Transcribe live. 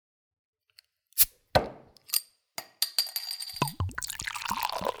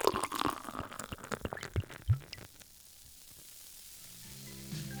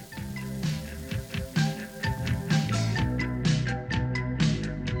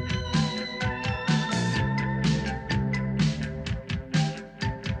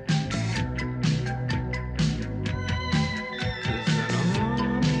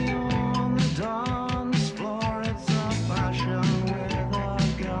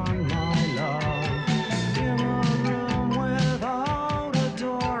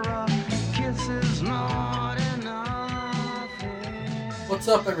What's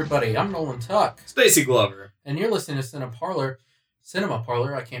up, everybody? I'm Nolan Tuck, Stacy Glover. and you're listening to Cinema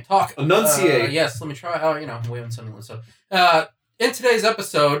Parlor. I can't talk. Enunciate. Yes, let me try. We haven't seen one. So, in today's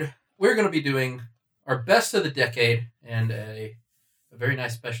episode, we're going to be doing our best of the decade and a very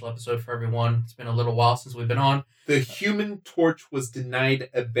nice special episode for everyone. It's been a little while since we've been on. The Human Torch was denied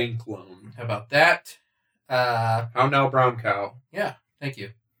a bank loan. How about that? How now, brown cow? Yeah, thank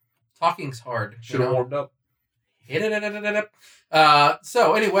you. Talking's hard. Should have warmed up.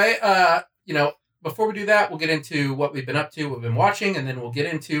 So anyway, before we do that, we'll get into what we've been up to, what we've been watching, and then we'll get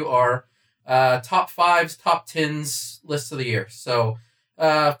into our top fives, top tens lists of the year. So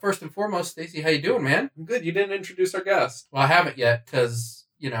first and foremost, Stacey, how you doing, man? I'm good. You didn't introduce our guest. Well, I haven't yet because,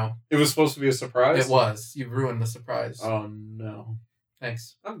 It was supposed to be a surprise? it was. You ruined the surprise. Oh, no.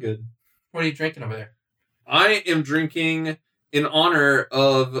 Thanks. I'm good. What are you drinking over there? I am drinking in honor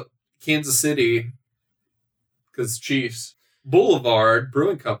of Kansas City, because Chiefs, Boulevard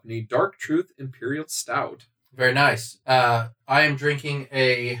Brewing Company Dark Truth Imperial Stout. Very nice. I am drinking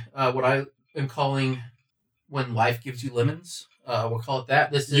what I am calling When Life Gives You Lemons. We'll call it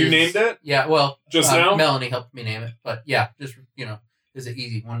that. You named it? Yeah, well, Just now? Melanie helped me name it, but yeah, just, is an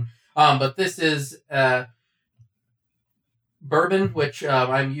easy one. But this is bourbon, which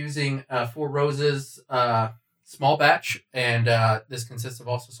I'm using Four Roses small batch, and this consists of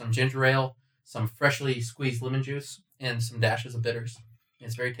also some ginger ale, some freshly squeezed lemon juice, and some dashes of bitters.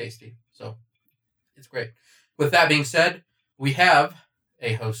 It's very tasty, so it's great. With that being said, we have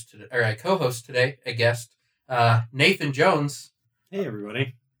a co-host today, a guest, Nathan Jones. Hey,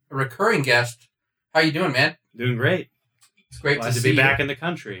 everybody. A recurring guest. How you doing, man? Doing great. It's great Glad to be see back you. in the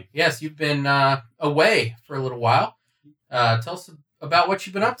country. Yes, you've been away for a little while. Tell us about what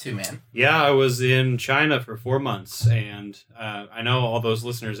you've been up to, man. Yeah, I was in China for 4 months, and I know all those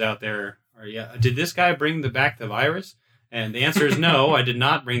listeners out there are, did this guy bring back the virus? And the answer is no, I did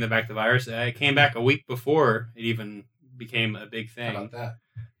not bring back the virus. I came back a week before it even became a big thing. How about that?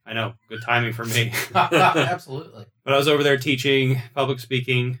 I know, good timing for me. Absolutely. But I was over there teaching public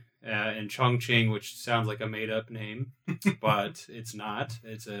speaking in Chongqing, which sounds like a made-up name, but it's not.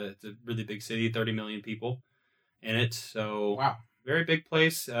 It's a really big city, 30 million people in it. So, Wow. Very big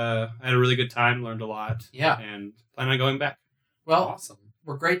place. I had a really good time, learned a lot. Yeah. And plan on going back. Well, Awesome.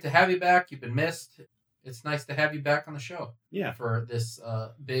 we're great to have you back. You've been missed. It's nice to have you back on the show. Yeah. For this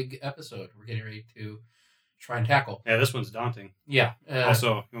big episode we're getting ready to try and tackle. Yeah, this one's daunting. Yeah.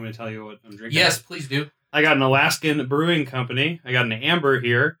 Also, you want me to tell you what I'm drinking? Yes, please do. I got an Alaskan brewing company. I got an amber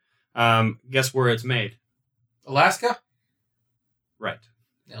here. Guess where it's made? Alaska? Right.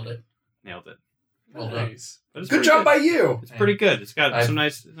 Nailed it. Nailed it. Well done. Nice. But it's Good pretty job by you. It's pretty good. It's got some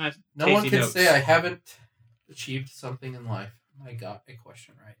nice No tasty one can notes. say I haven't achieved something in life. I got a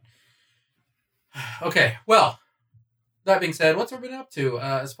question right. Okay, well, that being said, what's everyone been up to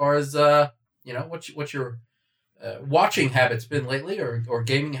as far as, what's your watching habits been lately or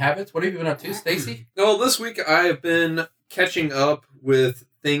gaming habits? What have you been up to, Stacy? Well, this week I have been catching up with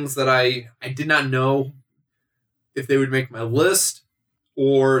things that I did not know if they would make my list,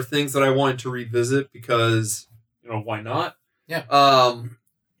 or things that I wanted to revisit because, why not? Yeah.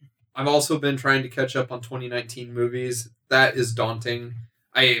 I've also been trying to catch up on 2019 movies. That is daunting.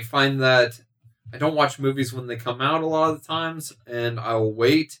 I find that I don't watch movies when they come out a lot of the times, and I'll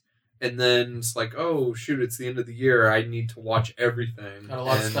wait, and then it's like, oh, shoot, it's the end of the year. I need to watch everything. Got a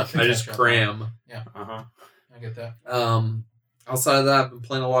lot of and stuff to I just catch up cram. Yeah, Uh-huh. I get that. Outside of that, I've been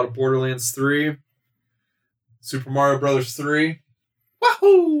playing a lot of Borderlands 3, Super Mario Brothers 3.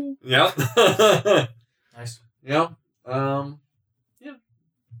 Wahoo! Yep. Nice. Yep. Yeah.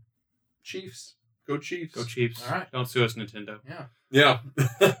 Chiefs. Go Chiefs. Go Chiefs. All right. Don't sue us, Nintendo. Yeah. Yeah.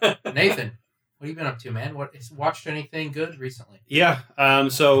 Nathan, what have you been up to, man? Watched anything good recently? Yeah.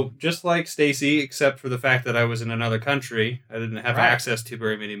 So just like Stacy, except for the fact that I was in another country, I didn't have Right. access to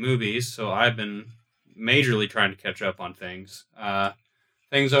very many movies, so I've been majorly trying to catch up on things.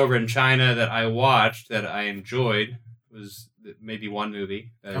 Things over in China that I watched that I enjoyed was maybe one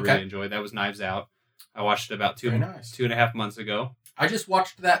movie that I Okay. really enjoyed. That was Knives Out. I watched it about Very nice. 2.5 months ago. I just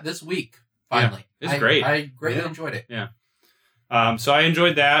watched that this week, finally. it's great. I greatly Yeah. enjoyed it. So I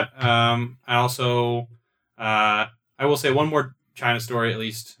enjoyed that. I also, I will say one more China story at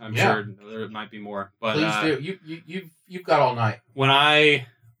least. I'm Yeah. sure there might be more. But Please do. You've got all night. when I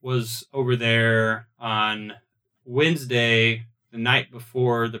was over there on Wednesday, the night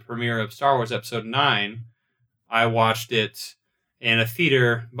before the premiere of Star Wars Episode 9, I watched it in a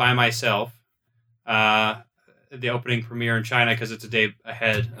theater by myself. The opening premiere in China because it's a day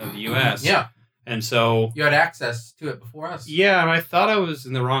ahead of the U.S. Yeah. And so, You had access to it before us. yeah, and I thought I was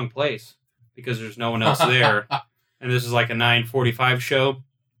in the wrong place because there's no one else there. and this is like a 9:45 show,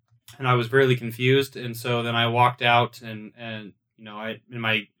 and I was really confused, and so then I walked out, and I in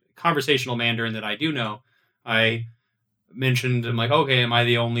my conversational Mandarin that I do know, I mentioned, I'm like, okay, am I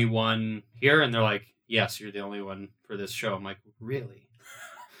the only one here? And they're like, yes, you're the only one for this show. I'm like, really?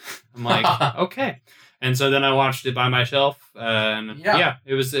 I'm like, okay. And so then I watched it by myself, and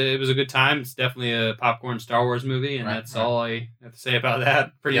it was a good time. It's definitely a popcorn Star Wars movie, and that's all I have to say about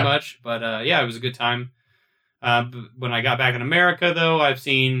that, pretty much. But it was a good time. When I got back in America, though, I've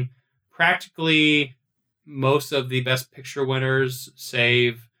seen practically most of the Best Picture winners,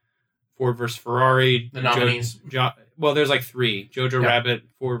 save Ford vs. Ferrari. The nominees. Well, there's like 3. Jojo Rabbit,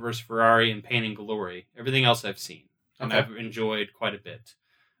 Ford vs. Ferrari, and Pain and Glory. Everything else I've seen, and I've enjoyed quite a bit.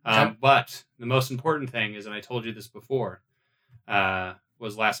 But the most important thing is, and I told you this before,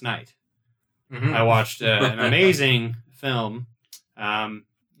 was last night. Mm-hmm. I watched an amazing film.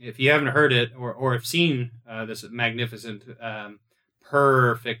 If you haven't heard it or have seen this magnificent,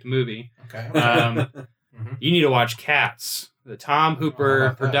 perfect movie, you need to watch Cats, the Tom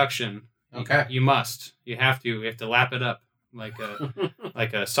Hooper production. Okay, you must. You have to. You have to lap it up like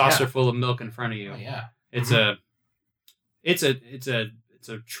a saucer full of milk in front of you. Oh, yeah, it's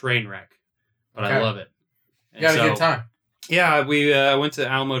a train wreck, but I love it. And you had a good time. Yeah, we went to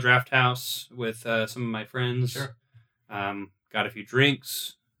Alamo Draft House with some of my friends. Sure. Got a few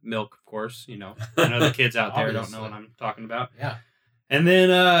drinks, milk, of course. I know the kids out there don't know what I'm talking about. Yeah. And then,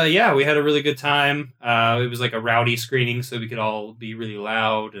 we had a really good time. It was like a rowdy screening, so we could all be really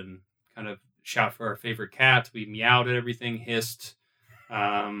loud and kind of shout for our favorite cat. We meowed at everything, hissed.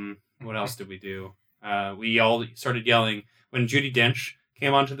 What else did we do? We all started yelling. When Judi Dench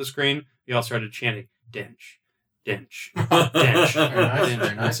came onto the screen, we all started chanting, Dench, Dench, Dench. Very nice, very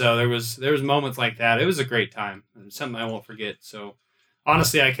nice. And so there was moments like that. It was a great time. Something I won't forget. So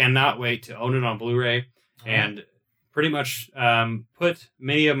honestly, I cannot wait to own it on Blu-ray and pretty much put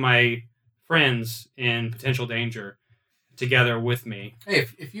many of my friends in potential danger together with me. Hey,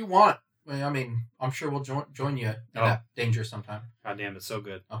 if you want, I mean, I'm sure we'll join you in that danger sometime. God damn, it's so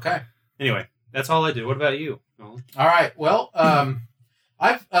good. Okay. Anyway, that's all I did. What about you, Nolan? All right. Well,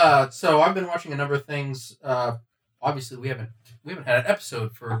 I've been watching a number of things. Obviously, we haven't had an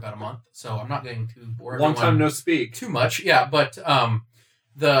episode for about a month, so I'm not going to bore everyone. Long time no speak. Too much, yeah. But one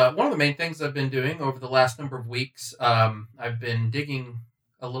of the main things I've been doing over the last number of weeks, I've been digging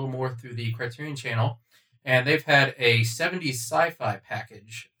a little more through the Criterion Channel, and they've had a 70s sci-fi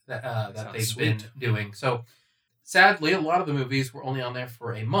package that they've been doing. So, sadly, a lot of the movies were only on there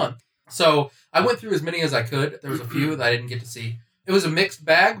for a month. So I went through as many as I could. There was a few that I didn't get to see. It was a mixed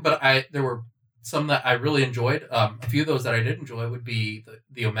bag, but there were some that I really enjoyed. A few of those that I did enjoy would be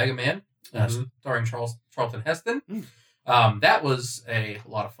the Omega Man, starring Charlton Heston. That was a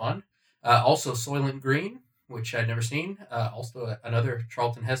lot of fun. Also Soylent Green, which I'd never seen. Also another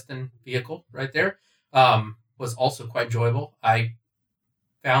Charlton Heston vehicle right there. Was also quite enjoyable. I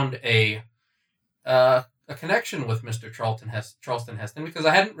found a connection with Mr. Charlton Heston because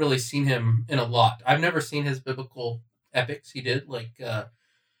I hadn't really seen him in a lot. I've never seen his biblical epics he did, like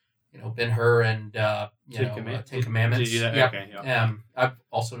Ben-Hur and Ten Commandments. Did you do that? Yeah. Okay, yeah. I've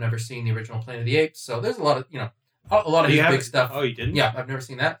also never seen the original Planet of the Apes, so there's a lot of his big stuff. Oh, you didn't? Yeah, I've never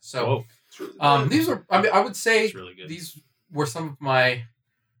seen that. So Really these are, I would say really good. These were some of my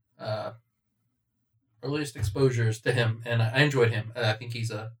earliest exposures to him, and I enjoyed him. I think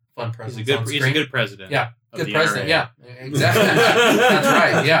he's a fun president. He's a good president. Yeah, good the president. NRA. Yeah, exactly. That's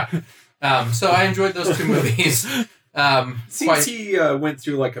right. Yeah. So I enjoyed those two movies. Seems he went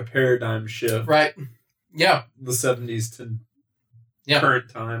through like a paradigm shift. Right. Yeah. The 70s to current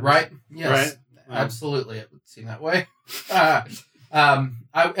time. Right. Yes. Right. Absolutely. It would seem that way. And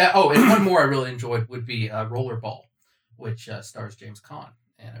one more I really enjoyed would be Rollerball, which stars James Caan,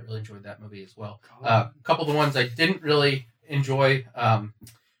 and I really enjoyed that movie as well. A couple of the ones I didn't really enjoy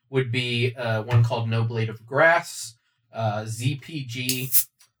would be one called No Blade of Grass, ZPG,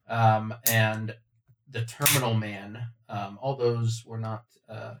 and The Terminal Man. All those were not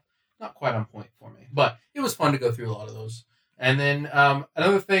quite on point for me, but it was fun to go through a lot of those. And then a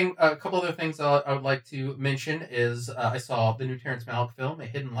couple other things I would like to mention is I saw the new Terrence Malick film, A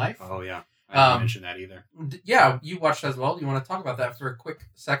Hidden Life. Oh, yeah. I didn't mention that either. Yeah, you watched as well. Do you want to talk about that for a quick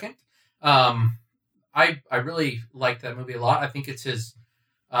second? I really liked that movie a lot. I think it's his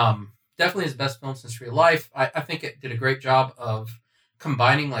definitely his best film since Real Life. I think it did a great job of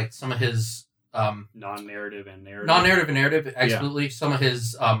combining like some of his non-narrative and narrative. Non-narrative and narrative, absolutely. Yeah. Some of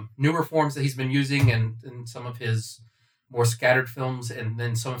his newer forms that he's been using and some of his more scattered films and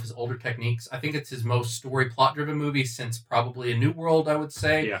then some of his older techniques. I think it's his most story plot-driven movie since probably A New World, I would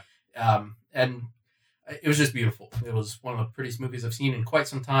say. Yeah. And it was just beautiful. It was one of the prettiest movies I've seen in quite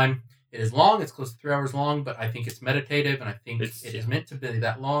some time. It is long. It's close to 3 hours long, but I think it's meditative, and I think it is meant to be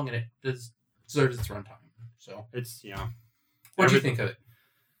that long, and it deserves its runtime. So It's, what do you think of it?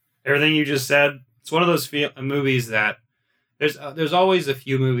 everything you just said. It's one of those movies that there's always a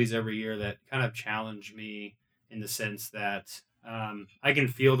few movies every year that kind of challenge me in the sense that I can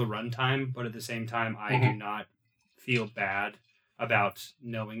feel the runtime, but at the same time, I do not feel bad about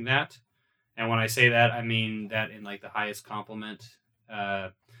knowing that. And when I say that, I mean that in like the highest compliment.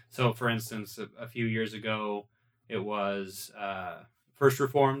 So, for instance, a few years ago, it was First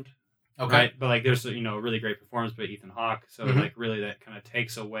Reformed. Okay. Right? But like, there's a really great performance by Ethan Hawke. So like, really, that kind of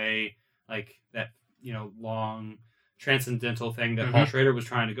takes away like that long transcendental thing that Paul Schrader was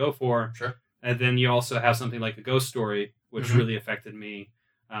trying to go for. Sure. And then you also have something like A Ghost Story, which really affected me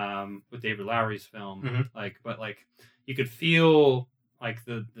with David Lowery's film. But you could feel like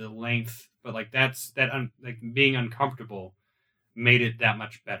the length, but like like being uncomfortable made it that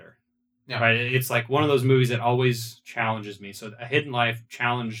much better. Yeah. Right. It's like one of those movies that always challenges me. So A Hidden Life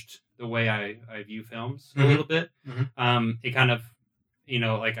challenged the way I view films a little bit. It kind of,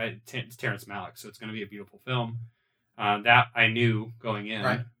 it's Terrence Malick, so it's going to be a beautiful film. That I knew going in.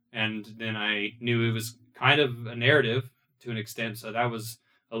 Right. And then I knew it was kind of a narrative to an extent, so that was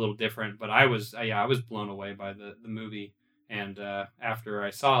a little different. But I was blown away by the movie. And after I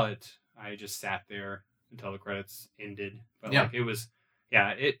saw it, I just sat there until the credits ended. But it was,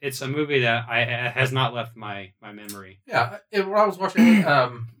 it's a movie that has not left my memory. Yeah, when I was watching it,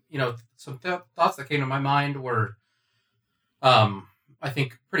 some thoughts that came to my mind were, I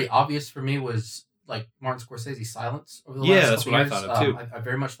think pretty obvious for me was like Martin Scorsese's Silence over the last that's couple what years. I thought of too. I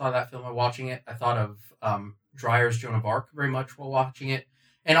very much thought of that film while watching it. I thought of Dreyer's Joan of Arc very much while watching it.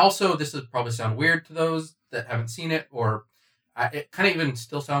 And also, this would probably sound weird to those that haven't seen it, or it kind of even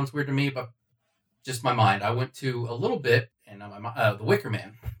still sounds weird to me, but just my mind. I went to a little bit, and The Wicker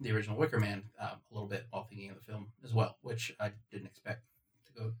Man, the original Wicker Man, a little bit while thinking of the film as well, which I didn't expect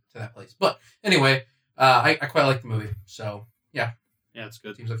to go to that place. But anyway, I quite like the movie, so yeah. Yeah, it's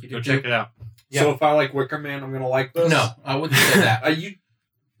good. Seems like you do Go check it out. Yeah. So if I like Wicker Man, I'm gonna like this. No, I wouldn't say that.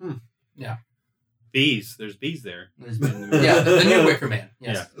 Bees. There's bees there. Yeah, the new Wicker Man.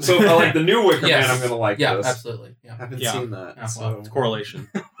 Yes. Yeah. So if I like the new Wicker Yes. Man, I'm gonna like Yeah, this. absolutely. I Yeah. haven't Yeah. seen that. Yeah, So well, It's correlation.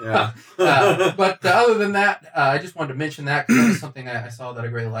 yeah. But other than that, I just wanted to mention that because that was something I saw that I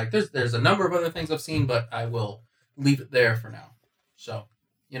really liked. There's a number of other things I've seen, but I will leave it there for now. So,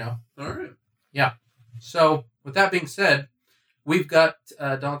 All right. So with that being said, we've got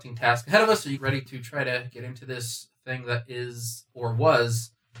a daunting task ahead of us. Are you ready to try to get into this thing that is or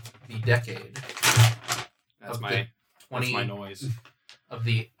was the decade? That's Of my the 20 my noise. of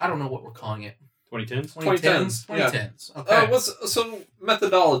the, I don't know what we're calling it. 2010s? 2010s. 2010s. Yeah. Okay. What's some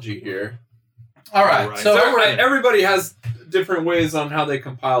methodology here? All right. Alright. So So we're, everybody has different ways on how they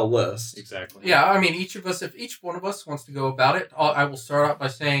compile lists. Exactly. yeah, I mean, if each one of us wants to go about it, I will start out by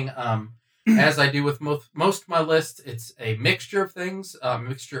saying, as I do with most of my lists, it's a mixture of things, a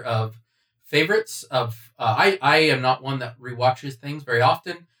mixture of favorites. I am not one that rewatches things very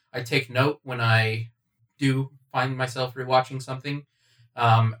often. I take note when I do find myself rewatching something,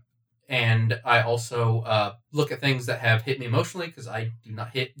 and I also look at things that have hit me emotionally because I do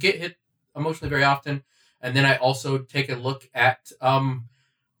not get hit emotionally very often. And then I also take a look at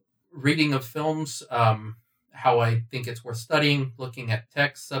reading of films, how I think it's worth studying, looking at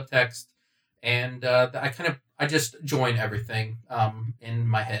text, subtext, and I just join everything in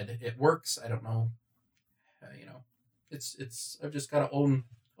my head. It works. I don't know, it's I've just got an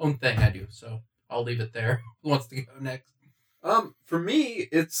own thing I do. So I'll leave it there. Who wants to go next? For me,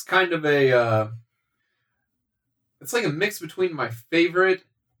 it's kind of it's like a mix between my favorite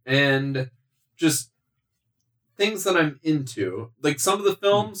and just things that I'm into. Like some of the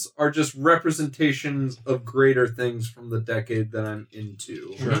films are just representations of greater things from the decade that I'm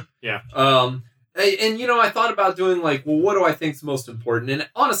into. Sure. Yeah. And I thought about doing like, well, what do I think is most important? And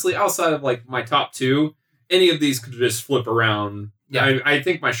honestly, outside of like my top two, any of these could just flip around. Yeah. I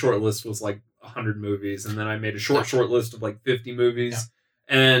think my short list was like 100 movies, and then I made a short list of like 50 movies.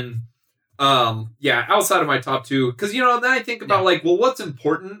 Yeah. And outside of my top two, because then I think about like, well, what's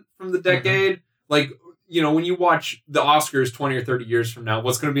important from the decade? Like, when you watch the Oscars 20 or 30 years from now,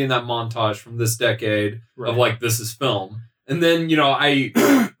 what's going to be in that montage from this decade of like, this is film. And then,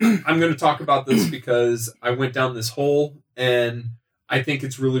 I'm going to talk about this because I went down this hole, and I think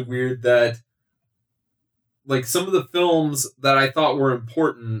it's really weird that like some of the films that I thought were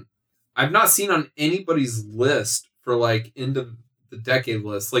important, I've not seen on anybody's list for like end of the decade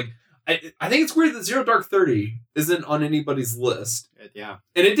list. Like I think it's weird that Zero Dark 30 isn't on anybody's list. Yeah.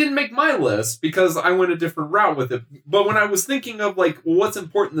 And it didn't make my list because I went a different route with it. But when I was thinking of, like, what's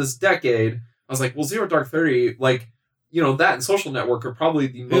important this decade, I was like, well, Zero Dark 30, like, you know, that and Social Network are probably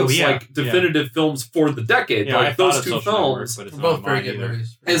the most, definitive films for the decade. Yeah, like, those two films. Network, but it's both very good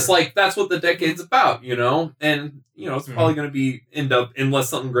movies. It's like, that's what the decade's about, you know? And, you know, it's probably going to end up, unless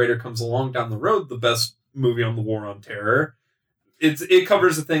something greater comes along down the road, the best movie on the War on Terror. It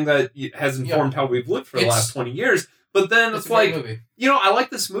covers a thing that has informed how we've lived for the last 20 years. But then it's like, you know, I like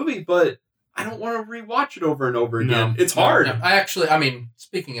this movie, but I don't want to rewatch it over and over again. It's hard. No. I mean,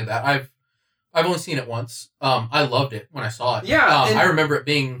 speaking of that, I've only seen it once. I loved it when I saw it. Yeah. I remember it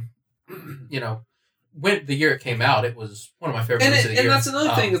being, you know, when the year it came out, it was one of my favorite movies of the year. And that's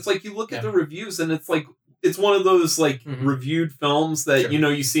another thing. It's like, you look at the reviews and it's like, it's one of those, like, reviewed films that, you know,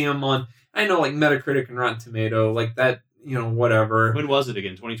 you see them on, I know, like, Metacritic and Rotten Tomato, like that, you know, whatever. When was it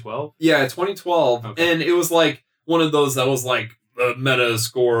again? 2012? Yeah, 2012. Okay. And it was like one of those that was like, the meta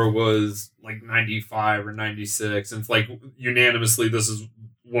score was like 95 or 96. And it's like, unanimously, this is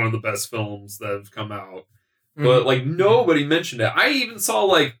one of the best films that have come out. But, like, nobody mentioned it. I even saw,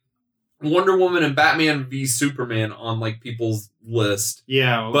 like, Wonder Woman and Batman v Superman on, like, people's list.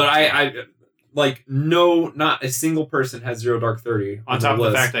 Yeah. But I like, no, not a single person has Zero Dark 30 on top of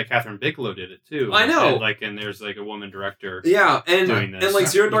the fact that Catherine Bigelow did it too. I know. And there's like a woman director. Yeah, and like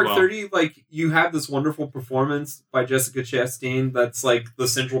Zero Dark 30, like, you have this wonderful performance by Jessica Chastain that's like the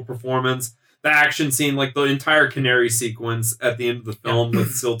central performance. The action scene, like the entire Canary sequence at the end of the film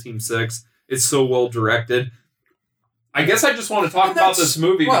with SEAL Team 6, it's so well directed. I guess I just want to talk about this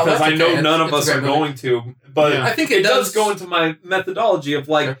movie because I know none of us are going to. But I think it does go into my methodology of,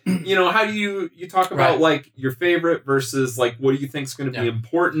 like, you know, how do you talk about like your favorite versus like what do you think is going to be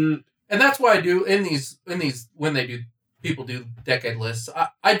important? And that's why I do in these when people do decade lists.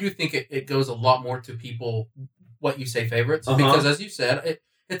 I do think it goes a lot more to people what you say favorites because, as you said,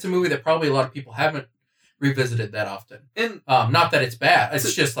 it's a movie that probably a lot of people haven't revisited that often. And not that it's bad.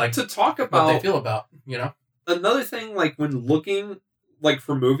 It's just like to talk about what they feel about, you know. Another thing, like, when looking, like,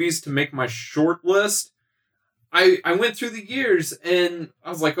 for movies to make my short list, I went through the years and I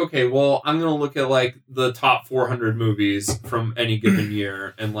was like, okay, well, I'm going to look at, like, the top 400 movies from any given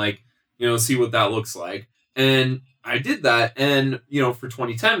year and, like, you know, see what that looks like. And I did that. And, you know, for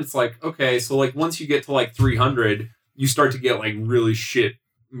 2010, it's like, okay, so, like, once you get to, like, 300, you start to get, like, really shit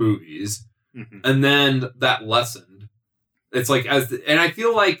movies. And then that lessened. It's like, and I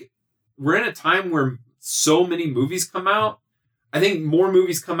feel like we're in a time where so many movies come out. I think more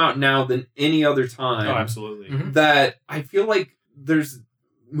movies come out now than any other time. Oh, absolutely. That I feel like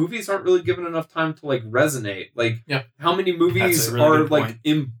movies aren't really given enough time to, like, resonate. Like, how many movies are, like,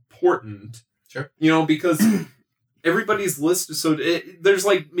 important? Sure. You know, because everybody's list is so... there's,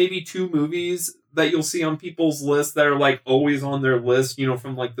 like, maybe 2 movies that you'll see on people's list that are, like, always on their list, you know,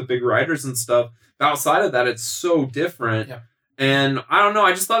 from, like, the big writers and stuff. But outside of that, it's so different. Yeah. And I don't know,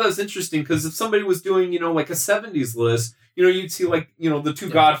 I just thought that was interesting because if somebody was doing, you know, like a 70s list, you know, you'd see, like, you know, the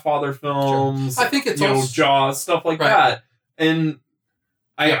 2 Godfather films. Sure. I think it's you know, Jaws, stuff like that. And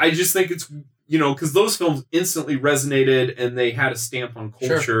I just think it's, you know, because those films instantly resonated and they had a stamp on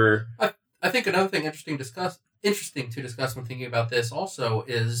culture. Sure. I think another thing interesting to discuss when thinking about this also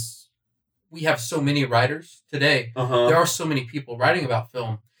is we have so many writers today. There are so many people writing about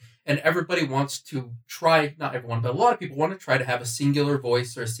film. And everybody wants to try, not everyone, but a lot of people want to try to have a singular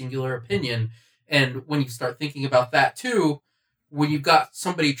voice or a singular opinion. And when you start thinking about that too, when you've got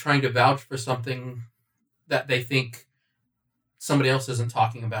somebody trying to vouch for something that they think somebody else isn't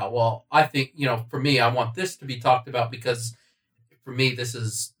talking about, well, I think, you know, for me, I want this to be talked about because for me, this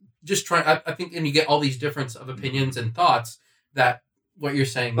is just trying, I think, and you get all these difference of opinions and thoughts that what you're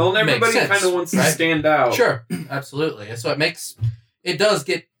saying well, and everybody kind of wants to stand out. Sure, absolutely. And so it does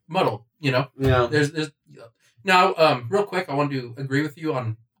get muddled, you know. Yeah. There's now, real quick, I want to agree with you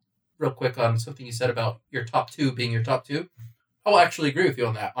on something you said about your top 2 being your top 2. I will actually agree with you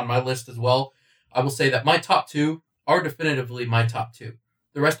on that. On my list as well, I will say that my top 2 are definitively my top 2.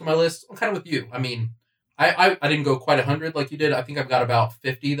 The rest of my list, I'm kind of with you. I mean, I didn't go quite 100 like you did. I think I've got about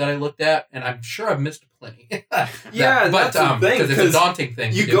 50 that I looked at, and I'm sure I've missed plenty. Yeah, but that's the thing. Because it's a daunting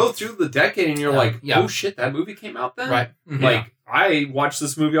thing. You go through the decade and you're like, oh shit, that movie came out then? Right. Like, I watch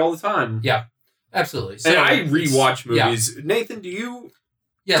this movie all the time. Yeah, absolutely. So, and I rewatch movies. Yeah. Nathan, do you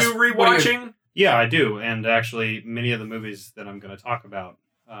do rewatching? Yeah, I do. And actually, many of the movies that I'm going to talk about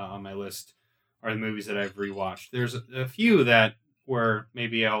on my list are the movies that I've rewatched. There's a few that where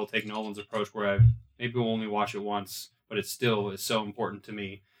maybe I'll take Nolan's approach where I maybe will only watch it once, but it still is so important to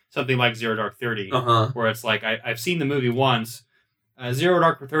me. Something like Zero Dark 30, where it's like I've seen the movie once, Zero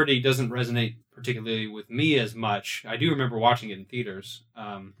Dark 30 doesn't resonate particularly with me as much. I do remember watching it in theaters.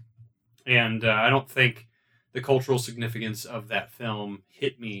 And I don't think the cultural significance of that film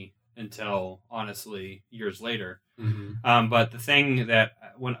hit me until, honestly, years later. Mm-hmm. But the thing that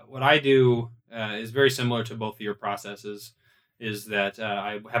what I do is very similar to both of your processes, is that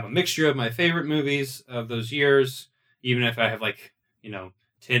I have a mixture of my favorite movies of those years, even if I have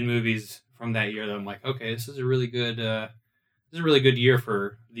 10 movies from that year that I'm like, okay, this is a really good year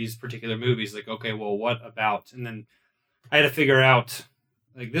for these particular movies. Like, okay, well, what about? And then I had to figure out,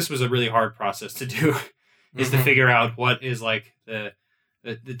 this was a really hard process to do, is to figure out what is the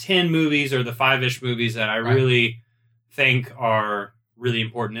 10 movies or the 5-ish movies that I really think are really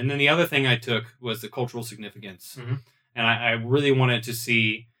important. And then the other thing I took was the cultural significance. Mm-hmm. And I really wanted to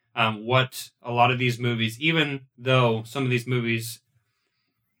see what a lot of these movies, even though some of these movies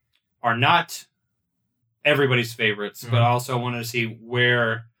are not everybody's favorites, but I also wanted to see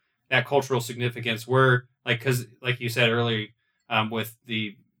where that cultural significance because like you said earlier, with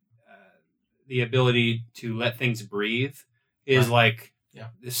the ability to let things breathe is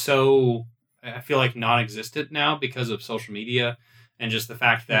so, I feel like non-existent now because of social media and just the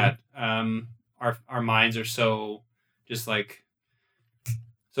fact that our minds are so just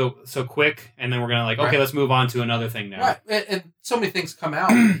so quick, and then we're gonna okay, let's move on to another thing now. Right, and so many things come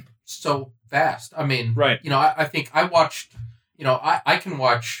out so fast. I mean, right. I think I watched. I can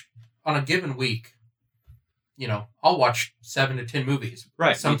watch on a given week. I'll watch 7 to 10 movies.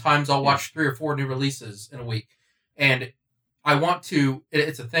 Right. Sometimes I'll watch 3 or 4 new releases in a week, and I want to.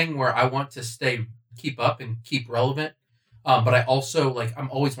 It's a thing where I want to keep up and keep relevant. But I also I'm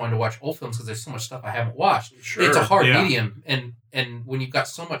always wanting to watch old films because there's so much stuff I haven't watched. Sure. It's a hard medium, and when you've got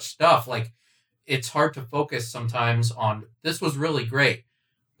so much stuff, it's hard to focus sometimes on this was really great,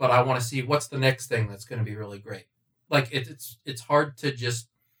 but I want to see what's the next thing that's going to be really great. It's hard to just,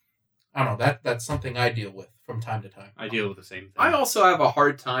 I don't know, that's something I deal with from time to time. I deal with the same thing. I also have a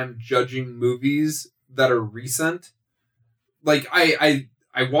hard time judging movies that are recent. I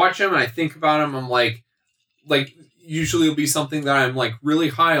watch them and I think about them. I'm like usually it'll be something that I'm really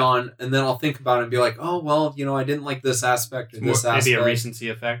high on, and then I'll think about it and be like, oh well, I didn't like this aspect or this aspect. Maybe a recency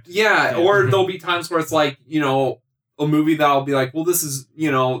effect. Yeah, or there'll be times where it's a movie that I'll be like, well, this is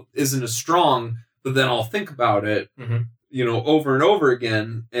isn't as strong, but then I'll think about it, over and over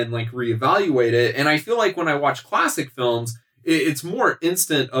again and reevaluate it. And I feel like when I watch classic films, it's more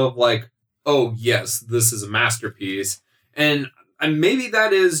instant of oh yes, this is a masterpiece, and maybe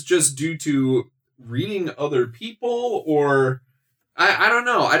that is just due to reading other people, or I don't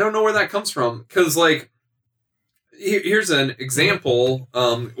know. I don't know where that comes from, because here's an example,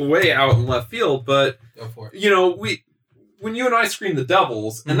 way out in left field, but go for it. When you and I screened The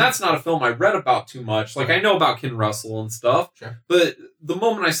Devils, and that's not a film I read about too much. I know about Ken Russell and stuff, but the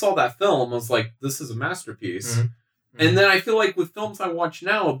moment I saw that film, I was like, this is a masterpiece. And then I feel like with films I watch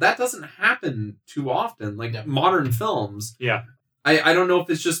now, that doesn't happen too often. Modern films. Yeah. I don't know if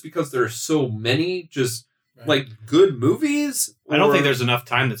it's just because there are so many good movies. I don't think there's enough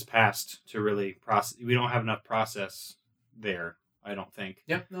time that's passed to really process. We don't have enough process there, I don't think.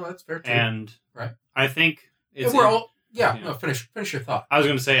 Yeah, no, that's fair too. And I think it's... No, finish your thought. I was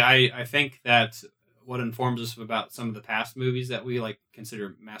going to say, I think that what informs us about some of the past movies that we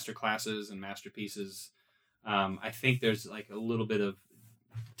consider master classes and masterpieces, I think there's a little bit of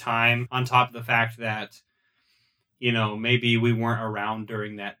time on top of the fact that maybe we weren't around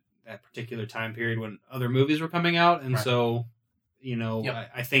during that particular time period when other movies were coming out. And so,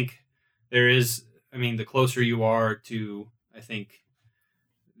 I think there is, the closer you are to, I think,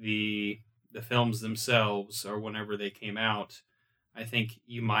 the films themselves, or whenever they came out, I think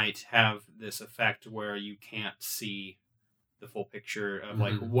you might have this effect where you can't see the full picture of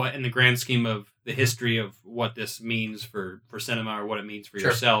what, in the grand scheme of the history of what this means for cinema, or what it means for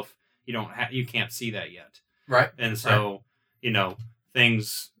yourself, you can't see that yet. Right. And so,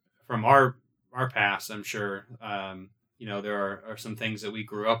 things from our past, I'm sure, there are some things that we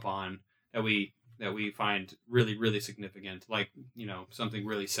grew up on that we find really, really significant. Something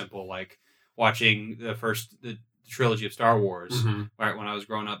really simple, like watching the trilogy of Star Wars, right, when I was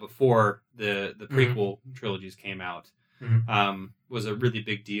growing up before the prequel trilogies came out, was a really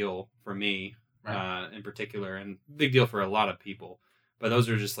big deal for me, in particular, and big deal for a lot of people. But those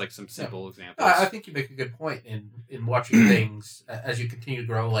are just some simple examples. I think you make a good point in watching things as you continue to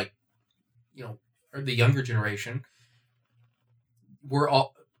grow. Or the younger generation, we're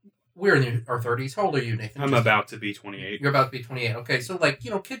in our 30s. How old are you, Nathan? I'm about to be 28. You're about to be 28. Okay, so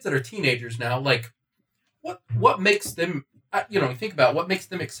kids that are teenagers now, what makes them? Think about what makes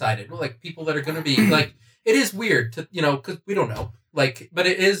them excited. People that are going to be it is weird to because we don't know. Like, but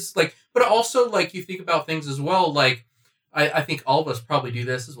it is like, but also like you think about things as well. Like, I think all of us probably do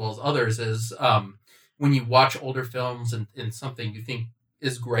this as well as others. Is when you watch older films and something you think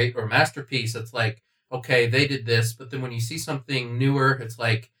is great or masterpiece, it's like, okay, they did this, but then when you see something newer, it's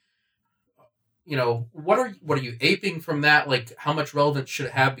like, you know, what are you aping from that? Like, how much relevance should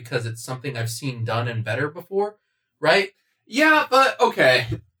it have because it's something I've seen done and better before, right? Yeah, but okay.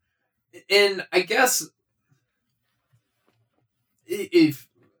 And I guess if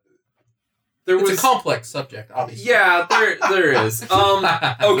there It's was a complex subject, obviously. yeah, there is.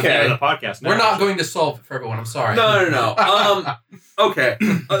 Yeah, Okay. the podcast. We're not going to solve it for everyone. I'm sorry. No. Okay.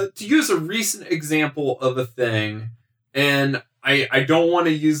 To use a recent example of a thing, and I don't want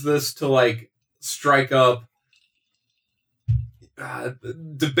to use this to like strike up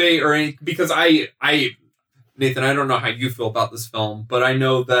debate or anything, because I Nathan, I don't know how you feel about this film, but I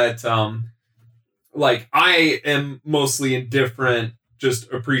know that like I am mostly indifferent,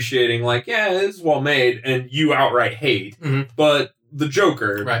 just appreciating like, yeah, it's well made, and you outright hate. Mhm. But The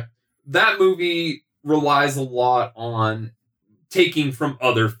Joker, Right. that movie relies a lot on taking from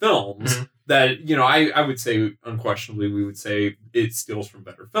other films Mhm. that, you know, I would say unquestionably we would say it steals from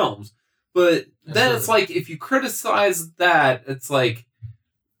better films. But then it's like, if you criticize that, it's like,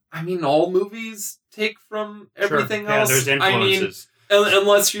 I mean, all movies take from everything Yeah, else. there's I mean, influences.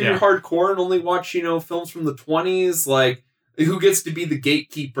 unless you're Yeah. hardcore and only watch, you know, films from the 20s, like, who gets to be the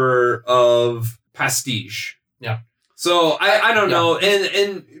gatekeeper of pastiche? Yeah. So I don't Yeah. know,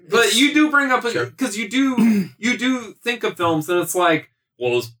 but It's- you do bring up Sure. because you do think of films and it's like,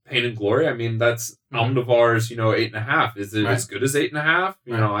 well, is Pain and Glory? I mean, that's Mhm. Almodovar's, you know, 8.5. Is it Right. as good as 8.5?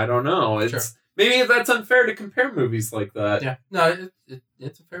 You Right. know, I don't know. It's Sure. maybe that's unfair to compare movies like that. Yeah, no,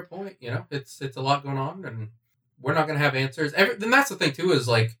 it's a fair point. You know, it's a lot going on, and we're not going to have answers. Then that's the thing too, is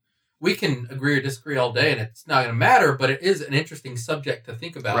like we can agree or disagree all day, and it's not going to matter. But it is an interesting subject to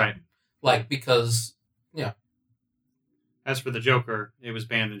think about, Right. Like because As for the Joker, it was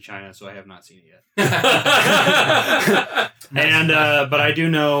banned in China, so I have not seen it yet. And but I do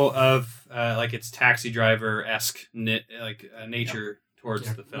know of like its Taxi Driver esque nature towards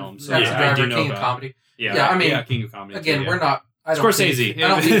Yeah. the film. So Taxi I Driver, do know King of about. Comedy. Yeah, Yeah, I mean, King of Comedy. Again, too, yeah. we're not. I don't Scorsese. Think, I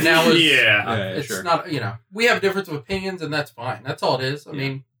don't think now is. Yeah, it's sure. not. You know, we have difference of opinions, and that's fine. That's all it is. I Yeah.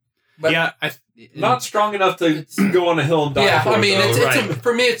 mean, but yeah, Not strong enough to It's- go on a hill and die. yeah. for I mean, though. it's right.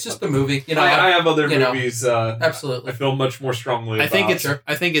 for me, it's just a movie. You know, I have other you know, movies. I absolutely. feel much more strongly. I think about. it's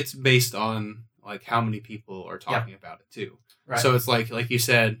I think it's based on like how many people are talking about it too. Right. So it's like you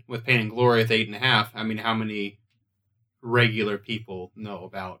said with Pain and Glory with 8.5. I mean, how many regular people know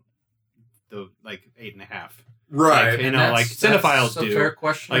about the like 8.5? right. Like, you know, like cinephiles that's a do. fair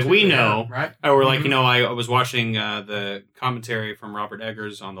question. Like, to we do, know. right? Or like Mhm. you know, I was watching the commentary from Robert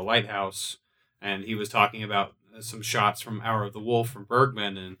Eggers on The Lighthouse, and he was talking about some shots from Hour of the Wolf from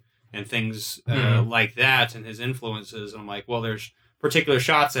Bergman and things Mhm. like that and his influences. And I'm like, well, there's particular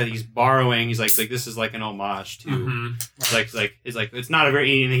shots that he's borrowing. He's like this is like an homage to Mhm. it's not a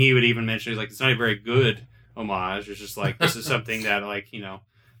very, and he would even mention, he's like, it's not a very good homage. It's just like, this is something that like, you know,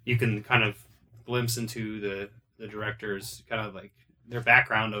 you can kind of glimpse into the director's kind of like their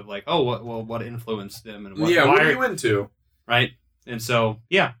background of like, oh, what influenced them and what, Yeah, why what are are- you into? right? And so,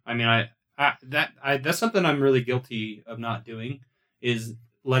 yeah, I mean, that's something I'm really guilty of not doing, is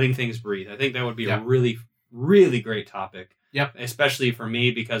letting things breathe. I think that would be Yeah. a really, really great topic. Yeah. Especially for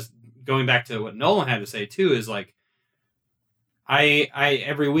me, because going back to what Nolan had to say too, is like, I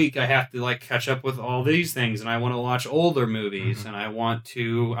every week I have to like catch up with all these things, and I want to watch older movies, Mhm. and I want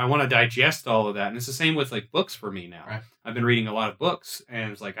to digest all of that. And it's the same with like books for me now. Right. I've been reading a lot of books,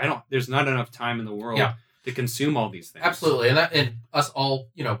 and it's like there's not enough time in the world Yeah. to consume all these things. Absolutely, and us all,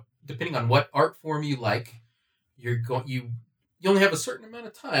 you know, depending on what art form you like, you only have a certain amount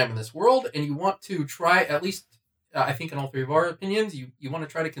of time in this world, and you want to try at least. I think in all three of our opinions, you want to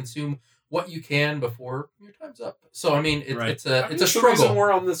try to consume what you can before your time's up. So I mean, Right. it's a I mean, it's a it's the reason struggle.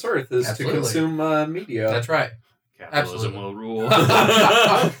 we're on this earth is Absolutely. to consume media. That's right. Capitalism Absolutely. will rule.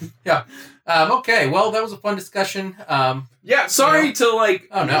 Okay, well, that was a fun discussion. Yeah, sorry to like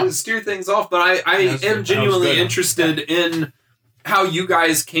Oh, no. steer things off, but I That's am good. genuinely That was good. interested in how you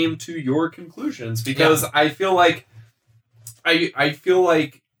guys came to your conclusions, because I feel like I feel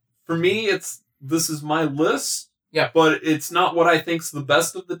like for me this is my list. Yeah. But it's not what I think's the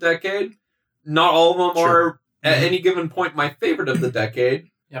best of the decade. Not all of them Sure. are at Mhm. any given point my favorite of the decade.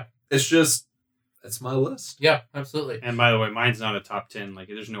 Yeah. It's just it's my list. Yeah, absolutely. And by the way, mine's not a top 10. Like,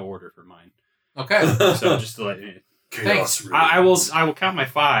 there's no order for mine. Okay. So just to let you, Thanks. I will count my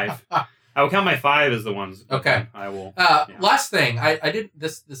 5. I will count my 5 as the ones. Okay. I will. Last thing, I did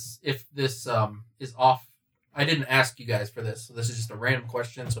this if this is off I didn't ask you guys for this, so this is just a random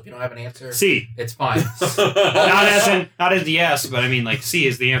question. So if you don't have an answer, C. it's fine. Not as yes, but I mean like C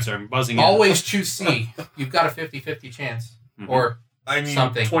is the answer. I'm buzzing in. Always choose C. You've got a 50-50 chance, or I mean,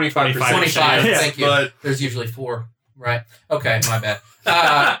 something. 25%. 25. Yeah, Thank you. But There's usually 4, right? Okay, my bad.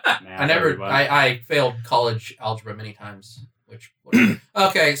 Nah, I failed college algebra many times.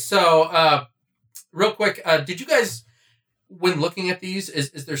 Okay, so real quick, did you guys, when looking at these,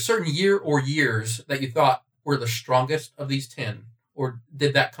 is there a certain year or years that you thought were the strongest of these 10, or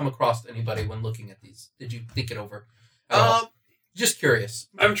did that come across to anybody when looking at these? Did you think it over? Just curious.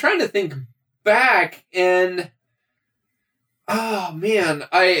 I'm trying to think back, and oh man,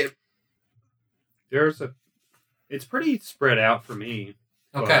 it's pretty spread out for me.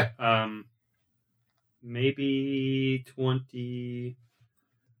 Okay. But, maybe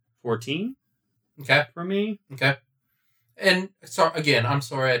 2014 Okay. for me. Okay. And so again, I'm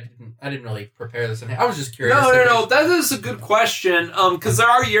sorry I didn't really prepare this. I was just curious. no. That is a good question. Because there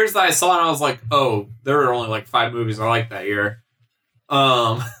are years that I saw and I was like, oh, there were only like 5 movies I liked that year.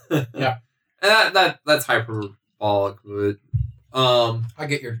 Yeah. And that's hyperbolic, but I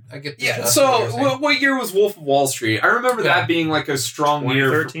get the yeah. gist of So what you're saying. what year was Wolf of Wall Street? I remember that being like a strong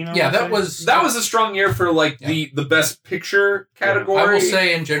year. 2013. I Yeah, wanna that say? was That was a strong year for like Yeah. the best picture category. I will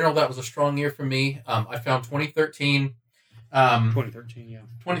say in general that was a strong year for me. I found 2013. 2013. Yeah.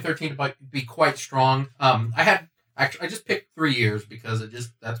 2013 to be quite strong. I just picked 3 years because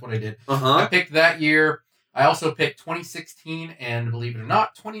that's what I did. I picked that year. I also picked 2016 and, believe it or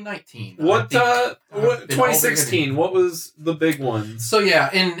not, 2019. What I think what I've been 2016? What was the big ones? So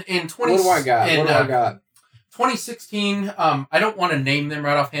yeah, in 20. What do I got? In, What do I got? 2016. I don't want to name them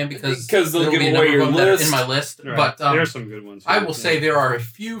right offhand because they'll there will give be a away number your of them that are list. in my list. Right. But there's some good ones. I here. will say there are a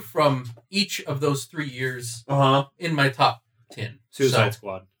few from each of those 3 years in my top 10. Suicide So,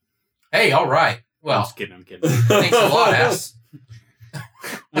 Squad. hey, all right. I'm Well, just kidding. thanks a lot, ass.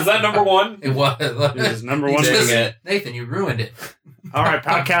 Was that number 1? It was. This is number one. Dang Just- it. Nathan, you ruined it. All right,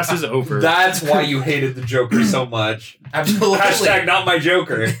 podcast is over. That's why you hated the Joker so much. Absolutely. Hashtag not my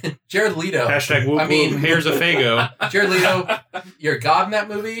Joker. Jared Leto. Hashtag whoop I mean- whoop, here's a Fago. Jared Leto, you're God in that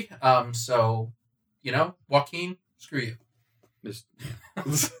movie. So, Joaquin, screw you. Just-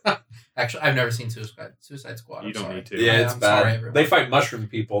 Actually, I've never seen Suicide Squad. You I'm don't sorry. need to. Yeah, it's I'm bad. sorry, everyone. They fight mushroom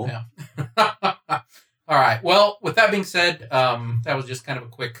people. Yeah. All right. Well, with that being said, that was just kind of a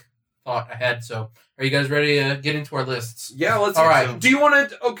quick thought I had. So, are you guys ready to get into our lists? Yeah, let's. All right. Do you want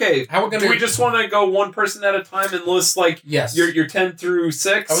to? Okay. How we're Do gonna? we just want to go one person at a time and list like Yes. your 10 through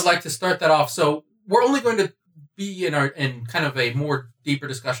 6? I would like to start that off. So we're only going to be in kind of a more deeper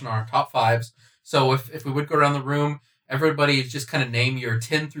discussion on our top 5s. So if we would go around the room, everybody just kind of name your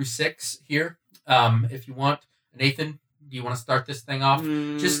 10 through 6 here. If you want, Nathan, do you want to start this thing off?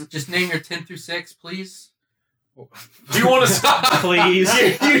 Just name your 10 through 6, please. Do you want to stop? Please.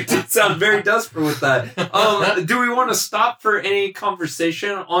 You did sound very desperate with that. Do we want to stop for any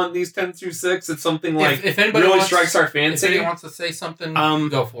conversation on these 10 through 6? If something like if anybody really wants, strikes our if fancy. anybody wants to say something,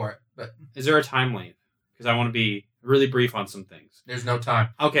 go for it. But Is there a time length? Because I want to be really brief on some things. there's no time.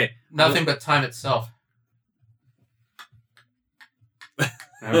 Okay. Nothing but time itself.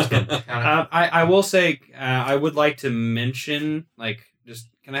 I'm just kidding. Count it. I will say I would like to mention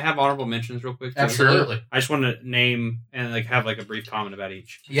can I have honorable mentions real quick? too? Absolutely. I just want to name and have a brief comment about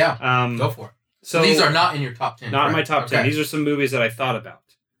each. Yeah. Go for it. So these are not in your top 10. not in my correct? top 10. Okay. These are some movies that I thought about.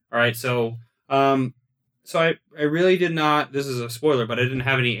 All right, so I really did not. This is a spoiler, but I didn't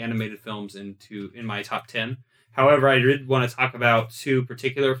have any animated films in my top 10. However, I did want to talk about 2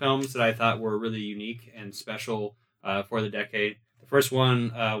 particular films that I thought were really unique and special for the decade. The first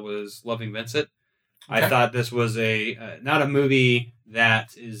one was Loving Vincent. Okay. I thought this was not a movie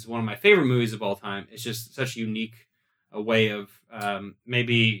that is one of my favorite movies of all time. It's just such a unique way of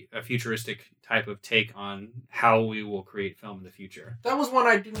maybe a futuristic type of take on how we will create film in the future. That was one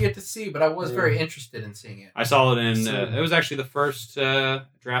I didn't get to see, but I was very interested in seeing it. I saw it in. It was actually the first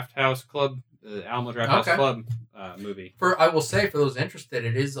Draft House Club, Alamo Draft House Club movie. I will say, for those interested,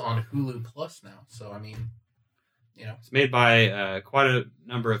 it is on Hulu Plus now. So, I mean, It's made by quite a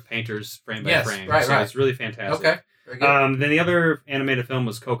number of painters, frame by frame. Right. It's really fantastic. Okay. Very good. Then the other animated film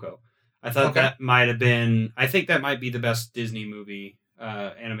was Coco. I thought that might have been. I think that might be the best Disney movie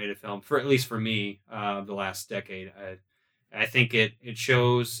animated film for at least for me the last decade. I think it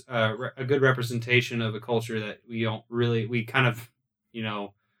shows a good representation of a culture that we kind of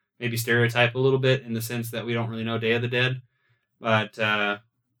maybe stereotype a little bit in the sense that we don't really know Day of the Dead, but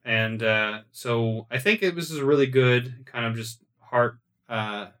so I think it was a really good kind of just heartful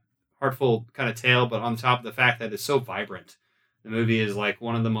kind of tale, but on top of the fact that it's so vibrant. The movie is like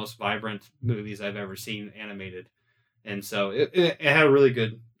one of the most vibrant movies I've ever seen animated, and so it had a really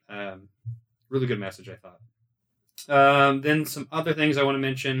good message, I thought. Then some other things I want to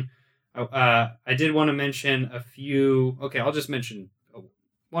mention. I did want to mention a few. Okay, I'll just mention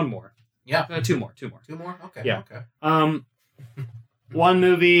one more. Yeah. Two more. Two more? Okay. Yeah. Okay. One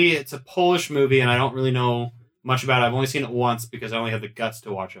movie, it's a Polish movie, and I don't really know much about it. I've only seen it once because I only had the guts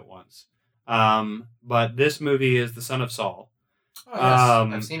to watch it once. But this movie is The Son of Saul. Oh,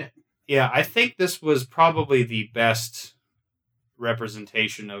 yes. I've seen it. Yeah, I think this was probably the best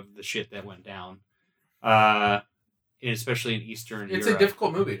representation of the shit that went down. Especially in Eastern Europe. It's a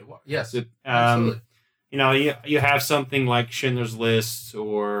difficult movie to watch. Yes. Absolutely. You know, you have something like Schindler's List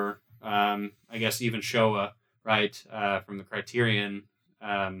or I guess even Shoah, right? From the Criterion.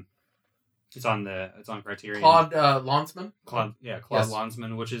 It's on Criterion. Claude Lanzmann. Claude Yes.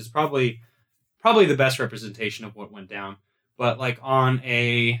 Lanzmann, which is probably the best representation of what went down. But like on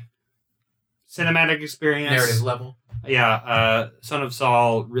a cinematic experience, Narrative level. Yeah, Son of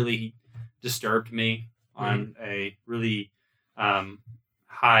Saul really disturbed me on a really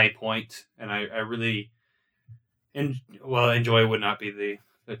high point, and I really enjoy would not be the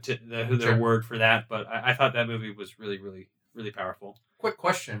Sure. word for that, but I thought that movie was really, really, really powerful. Quick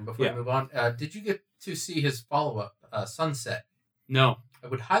question before we move on. Did you get to see his follow-up, Sunset? No. I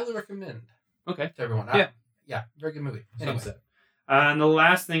would highly recommend Okay. to everyone. Yeah. Very good movie. Anyway. Sunset. And the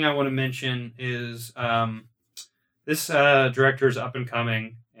last thing I want to mention is this director is up and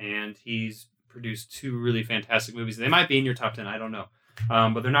coming, and he's produced two really fantastic movies. They might be in your top 10, I don't know.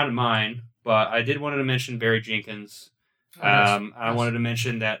 But they're not in mine. But I did want to mention Barry Jenkins. I wanted to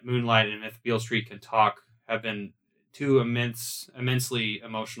mention that Moonlight and If Beale Street Could Talk have been two immensely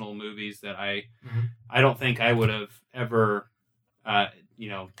emotional movies that I don't think I would have ever,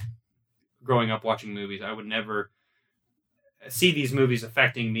 growing up watching movies, I would never see these movies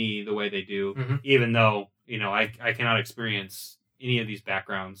affecting me the way they do, even though, I cannot experience any of these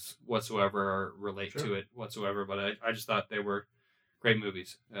backgrounds whatsoever or relate to it whatsoever, but I just thought they were great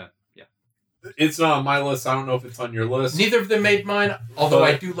movies. It's not on my list. I don't know if it's on your list. Neither of them made mine, although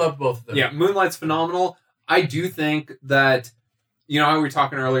I do love both of them. Yeah, Moonlight's phenomenal. I do think that, how we were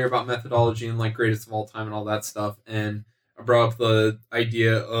talking earlier about methodology and like greatest of all time and all that stuff, and I brought up the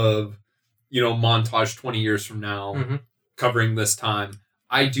idea of, montage 20 years from now covering this time.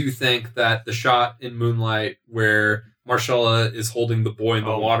 I do think that the shot in Moonlight where Marcella is holding the boy in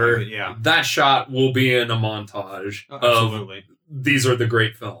the water, that shot will be in a montage of these are the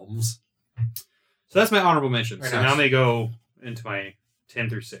great films. So that's my honorable mentions. Very So nice. now I'm going to go into my 10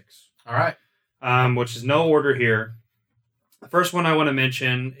 through 6. All right. Which is no order here. The first one I want to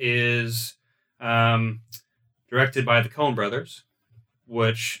mention is directed by the Coen brothers,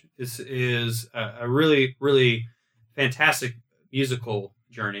 which is a really, really fantastic musical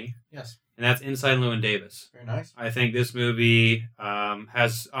journey. Yes. And that's Inside Llewyn Davis. Very nice. I think this movie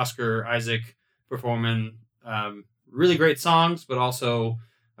has Oscar Isaac performing really great songs, but also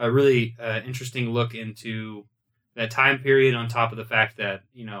a really interesting look into that time period, on top of the fact that,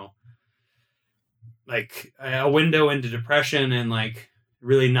 like a window into depression and like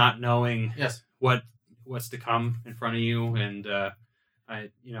really not knowing what's to come in front of you. And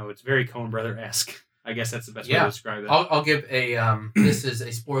it's very Coen Brother-esque. I guess that's the best way to describe it. I'll give a this is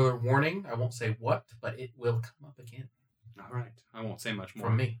a spoiler warning. I won't say what, but it will come up again. All right. I won't say much more.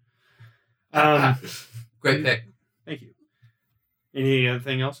 From me. Great pick. Thank you. Any other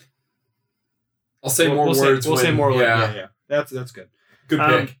thing else? I'll say more words. We'll say more words. Yeah. Yeah. That's good. Good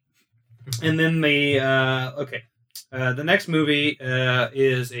pick. And then the next movie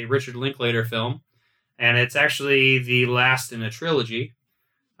is a Richard Linklater film, and it's actually the last in a trilogy.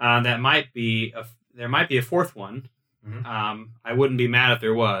 There might be a fourth one. I wouldn't be mad if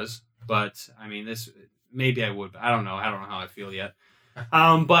there was, but I mean, maybe I would. But I don't know. I don't know how I feel yet.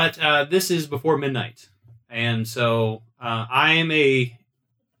 But this is Before Midnight, and so I am a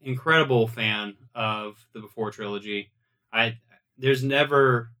incredible fan of the Before trilogy. When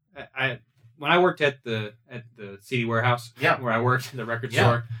I worked at the CD warehouse, where I worked, the record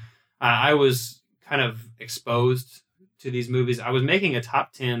store, I was kind of exposed to these movies. I was making a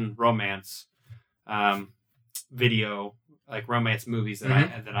top 10 romance video, like romance movies that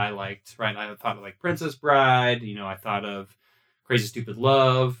I liked. Right, I thought of like Princess Bride. I thought of Crazy Stupid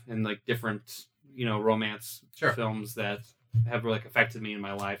Love and like different romance films that have like affected me in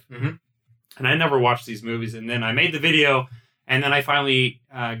my life. And I never watched these movies, and then I made the video. And then I finally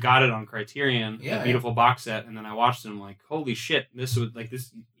got it on Criterion, a beautiful box set, and then I watched it. And I'm like, holy shit! This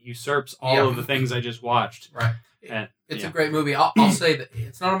usurps all of the things I just watched. Right. It's a great movie. I'll say that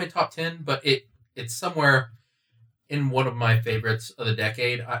it's not on my top 10, but it's somewhere in one of my favorites of the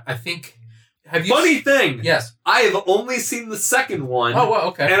decade. I think. Have you? Funny thing. Yes. I have only seen the second one. Oh, well,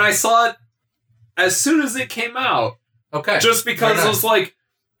 okay. And I saw it as soon as it came out. Okay. Just because Very I was like,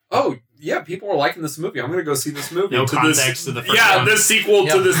 oh, yeah, people are liking this movie. I'm going to go see this movie. No to context to the first Yeah, one. this sequel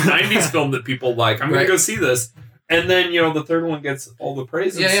Yeah. to this 90s film that people like. I'm going Right. to go see this. And then, the third one gets all the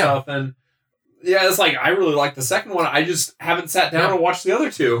praise and Yeah, yeah. stuff. And yeah, it's like, I really like the second one. I just haven't sat down Yeah. and watched the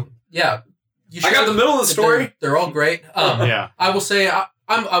other two. Yeah. You I got the middle of the story. They're all great. Yeah. I will say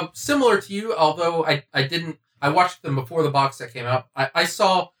I'm similar to you, although I watched them before the box set came out. I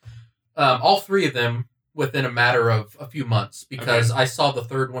saw all three of them within a matter of a few months because I saw the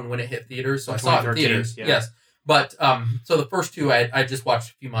third one when it hit theaters, so I saw it in 2013, theaters. yeah. Yes, but so the first two I just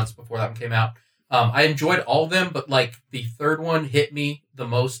watched a few months before that one came out. I enjoyed all of them, but like the third one hit me the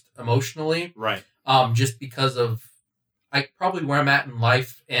most emotionally, Right. just because of probably where I'm at in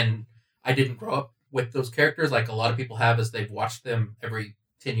life, and I didn't grow up with those characters like a lot of people have, as they've watched them every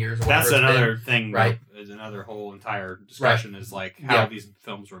 10 years. Or That's whatever it's another thing, Right. Is another whole entire discussion is like how Yeah. these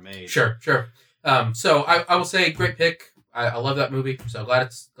films were made. been. Sure. So I will say great pick. I love that movie. So glad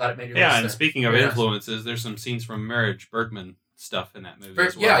it made your Yeah, list and there. speaking of Very nice. influences, there's some scenes from Marriage Bergman stuff in that movie Very-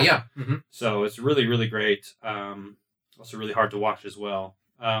 as well. Yeah. Mm-hmm. So it's really, really great. Also really hard to watch as well.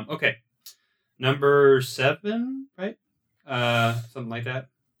 Okay. Number 7, right? Something like that.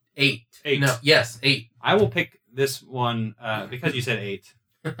 8. Eight. No. Yes. 8. I will pick this one because you said 8.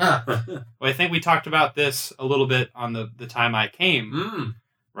 Well, I think we talked about this a little bit on the time I came, Mm.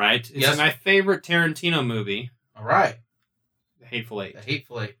 right? It's Yes. my favorite Tarantino movie, All right. The Hateful Eight. The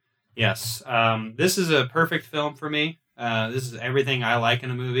Hateful Eight. Yes. This is a perfect film for me. This is everything I like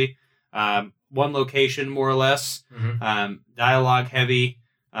in a movie. One location, more or less. Mm-hmm. Dialogue heavy.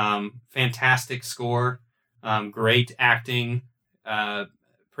 Fantastic score. Great acting.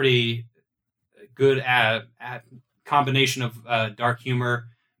 Pretty good combination of dark humor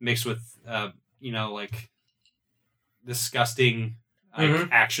mixed with, like disgusting Mhm.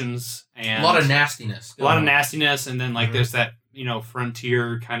 actions. And A lot of nastiness. a lot of going on. nastiness, and then like Mhm. there's that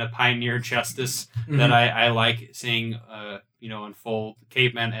frontier kind of pioneer justice Mhm. that I like seeing unfold,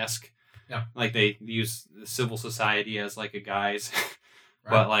 caveman-esque. Yeah. Like they use the civil society as like a guise.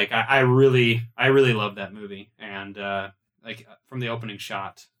 Right. But like I really love that movie, and like from the opening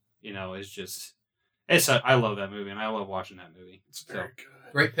shot, is just I love that movie, and I love watching that movie. It's very good.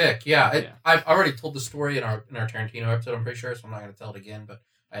 Great pick. Yeah. Yeah. I've already told the story in our Tarantino episode, I'm pretty sure, so I'm not going to tell it again. But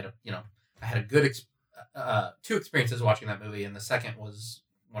I had a good 2 experiences watching that movie, and the second was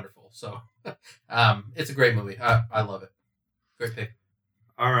wonderful. So it's a great movie. I love it. Great pick.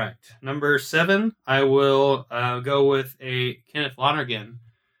 All right, number 7, I will go with a Kenneth Lonergan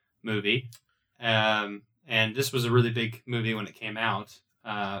movie, and this was a really big movie when it came out.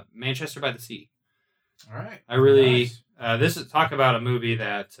 Manchester by the Sea. All right. I really Nice. this is talk about a movie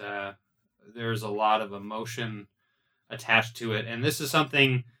that there's a lot of emotion attached to it, and this is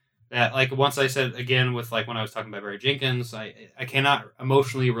something that like once I said again with like when I was talking about Barry Jenkins, I cannot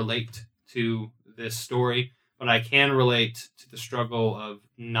emotionally relate to this story, but I can relate to the struggle of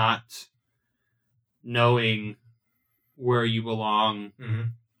not knowing where you belong Mm-hmm.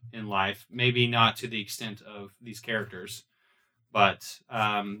 in life. Maybe not to the extent of these characters, but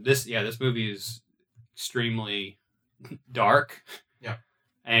this movie is extremely dark. Yeah.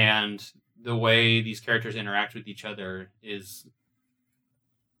 And the way these characters interact with each other is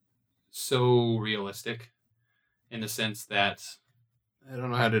so realistic in the sense that I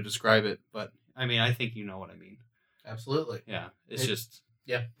don't know how to describe it, but I mean, I think you know what I mean. Absolutely. Yeah. It's It- just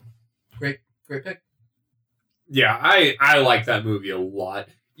Great pick. Yeah, I like that movie a lot.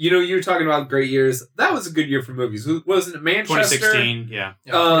 You were talking about great years. That was a good year for movies. Wasn't it Manchester? 2016. Yeah.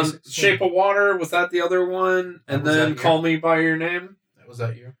 Yeah, 2016. Shape of Water, was that the other one? That And was then that year. Call Me By Your Name? That was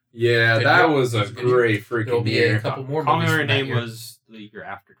that year. Yeah, Good that year. was It a was a good great There'll freaking be year. a couple more Call Me movies by Your from that Name year. was the year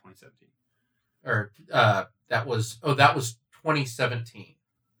after 2017. Or that was 2017.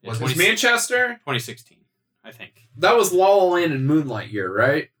 Yeah, Was it? Was Manchester? 2016, I think. That was La La Land and Moonlight year,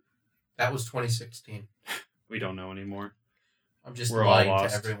 right? That was 2016. We don't know anymore. I'm just We're all lying to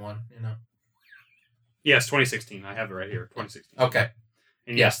lost. everyone, Yes, 2016. I have it right here. 2016. Okay.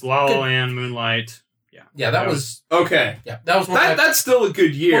 And Yeah. yes, La La Good. Land, Moonlight. Yeah. Yeah, that was Okay. that was one of my That's still a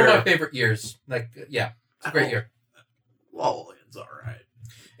good one year. of my favorite years. Like, yeah, it's a great year. La La Land's alright.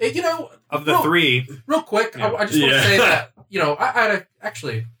 Of the real- 3, Real quick, Yeah. I just want to Yeah. say that I had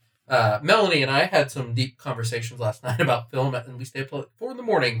actually Melanie and I had some deep conversations last night about film, and we stayed up till 4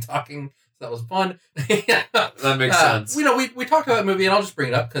 a.m. talking. So that was fun. That makes sense. We talked about that movie, and I'll just bring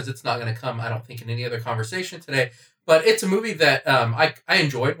it up because it's not going to come, I don't think, in any other conversation today. But it's a movie that I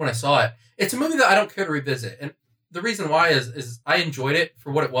enjoyed when I saw it. It's a movie that I don't care to revisit, and the reason why is I enjoyed it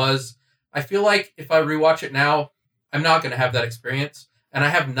for what it was. I feel like if I rewatch it now, I'm not going to have that experience, and I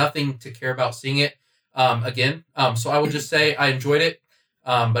have nothing to care about seeing it again. So I will just say I enjoyed it,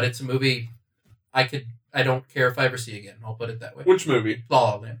 but it's a movie I don't care if I ever see again. I'll put it that way. Which movie? La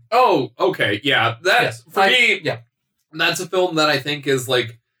La Land. Oh, okay, yeah. That's Yes. for me. Yeah. That's a film that I think is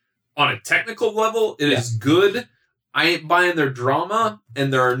like on a technical level, it Yeah. is good. I ain't buying their drama,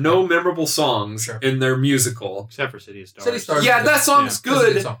 and there are no memorable songs Sure. in their musical. Except for City of Stars. City of Stars. Yeah, that song's It's a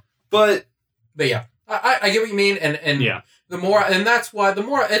good, song. but But yeah, I get what you mean, and Yeah. the more, and that's why the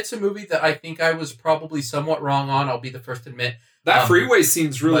more it's a movie that I think I was probably somewhat wrong on. I'll be the first to admit. that freeway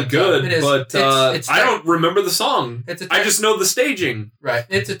scene's really but, good. it is. But It's I don't remember the song. It's a I just know the staging. right.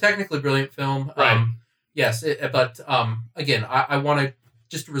 It's a technically brilliant film. Right. Yes, but again, I want to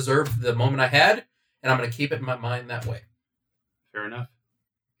just reserve the moment I had, and I'm going to keep it in my mind that way. Fair enough.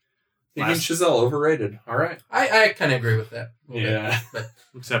 You think Last- Chazelle overrated? All right. I kind of agree with that. a little Yeah. bit.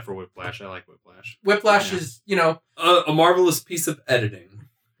 But Except for Whiplash. I like Whiplash. Whiplash Yeah. is A marvelous piece of editing.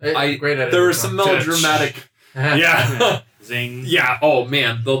 great editing. There are some melodramatic. Yeah. Zing. Yeah. Oh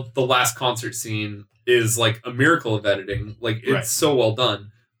man, the last concert scene is like a miracle of editing. Like it's Right. so well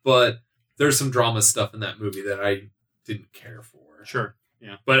done. But there's some drama stuff in that movie that I didn't care for. Sure.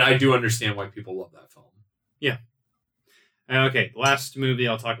 Yeah. But I do understand why people love that film. Okay, the last movie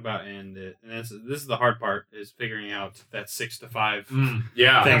I'll talk about, and this is the hard part, is figuring out that 6 to 5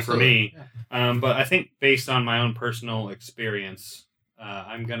 Yeah. thing for me. Yeah. But I think based on my own personal experience,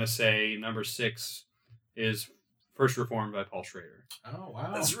 I'm going to say number 6 is First Reformed by Paul Schrader. Oh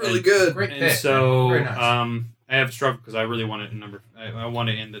wow, That's really good. Great And pick. so Very nice. I have a struggle because I really want it in I want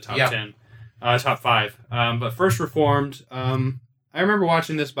it in the top Yeah. 10, top 5. But First Reformed, I remember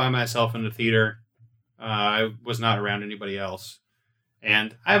watching this by myself in the theater. I was not around anybody else,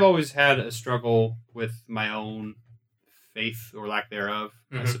 and I've always had a struggle with my own faith or lack thereof,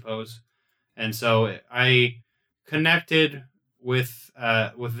 I Mhm. suppose. And so I connected with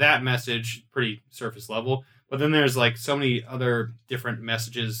that message pretty surface level. But then there's like so many other different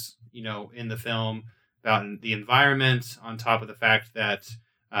messages, in the film about the environment, on top of the fact that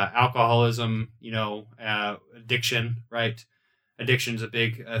alcoholism, addiction, right? Addiction's a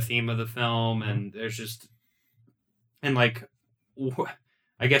big theme of the film, and there's just, and like,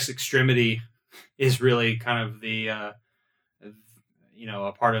 I guess extremity is really kind of the, a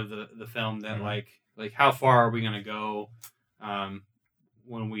part of the film that like how far are we going to go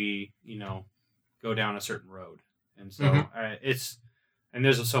when we, go down a certain road. And so and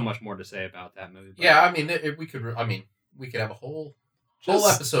there's so much more to say about that movie. But Yeah, I mean, we could have a whole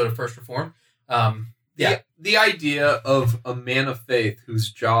episode of First Reform. Yeah. The idea of a man of faith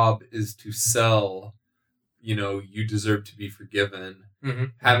whose job is to sell, you deserve to be forgiven,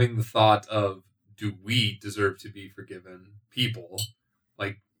 having the thought of, do we deserve to be forgiven? People,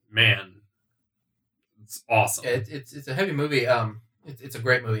 like, man, it's awesome. Yeah, it's a heavy movie. It's a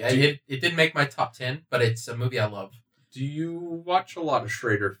great movie. It didn't make my top 10, but it's a movie I love. Do you watch a lot of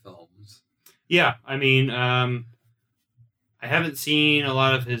Schrader films? Yeah, I mean, I haven't seen a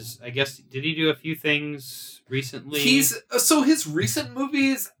lot of his. I guess did he do a few things recently? His recent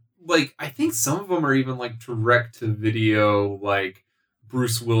movies, like I think some of them are even like direct to video, like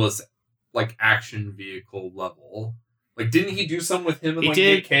Bruce Willis, like action vehicle level. Like, didn't he do some with him and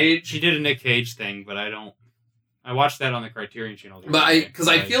Nick Cage? He did a Nick Cage thing, but I watched that on the Criterion Channel. But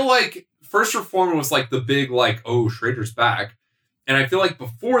I feel like First Reformed was like the big like, oh, Schrader's back, and I feel like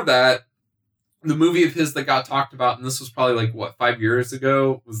before that, the movie of his that got talked about, and this was probably like what 5 years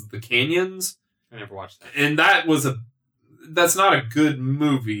ago, was The Canyons. I never watched that, and that's not a good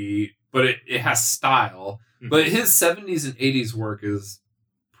movie, but it has style. Mm-hmm. But his 70s and 80s work is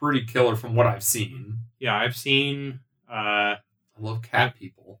pretty killer from what I've seen. Yeah, I've seen. I love Cat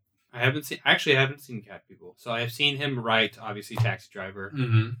People. I haven't seen Cat People. So I've seen him write, obviously, Taxi Driver.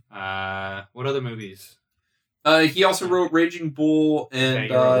 Mm-hmm. What other movies? He also wrote Raging Bull,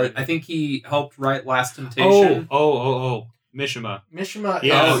 and I think he helped write Last Temptation. Oh, Mishima. Mishima.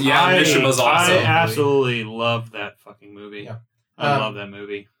 Yeah, Mishima's awesome. I absolutely love that fucking movie. Yeah. I love that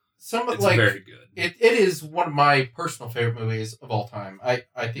movie. It's very good. It is one of my personal favorite movies of all time. I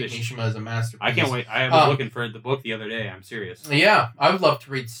think Fish. Mishima is a masterpiece. I can't wait. I was looking for the book the other day. I'm serious. Yeah, I would love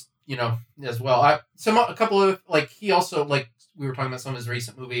to read, as well. A couple of he also we were talking about some of his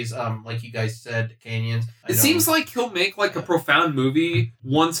recent movies. Like you guys said, Canyons. It seems like he'll make like a profound movie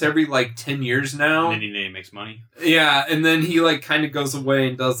once every like 10 years now. And then he makes money. Yeah, and then he like kind of goes away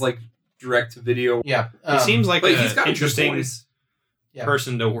and does like direct to video. Yeah, He seems like But an he's got a good interesting voice. Yeah.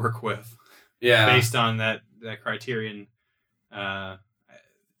 person to work with. Yeah. Based on that Criterion.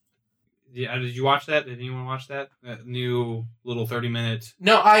 Did you watch that? Did anyone watch that? That new little 30-minute.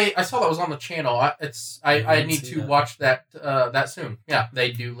 No, I saw that was on the channel. I haven't need seen to that. watch that soon. Yeah,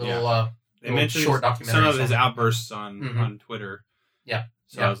 they do little They little mentioned short documentaries. some of his on it. outbursts on Mhm. on Twitter. Yeah.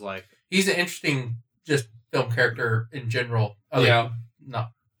 So Yeah. I was like, He's an interesting just film character in general.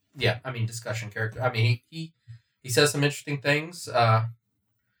 Discussion character. I mean, he says some interesting things.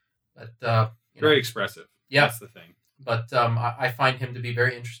 very expressive. Yeah. That's the thing. But I find him to be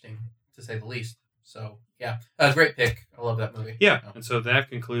very interesting, to say the least. So, yeah. Great pick. I love that movie. Yeah. So, And so that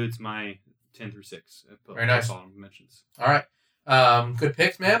concludes my 10 through 6. Very nice. That's all mentions. all right. Good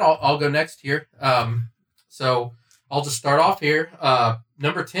picks, man. I'll go next here. So, I'll just start off here.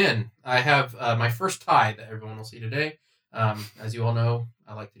 Number 10, I have my first tie that everyone will see today. As you all know,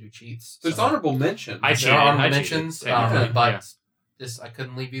 I like to do cheats. There's so honorable mentions. I there cheated. are honorable I cheated, mentions, technically, but I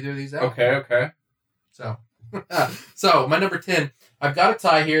couldn't leave either of these out. Okay. So, so my number 10, I've got a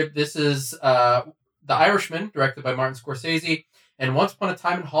tie here. This is The Irishman, directed by Martin Scorsese, and Once Upon a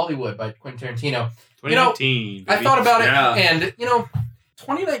Time in Hollywood by Quentin Tarantino. 2019. I thought about it, Yeah. and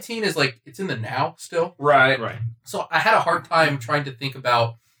 2019 is like, it's in the now still. Right. Right. So I had a hard time trying to think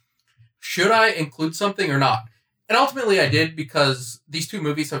about, should I include something or not? And ultimately I did, because these two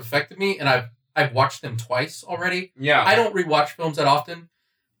movies have affected me, and I've watched them twice already. Yeah. I don't rewatch films that often.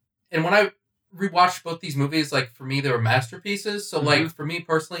 And when I rewatched both these movies, like, for me, they were masterpieces. So, like, for me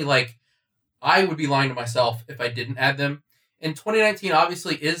personally, like, I would be lying to myself if I didn't add them. And 2019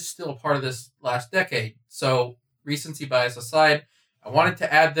 obviously is still a part of this last decade. So, recency bias aside, I wanted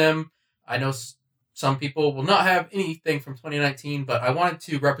to add them. I know some people will not have anything from 2019, but I wanted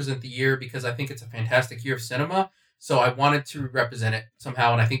to represent the year because I think it's a fantastic year of cinema. So I wanted to represent it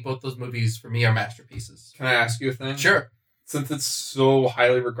somehow, and I think both those movies, for me, are masterpieces. Can I ask you a thing? Sure. Since it's so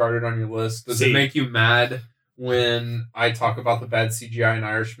highly regarded on your list, does See. it make you mad when I talk about the bad CGI in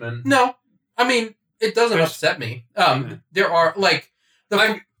Irishman? No. I mean, it doesn't There's- upset me. There are, like...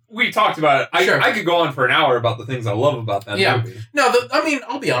 We talked about it. Sure. I could go on for an hour about the things I love about that Yeah. movie.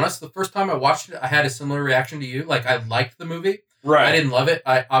 I'll be honest. The first time I watched it, I had a similar reaction to you. Like, I liked the movie. Right. I didn't love it.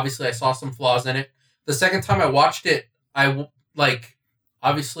 I saw some flaws in it. The second time I watched it,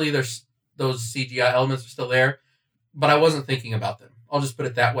 obviously there's those CGI elements are still there, but I wasn't thinking about them. I'll just put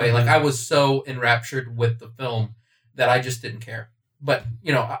it that way. Like, I was so enraptured with the film that I just didn't care. But,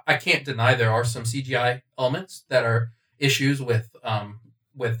 I can't deny there are some CGI elements that are issues with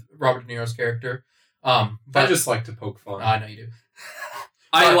Robert De Niro's character. But I just like to poke fun. I know you do.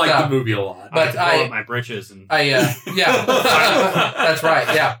 I but, like the movie a lot. but I pull up my britches and Yeah, that's right.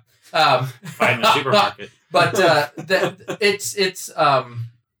 Yeah. fight in the supermarket. But it's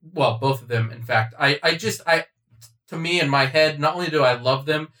both of them. In fact, to me in my head, not only do I love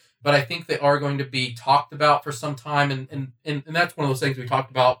them, but I think they are going to be talked about for some time, and that's one of those things we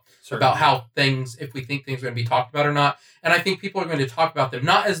talked about Certainly. how if we think things are going to be talked about or not. And I think people are going to talk about them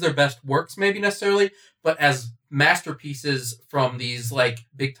not as their best works, maybe necessarily, but as masterpieces from these like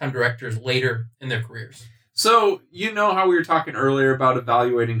big time directors later in their careers. So, how we were talking earlier about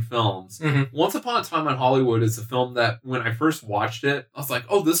evaluating films. Mhm. Once Upon a Time in Hollywood is a film that when I first watched it, I was like,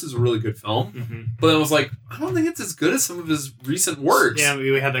 oh, this is a really good film. Mhm. But I was like, I don't think it's as good as some of his recent works. Yeah,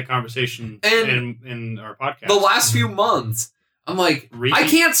 we had that conversation And in our podcast. The last few months, I'm like, I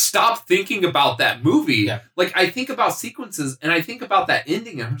can't stop thinking about that movie. Yeah. Like, I think about sequences and I think about that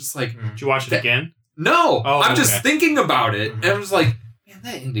ending and I'm just like, Did you watch it again? no, Oh, I'm just okay. thinking about it. Mhm. And I'm just like, man,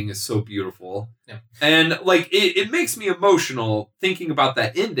 that ending is so beautiful. Yeah. And like, it makes me emotional thinking about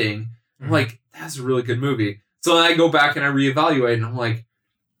that ending. I'm Mhm. like, that's a really good movie. So then I go back and I reevaluate and I'm like,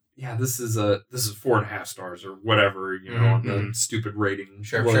 yeah, this is 4.5 stars or whatever, on the Mhm. stupid rating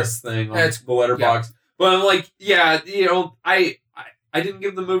Sure, list thing on It's- the letterbox. But I'm like, I didn't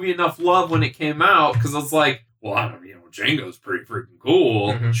give the movie enough love when it came out because I was like, well, I don't know, Django's pretty freaking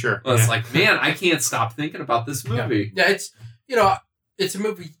cool. Mhm. Sure. But it's like, man, I can't stop thinking about this movie. Yeah, it's a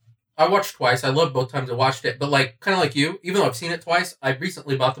movie I watched twice. I loved both times I watched it, but like kind of like you, even though I've seen it twice, I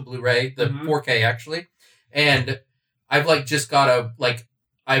recently bought the Blu-ray, the Mhm. 4K actually, and I've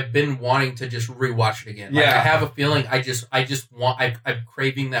I've been wanting to just rewatch it again. Like, Yeah. I have a feeling I'm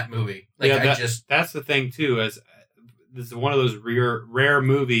craving that movie. Like Yeah, that's the thing too. As this is one of those rare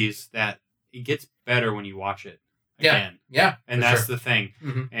movies that it gets better when you watch it again. yeah, And for that's sure. the thing.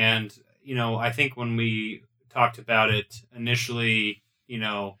 Mhm. And I think when we talked about it initially,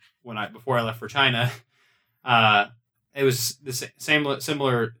 before I left for China, it was the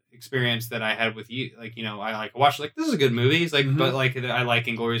similar experience that I had with you. Like, I watched this is a good movie. It's like, Mhm. but like I like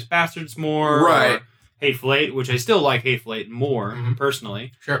Inglourious Bastards more, Right. or Hateful Eight, which I still like Hateful Eight more Mhm.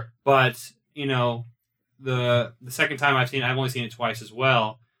 personally. Sure. But the second time I've only seen it twice as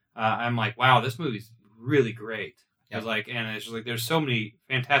well. I'm like, wow, this movie's really great. Yeah. It's like, and it's just like there's so many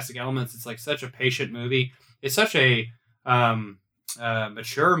fantastic elements. It's like such a patient movie. It's such a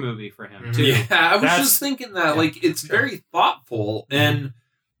mature movie for him too. Yeah, I was That's- just thinking that, yeah, like, it's sure. very thoughtful and,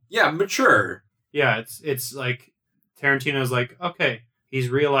 mature. Yeah, it's like Tarantino's like, okay, he's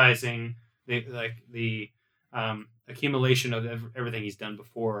realizing the accumulation of everything he's done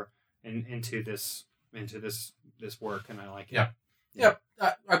before into this work, and I like it. Yeah.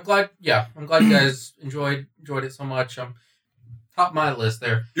 I'm glad. Yeah, I'm glad you guys enjoyed it so much. Top of my list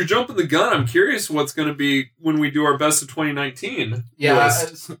there. You're jumping the gun. I'm curious what's going to be when we do our best of 2019 Yeah,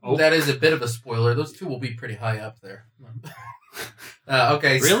 list. that is a bit of a spoiler. Those two will be pretty high up there.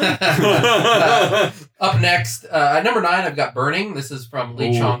 Okay. Really? Up next, at number 9, I've got Burning. This is from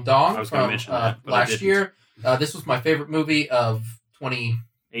Lee Ooh, Chong Dong I was gonna from mention that, but I last didn't. year. This was my favorite movie of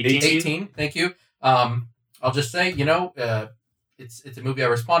 2018. Thank you. I'll just say, it's a movie I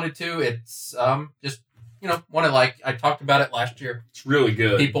responded to. It's just one I like. I talked about it last year. It's really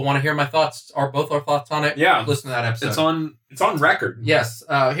good. People want to hear my thoughts, or both our thoughts on it. Yeah. Listen to that episode. It's on record. Yes.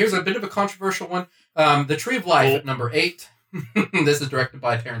 Here's a bit of a controversial one. The Tree of Life at number 8. This is directed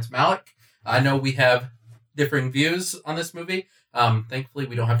by Terrence Malick. I know we have differing views on this movie. Thankfully,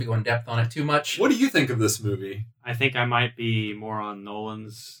 we don't have to go in depth on it too much. What do you think of this movie? I think I might be more on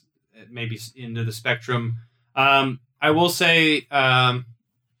Nolan's, maybe into the spectrum. I will say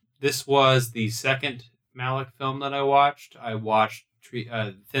this was the second Malick film that I watched. I watched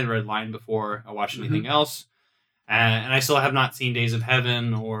Thin Red Line before I watched anything else. And I still have not seen Days of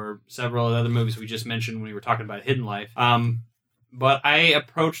Heaven or several other movies we just mentioned when we were talking about Hidden Life. But I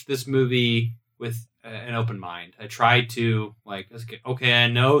approached this movie with an open mind. I tried to, okay, I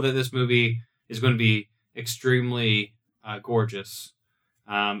know that this movie is going to be extremely gorgeous.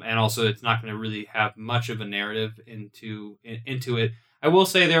 And also it's not going to really have much of a narrative into it. I will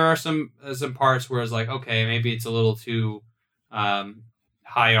say there are some parts where it's like, okay, maybe it's a little too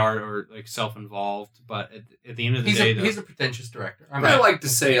high art or like self-involved, but at the end of the day, he's a pretentious director. I like to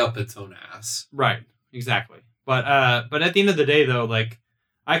say up its own ass. right, exactly. But at the end of the day, though, like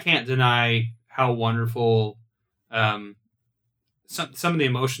I can't deny how wonderful some of the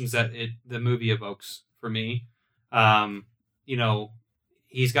emotions that the movie evokes for me.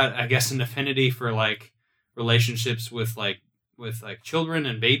 He's got, I guess, an affinity for like relationships with children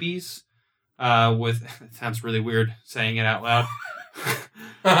and babies. It sounds really weird saying it out loud.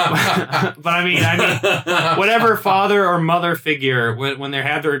 but I mean, whatever father or mother figure, when they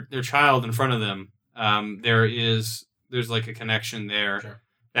have their child in front of them, there's like a connection there. Sure.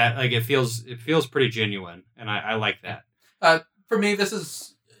 That like it feels pretty genuine, and I like that. For me,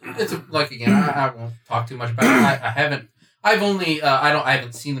 I won't talk too much about it. I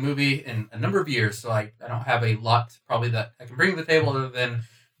haven't seen the movie in a number of years, so I don't have a lot probably that I can bring to the table other than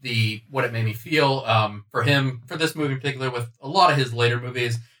what it made me feel. For this movie in particular, with a lot of his later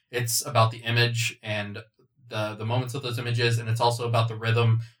movies, it's about the image and the moments of those images, and it's also about the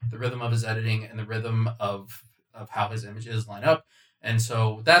rhythm of his editing and the rhythm of how his images line up. And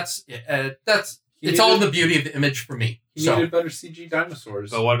so it's all the beauty of the image for me. He needed better CG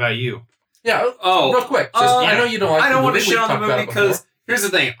dinosaurs. But what about you? Yeah. Oh, real quick. I know you don't like. I don't want to We've shit on the talked about movie it before. because here's the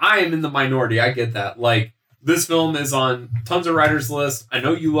thing. I am in the minority. I get that. Like, this film is on tons of writers' lists. I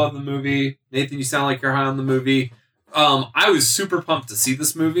know you love the movie. Nathan, you sound like you're high on the movie. I was super pumped to see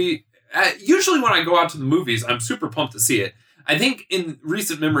this movie. Usually when I go out to the movies, I'm super pumped to see it. I think in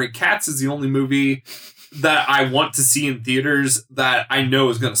recent memory, Cats is the only movie that I want to see in theaters that I know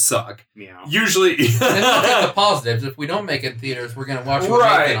is going to suck. Meow. Usually... And look at the positives. If we don't make it in theaters, we're going to watch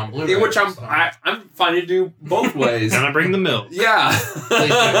it on Blu-ray. Which I'm fine to do both ways. Gonna bring the milk. Yeah. Please do,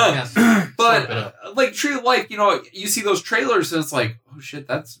 yes. Slip it But up. like Tree of Life, you see those trailers and it's like, oh shit,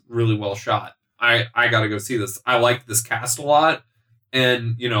 that's really well shot. I gotta go see this. I like this cast a lot.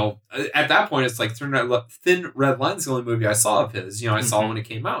 And, at that point, it's like Thin Red Line's the only movie I saw of his. I saw when it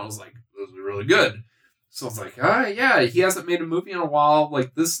came out. I was like, this is really good. So I was like, yeah, he hasn't made a movie in a while.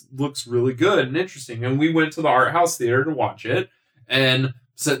 Like, this looks really good and interesting. And we went to the art house theater to watch it. And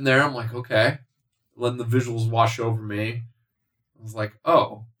sitting there, I'm like, okay. Letting the visuals wash over me. I was like,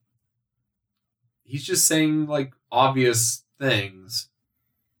 oh. He's just saying, like, obvious things.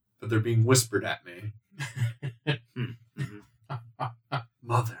 But they're being whispered at me.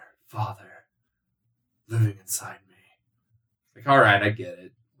 Mother, father, living inside me. Like, all right, I get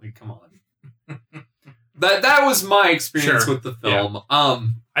it. Like, come on. That was my experience Sure. with the film. Yeah.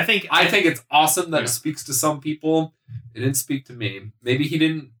 I think it's awesome that Yeah. it speaks to some people. It didn't speak to me. Maybe if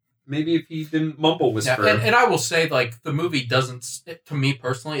he didn't mumble whisper. Yeah, and I will say, like, the movie doesn't, to me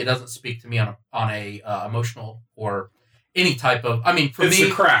personally, it doesn't speak to me on a emotional or any type of. I mean, for It's me,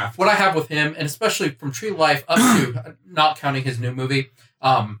 the craft. what I have with him, and especially from Tree of Life up to not counting his new movie,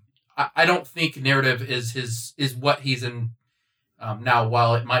 I don't think narrative is what he's in now.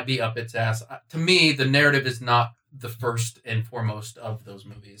 While it might be up its ass, to me, the narrative is not the first and foremost of those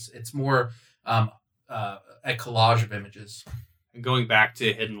movies. It's more a collage of images. And going back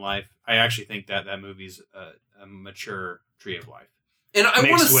to Hidden Life, I actually think that movie's a mature Tree of Life. And I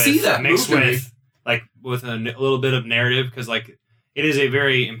want to see that mixed movie. with a little bit of narrative, because like it is a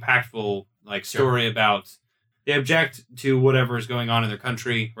very impactful like story about they object to whatever is going on in their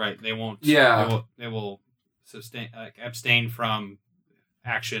country, right? They won't. Yeah. They will abstain from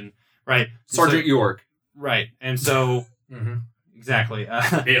action, right? Sergeant York. Right, and so exactly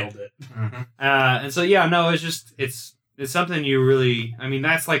Nailed it. and so yeah, no, it's just it's something you really. I mean,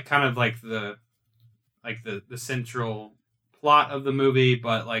 that's like kind of like the central plot of the movie,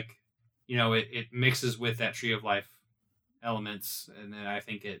 but like, you know, it mixes with that Tree of Life elements, and then I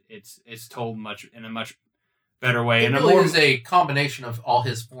think it's told in a much better way. It and really is a combination of all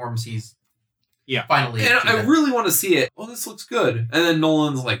his forms. He's finally. And I really want to see it. Oh, this looks good. And then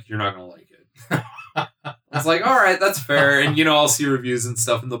Nolan's like, "You're not gonna like it." I was like, "All right, that's fair." And I'll see reviews and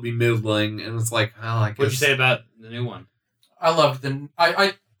stuff, and they'll be middling. And it's like, "Oh, I guess." What'd you say about the new one? I loved the.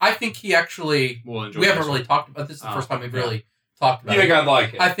 I think he actually. We'll enjoy We haven't this really one. talked about this. Is the first time we've really talked about You think it. I'd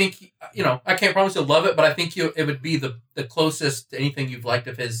like it? I think I can't promise you'll love it, but I think it would be the closest to anything you've liked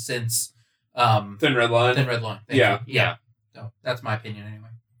of his since Thin Red Line. Thin Red Line. Thank Yeah. you. Yeah. So that's my opinion anyway.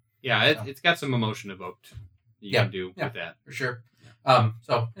 Yeah, it's got some emotion evoked. You can do with that. For sure.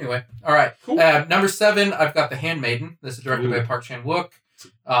 So anyway, all right. Cool. Number 7, I've got The Handmaiden. This is directed by Park Chan-wook.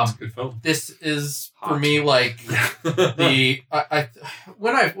 It's a good film. This is for Hot. me like the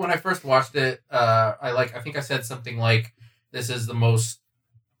when I first watched it, I think I said something like this is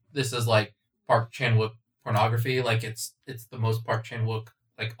like Park Chan-wook pornography. Like it's the most Park Chan-wook,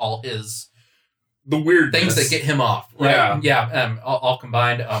 like all his The weird things that get him off. Right? Yeah. All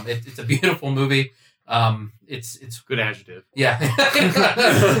combined. It's a beautiful movie. It's Good adjective. yeah.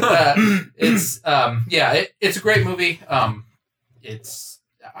 It's a great movie.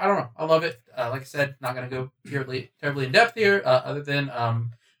 I don't know. I love it. Like I said, not going to go terribly in depth here, other than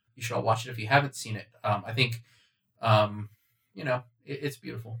you should all watch it if you haven't seen it. I think, it's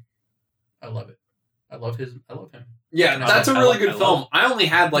beautiful. I love it. I love him. Yeah, that's a really good film. I only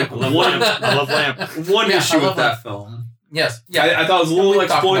had like I love one Lamp. I love Lamp. one Yeah, issue I love with that film. Yes. Yeah. I thought it was a little We've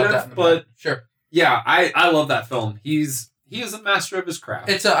talked about that in exploitive, the but past. Sure. yeah, I love that film. He is a master of his craft.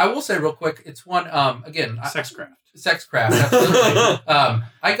 It's I will say real quick. It's one again. Sexcraft. Sex craft. Absolutely.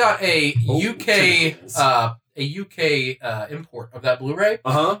 I got a tentacles. UK import of that Blu-ray.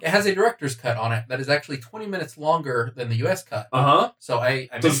 It has a director's cut on it that is actually 20 minutes longer than the US cut. Uh-huh. So I'm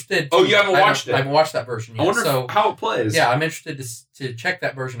interested. Oh, you haven't watched it? I haven't watched that version yet. I wonder so how it plays. yeah, I'm interested to check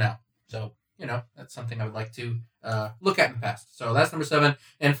that version out. So that's something I would like to look at in the past. So that's number 7,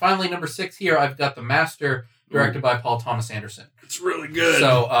 and finally number 6 here. I've got The Master, directed by Paul Thomas Anderson. It's really good.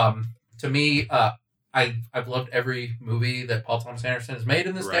 So to me, I've loved every movie that Paul Thomas Anderson has made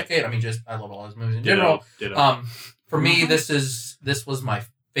in this decade. I mean, I love all his movies in general. Ditto. For me, this was my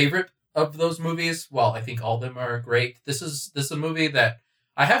favorite of those movies. While I think all of them are great, this is a movie that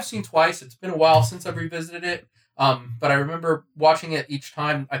I have seen twice. It's been a while since I've revisited it. But I remember watching it each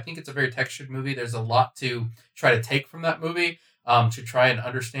time. I think it's a very textured movie. There's a lot to try to take from that movie. To try and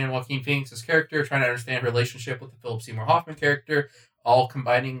understand Joaquin Phoenix's character, trying to understand her relationship with the Philip Seymour Hoffman character, all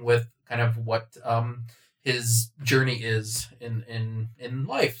combining with kind of what his journey is in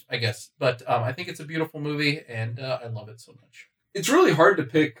life, I guess. But I think it's a beautiful movie, and I love it so much. It's really hard to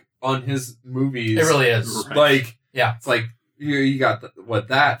pick on his movies. It really is. Right. Like, Yeah. it's like you got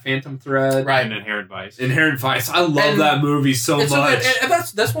that Phantom Thread, Right. And Inherent Vice. Inherent Vice. I love And that movie so It's much. and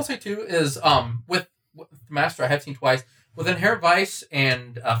that's what I'll say too is with The Master I have seen twice. With Inherent Vice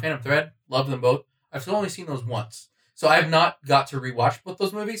and Phantom Thread, love them both. I've only seen those once, so I have not got to rewatch both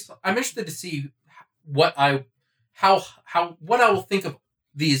those movies. I'm interested to see what I will think of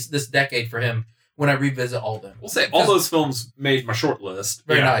this decade for him when I revisit all of them. We'll say all those films made my short list.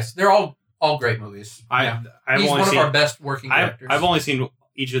 Very Yeah. nice. They're all great movies. I've He's only one seen, of our best working directors. I've only seen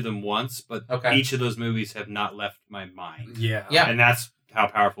each of them once, but Okay. each of those movies have not left my mind. Yeah. Yeah. And that's how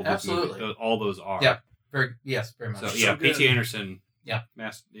powerful those Absolutely. movies, all those are. Yeah. very much. So So yeah, good. P.T. Anderson. Yeah.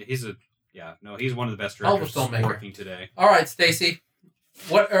 He's one of the best Hell of a directors filmmaker. working today. All right, Stacy.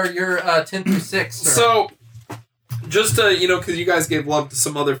 What are your 10 through 6? Sir? So, just to, because you guys gave love to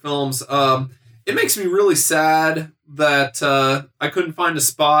some other films, it makes me really sad that I couldn't find a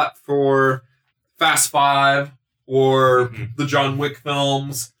spot for Fast Five or Mhm. the John Wick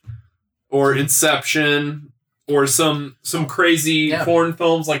films or Inception or some crazy foreign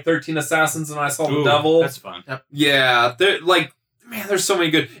films like 13 Assassins and I Saw the Devil. That's fun. Yeah, they're like, man, there's so many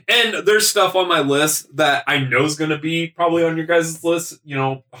good. And there's stuff on my list that I know is going to be probably on your guys' list,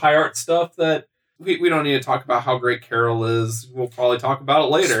 high art stuff that we don't need to talk about how great Carol is. We'll probably talk about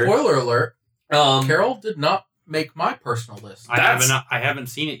it later. Spoiler alert, Carol did not make my personal list. I haven't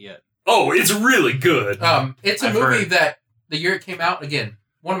seen it yet. Oh, it's really good. It's a movie that the year it came out, again,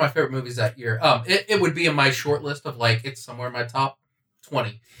 one of my favorite movies that year. It would be in my short list of it's somewhere in my top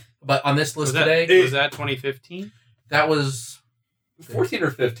 20. But on this list today... Was that 2015? That was... 14 or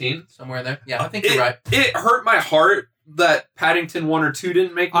 15. Somewhere in there. Yeah, I think you're right. It hurt my heart that Paddington 1 or 2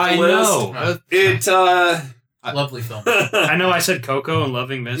 didn't make my list. I know. Lovely film. I know I said Coco and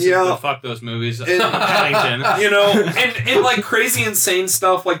Loving Vincent, but fuck those movies. Paddington. And like crazy insane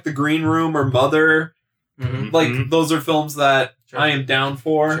stuff like The Green Room or Mother. Mm-hmm. Those are films that I am down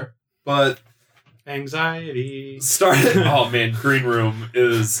for. Sure. But anxiety. Oh man, Green Room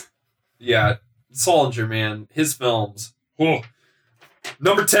is Solinger, man. His films. Whoa.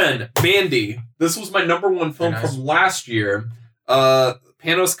 Number 10, Mandy. This was my number 1 film from last year. Panos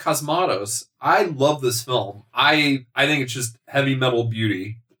Cosmatos. I love this film. I think it's just heavy metal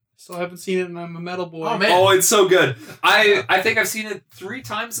beauty. Still haven't seen it, and I'm a metal boy. Oh, man. Oh, it's so good. I think I've seen it 3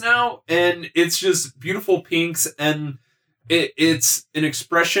 times now, and it's just beautiful pinks, and it's an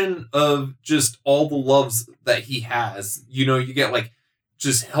expression of just all the loves that he has. You get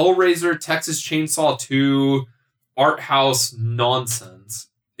just Hellraiser, Texas Chainsaw 2, art house nonsense.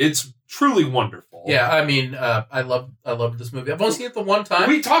 It's truly wonderful. Yeah, I mean, I love this movie. I've only seen it the one time.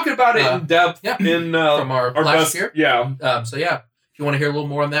 We talked about it in depth in from our last best, year. Yeah. So yeah, if you want to hear a little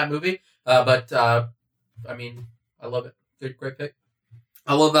more on that movie, I mean, I love it. Great pick.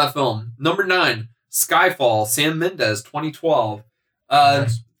 I love that film. Number 9, Skyfall, Sam Mendes, 2012.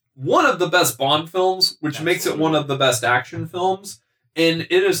 Nice. One of the best Bond films, which makes it one of the best action films, and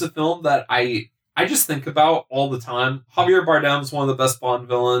it is a film that I just think about all the time. Javier Bardem is one of the best Bond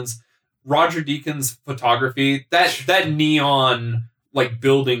villains. Roger Deakins' photography, that neon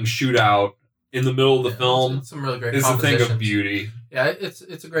building shootout in the middle of the film, it's some really great is a thing compositions. of beauty. Yeah, it's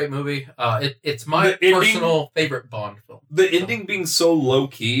a great movie. It's my personal favorite Bond film. The ending being so low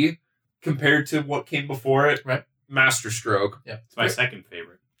key compared to what came before it, right? Masterstroke. Yeah, it's my second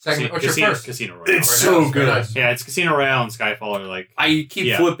favorite. What's your first? Casino Royale. It's so good. Nice. Yeah, it's Casino Royale and Skyfall are I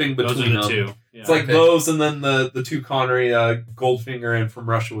keep flipping between those are the them. 2. Yeah. It's those and then the 2 Connery, Goldfinger and From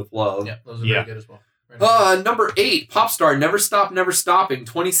Russia with Love. Yeah, those are very good as well. Number 8, Popstar, Never Stop, Never Stopping,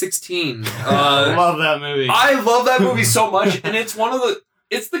 2016. I love that movie. I love that movie so much, and it's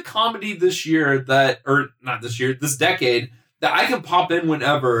it's the comedy this decade that I can pop in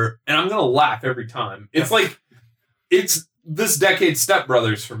whenever, and I'm gonna laugh every time. It's it's this decade's Step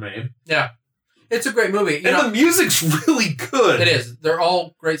Brothers for me. Yeah. It's a great movie. The music's really good. It is. They're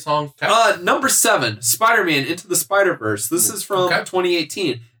all great songs. Number 7, Spider-Man Into the Spider-Verse. This is from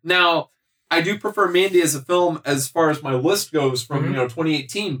 2018. Now, I do prefer Mandy as a film as far as my list goes from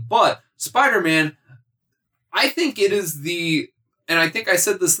 2018, but Spider-Man, I think it is and I think I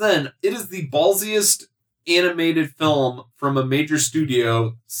said this then, it is the ballsiest animated film from a major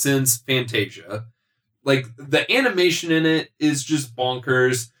studio since Fantasia. The animation in it is just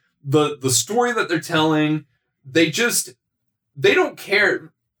bonkers. The story that they're telling, they don't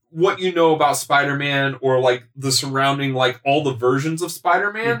care what you know about Spider-Man or the surrounding all the versions of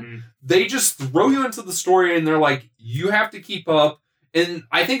Spider-Man. Mm-hmm. They just throw you into the story and they're you have to keep up. And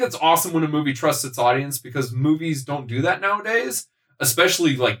I think it's awesome when a movie trusts its audience because movies don't do that nowadays,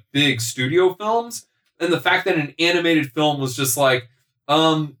 especially big studio films. And the fact that an animated film was just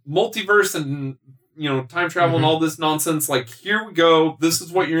multiverse and time travel and all this nonsense. Here we go. This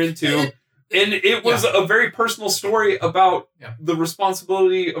is what you're into. And it was a very personal story about the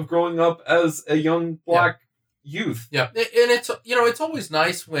responsibility of growing up as a young black youth. Yeah. And it's, it's always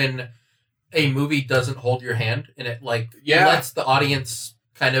nice when a movie doesn't hold your hand and it lets the audience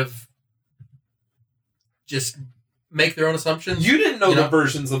kind of just make their own assumptions. You didn't know the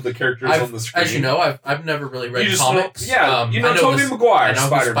versions of the characters on the screen. As you know, I've never really read comics. You know Tobey Maguire. I know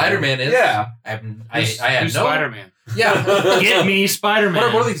who Spider-Man is. Yeah. I had no Spider-Man. Yeah. Get me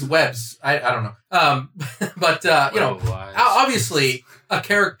Spider-Man. What are these webs? I don't know. But obviously a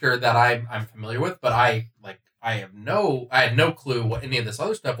character that I'm familiar with, but I had no clue what any of this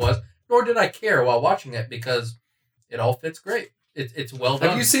other stuff was, nor did I care while watching it because it all fits great. It's well done.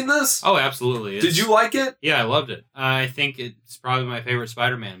 Have you seen this? Oh, absolutely. Did you like it? Yeah, I loved it. I think it's probably my favorite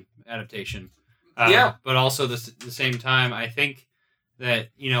Spider-Man adaptation. But also the same time, I think that,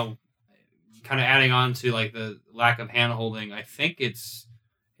 kind of adding on to the lack of hand-holding, I think it's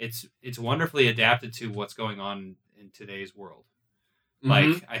it's wonderfully adapted to what's going on in today's world. Mhm.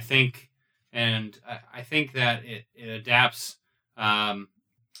 Like I think that it adapts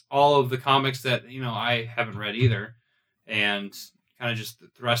all of the comics that I haven't read either, and kind of just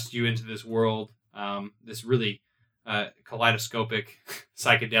thrusts you into this world, this really kaleidoscopic,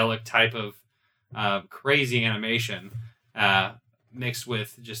 psychedelic type of crazy animation, mixed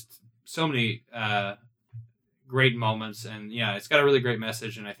with just so many great moments, and it's got a really great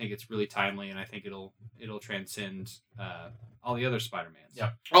message, and I think it's really timely, and I think it'll transcend all the other Spider-Mans.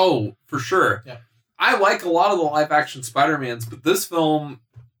 Yeah. Oh, for sure. Yeah. I like a lot of the live action Spider-Mans, but this film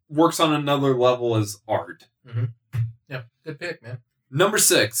works on another level as art. Yeah, good pick, man. Number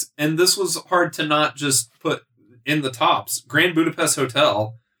 6, and this was hard to not just put in the tops. Grand Budapest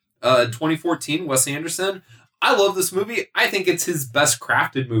Hotel, 2014, Wes Anderson. I love this movie. I think it's his best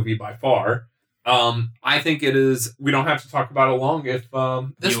crafted movie by far. I think it is. We don't have to talk about it long if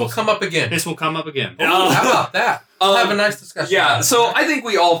This will come up again. This will come up again. How about that? We'll have a nice discussion. Yeah, about it. so I think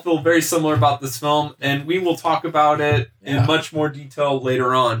we all feel very similar about this film, and we will talk about it Yeah. in much more detail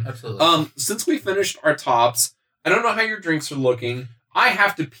later on. Absolutely. Since we finished our tops, I don't know how your drinks are looking. I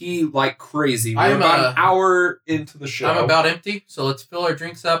have to pee like crazy. We're about an hour into the show. I'm about empty, so let's fill our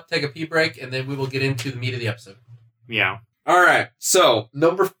drinks up, take a pee break, and then we will get into the meat of the episode. Yeah. All right, so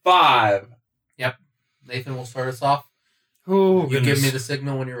number 5. Nathan will start us off. Oh, You give me the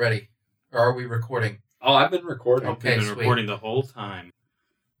signal when you're ready. Or are we recording? Oh, I've been recording. Okay. We've been sweet. recording the whole time.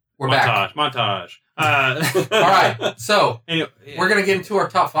 We're back. Montage. All right, so Anyway, we're going to get into our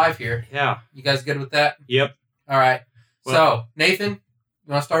top 5 here. Yeah. You guys good with that? Yep. All right. Well- So, Nathan,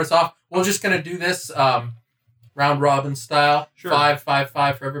 you want to start us off? We're just going to do this round robin style. Sure. 5, 5,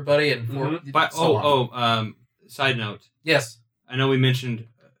 5 for everybody, and 4. But so on. Side note. Yes. I know we mentioned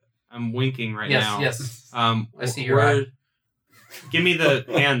I'm winking right Yes. now. Yes. I see your eye. Give me the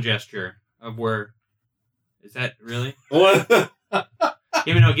hand gesture of where. Is that really? What?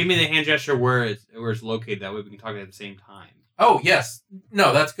 Give me the hand gesture where it's located. That way we can talk at the same time. Oh, yes.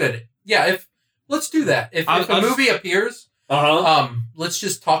 No, that's good. Yeah. Let's do that. If a movie appears, let's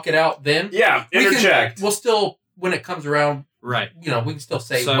just talk it out then. Yeah, interject. We'll still, when it comes around, Right. we can still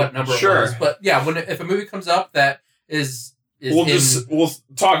say So, what number sure. it was. But yeah, if a movie comes up that is we'll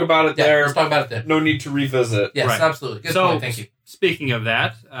talk about it there. Let's talk about it then. No need to revisit. Yes, Right. absolutely. Good So, point. Thank you. Speaking of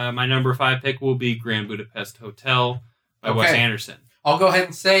that, my number 5 pick will be Grand Budapest Hotel by Wes Okay. Anderson. I'll go ahead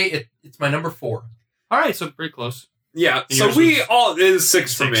and say it's my number 4. All right, so pretty close. Yeah, And so yours we was all it is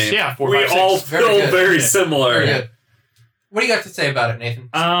 6 for 6. me. Yeah, 4, we 5, 6. all Very feel good. very Yeah. similar. Very good. What do you got to say about it,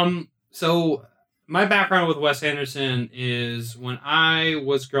 Nathan? So my background with Wes Anderson is when I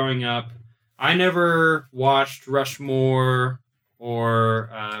was growing up, I never watched Rushmore or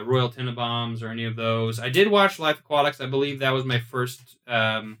Royal Tenenbaums or any of those. I did watch Life Aquatics. I believe that was my first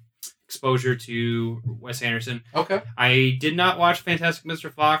exposure to Wes Anderson. Okay. I did not watch Fantastic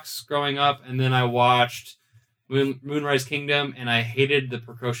Mr. Fox growing up, and then I watched Moonrise Kingdom, and I hated the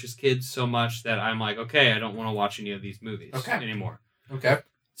Precocious Kids so much that I'm like, okay, I don't want to watch any of these movies anymore. Okay.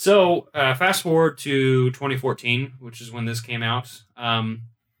 So, fast forward to 2014, which is when this came out.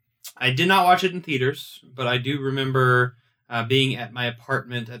 I did not watch it in theaters, but I do remember being at my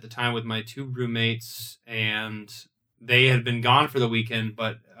apartment at the time with my 2 roommates, and they had been gone for the weekend,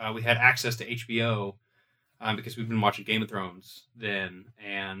 but we had access to HBO because we've been watching Game of Thrones then.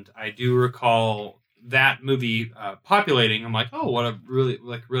 And I do recall that movie populating. I'm like, oh, what a really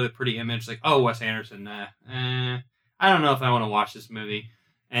pretty image. Like, oh, Wes Anderson, I don't know if I want to watch this movie.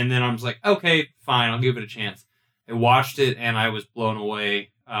 And then I was like, okay, fine, I'll give it a chance. I watched it, and I was blown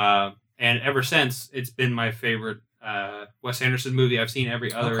away. And ever since, it's been my favorite Wes Anderson movie. I've seen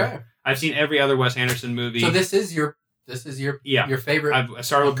every other Wes Anderson movie. So this is your your favorite. I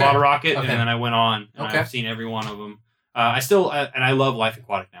started with Okay. Bottle Rocket, Okay. and then I went on, and Okay. I've seen every one of them. I still, and I love Life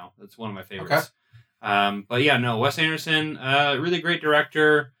Aquatic now. That's one of my favorites. But yeah, no, Wes Anderson, really great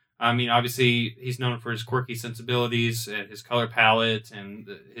director. I mean, obviously, he's known for his quirky sensibilities and his color palette and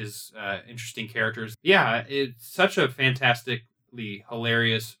his interesting characters. Yeah, it's such a fantastically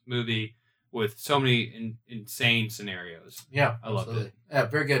hilarious movie with so many insane scenarios. Yeah, I loved absolutely. it. Yeah,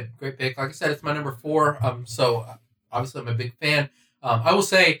 very good, great pick. Like I said, it's my number 4. So obviously, I'm a big fan. I will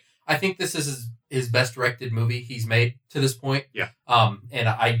say, I think this is his best directed movie he's made to this point. Yeah. And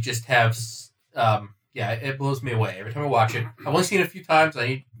I just have, it blows me away every time I watch it. I've only seen it a few times.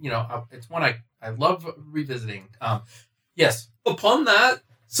 It's one I love revisiting. Yes. Upon that,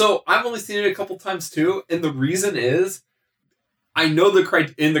 so I've only seen it a couple times too, and the reason is I know the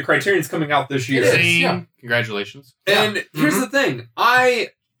Criterion's coming out this year. It is. Same. yeah. And here's the thing.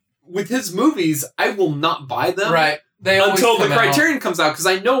 With his movies, I will not buy them. Right. They always until the come out. Criterion comes out, because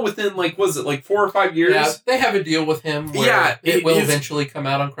I know within, like, was it like 4 or 5 years? Yeah, they have a deal with him where Yeah, it will it's- eventually come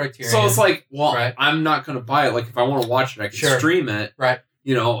out on Criterion. So it's like, well, Right. I'm not going to buy it. Like, if I want to watch it, I can Sure. stream it. Right.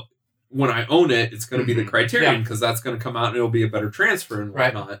 You know, when I own it, it's going to be the Mhm. Criterion, because that's going to come out and it'll be a better transfer and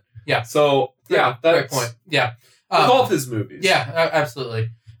Right. whatnot. Yeah. So, yeah, Great that's point. Yeah. with all of his movies. Yeah, absolutely.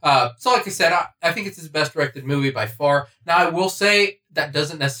 So like I said, I think it's his best directed movie by far. Now, I will say that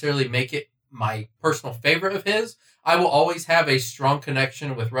doesn't necessarily make it my personal favorite of his. I will always have a strong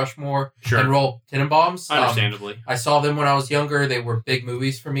connection with Rushmore Sure. and Royal Tenenbaums. Understandably. I saw them when I was younger. They were big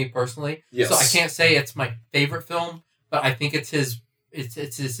movies for me personally. Yes. So I can't say it's my favorite film, but I think it's his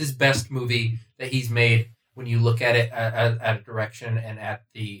best movie that he's made when you look at it at a direction and at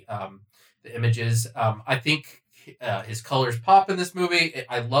the images. I think his colors pop in this movie.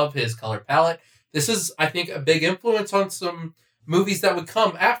 I love his color palette. This is, I think, a big influence on some movies that would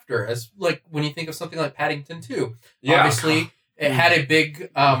come after, as like when you think of something like Paddington 2. Yeah. Obviously, it had a big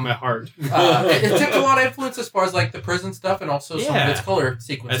My heart. it took a lot of influence as far as like the prison stuff and also some of Yeah. its color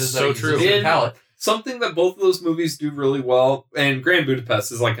sequences. That's that so it uses true. in the And- palette. Something that both of those movies do really well, and Grand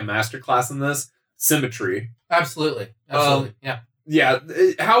Budapest is like a masterclass in this, symmetry. Absolutely. Yeah. Yeah,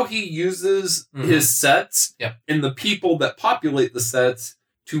 how he uses Mhm. his sets Yeah. and the people that populate the sets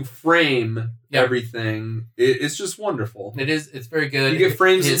to frame Yeah. everything. It's just wonderful. It's very good. You get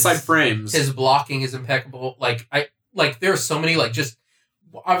frames His- inside frames. His blocking is impeccable. There are so many just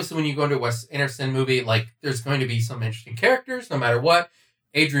obviously when you go into a Wes Anderson movie, like there's going to be some interesting characters no matter what.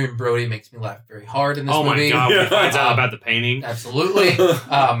 Adrian Brody makes me laugh very hard in this Oh movie. my god, when he finds out Um, about the painting. Absolutely.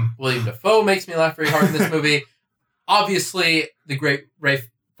 William Dafoe makes me laugh very hard in this movie. Obviously, the great Ralph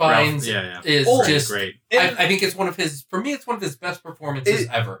Fiennes Yeah. is Oh, just. Great. I think it's one of his. For me, it's one of his best performances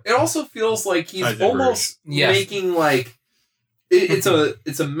ever. It also feels like he's Besides almost Yes. making like it's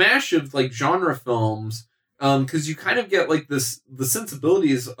a mash of like genre films, because you kind of get like the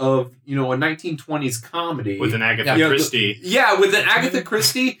sensibilities of a 1920s comedy With an Agatha Yeah, Christie. with an Agatha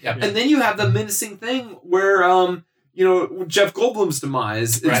Christie, Yep. and then you have the menacing thing where Jeff Goldblum's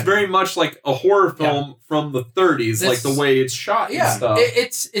demise is Right. very much like a horror film from the 30s, This- like the way it's shot and Yeah, stuff.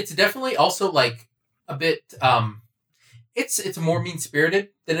 it's definitely also like a bit. It's more mean spirited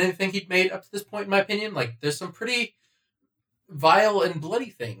than anything he'd made up to this point, in my opinion. Like there's some pretty vile and bloody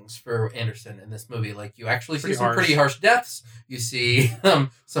things for Anderson in this movie. Like you actually see Pretty some harsh. pretty harsh deaths. You see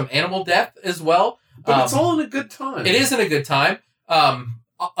some animal death as well. but it's all in a good time. It is in a good time.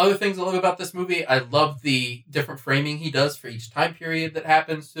 Other things I love about this movie, I love the different framing he does for each time period that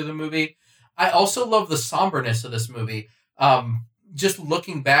happens through the movie. I also love the somberness of this movie. Just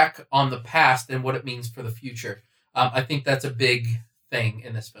looking back on the past and what it means for the future. I think that's a big thing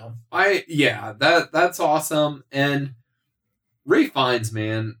in this film. That's awesome. And Ray Fiennes,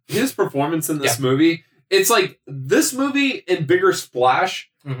 man, his performance in this movie, it's like this movie and Bigger Splash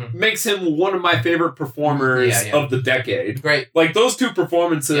Mm-hmm. makes him one of my favorite performers Yeah. of the decade. Great. Like those two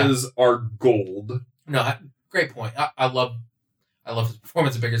performances are gold. No, great point. I love his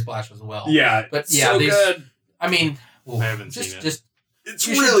performance of Bigger Splash as well. Yeah, But yeah, so these- good. I mean, I haven't just seen it. just It's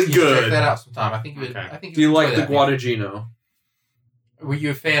you should- really you should check good. that out sometime. I think you would. Okay. I think Do you would like enjoy the that. Guadagnino? Were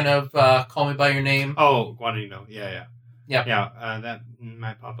you a fan of Call Me by Your Name? Oh, Guadagnino. Yeah. Yeah. Yeah, that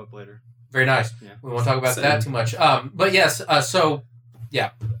might pop up later. Very nice. Yeah. We won't talk about Same. that too much. But yes, so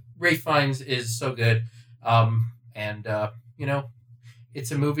yeah, Ray Fiennes is so good.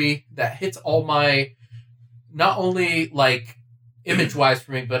 It's a movie that hits all my, not only like image wise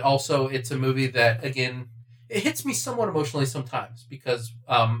for me, but also it's a movie that, again, it hits me somewhat emotionally sometimes because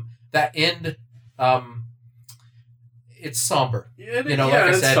that end, it's somber. Like I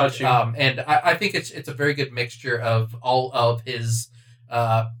it's said, touching. and I think it's a very good mixture of all of his,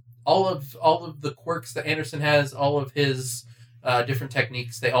 all of the quirks that Anderson has, all of his different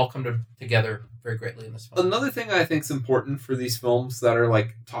techniques. They all come together very greatly in this film. Another thing I think is important for these films that are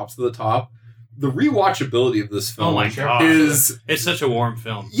like tops of the top, the rewatchability of this film Oh my sure. god. is It's such a warm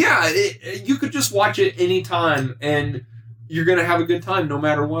film. you could just watch it anytime and you're gonna have a good time no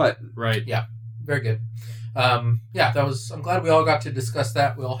matter what. Right. Very good. I'm glad we all got to discuss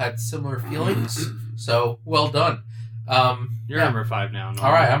that. We all had similar feelings. So well done. You're Yeah. number 5 now.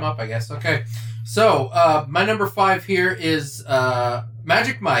 All right, I'm up, I guess. Okay. So, my number 5 here is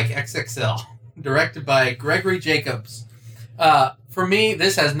Magic Mike XXL, directed by Gregory Jacobs. For me,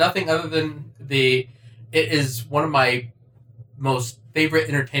 this has nothing other than it is one of my most favorite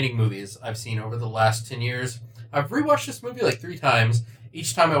entertaining movies I've seen over the last 10 years. I've rewatched this movie like 3 times.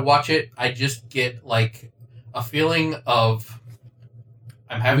 Each time I watch it, I just get like a feeling of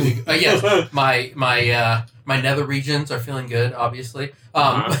I'm having my nether regions are feeling good, obviously.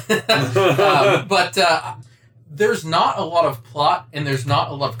 But there's not a lot of plot and there's not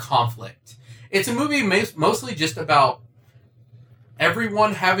a lot of conflict. It's a movie mostly just about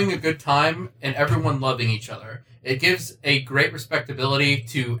everyone having a good time and everyone loving each other. It gives a great respectability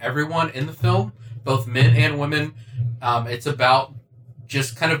to everyone in the film, both men and women. It's about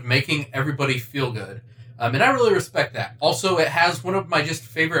just kind of making everybody feel good. And I really respect that. Also, it has one of my just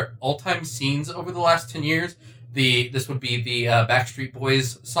favorite all-time scenes over the last 10 years. This would be the Backstreet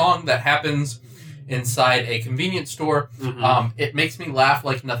Boys song that happens inside a convenience store. Mhm. It makes me laugh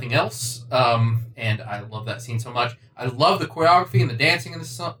like nothing else. And I love that scene so much. I love the choreography and the dancing in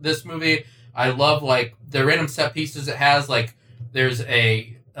this movie. I love, like, the random set pieces it has. Like, there's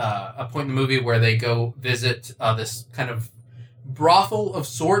a point in the movie where they go visit this kind of brothel of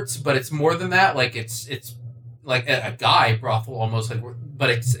sorts, but it's more than that. Like, it's like a guy brothel almost, like, but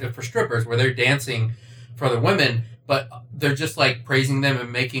it's for strippers where they're dancing for other women, but they're just, like, praising them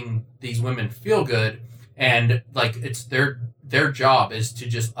and making these women feel good. And, like, it's their job is to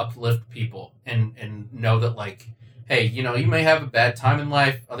just uplift people and know that, like, hey, you know, you may have a bad time in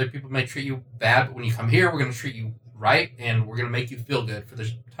life. Other people may treat you bad, but when you come here, we're going to treat you right, and we're going to make you feel good for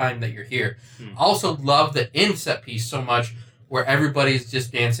the time that you're here. I also love the end set piece so much where everybody's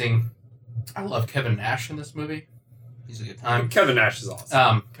just dancing. I love Kevin Nash in this movie. He's a good time. Kevin Nash is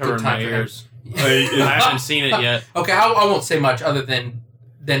awesome. Covering good my time for him. ears. I haven't seen it yet. Okay, I won't say much other than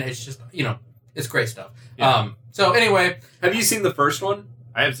it's just, you know, it's great stuff. Yeah. So anyway, Have you seen the first one?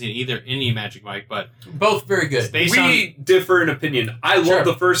 I haven't seen any Magic Mike, but both very good. based We differ in opinion. I love Sure.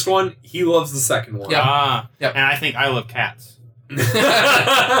 the first one. He loves the second one. Yeah. Yep. and I think I love cats.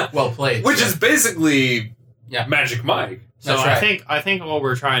 Well played. Which sir. is basically Yeah. Magic Mike. So That's right. I think what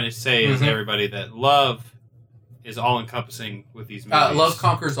we're trying to say is Mhm. everybody that love is all encompassing with these movies. Love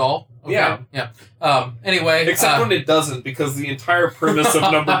conquers all. Okay. Yeah. Yeah. Anyway, Except when it doesn't, because the entire premise of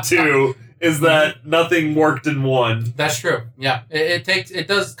number 2 is that nothing worked in one. that's true. Yeah, it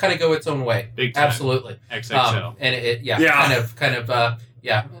does kind of go its own way. Big time. Absolutely. XXL. And it Yeah. kind of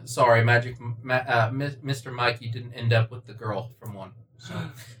yeah. Sorry, Mr. Mike, you didn't end up with the girl from one. So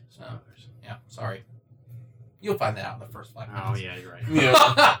yeah, sorry. You'll find that out in the first 5 minutes. Oh yeah, you're right.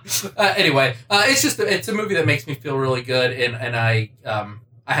 Yeah. Anyway, it's a movie that makes me feel really good, and I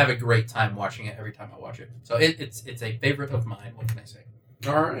have a great time watching it every time I watch it. So it's a favorite of mine. What can I say?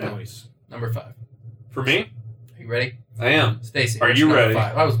 All right. Noise. Number 5. For me, Are you ready, I am. Stacy? Are what's you number ready?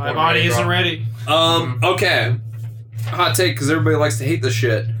 5? I was My born body ready, isn't bro. ready. Okay. Hot take, because everybody likes to hate this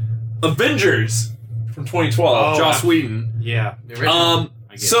shit. Avengers from 2012. Oh, Joss Whedon. Yeah. The original.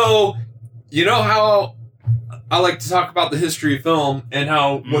 I get So, you know how I like to talk about the history of film and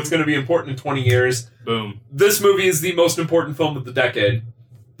how what's going to be important in 20 years. Boom. This movie is the most important film of the decade.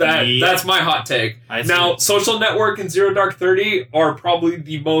 Yeah. That's my hot take. I see. Now, Social Network and Zero Dark 30 are probably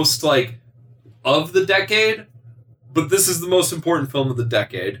the most, like, of the decade, but this is the most important film of the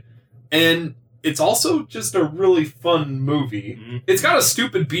decade. And it's also just a really fun movie. Mhm. It's got a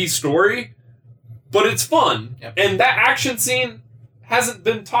stupid B story, but it's fun. Yep. And that action scene hasn't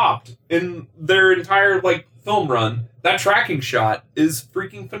been topped in their entire, like, film run. That tracking shot is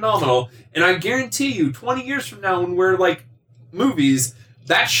freaking phenomenal. And I guarantee you, 20 years from now, when we're, like, movies,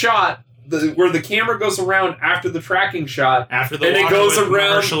 that shot, where the camera goes around after the tracking shot, After the And it water goes with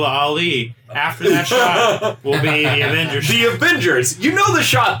around- Mahershala Ali. After that shot will be the Avengers. The Avengers. You know the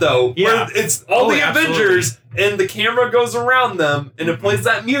shot, though, Yeah. where it's all Oh, the absolutely. Avengers, and the camera goes around them, and it Mhm. plays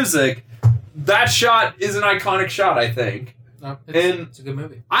that music. That shot is an iconic shot, I think. No, and- it's a good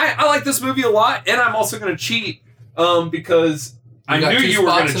movie. I like this movie a lot, and I'm also going to cheat because I got knew 2 you were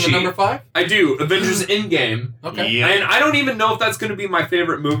going spots to in cheat. the number 5. I do. Avengers Endgame. Okay. Yeah. And I don't even know if that's going to be my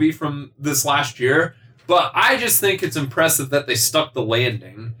favorite movie from this last year, but I just think it's impressive that they stuck the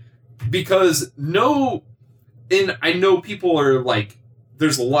landing. Because I know people are like,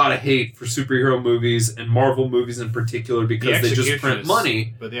 there's a lot of hate for superhero movies and Marvel movies in particular because they just execution print is-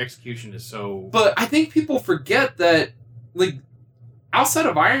 money. But the execution is so. But I think people forget that, like, outside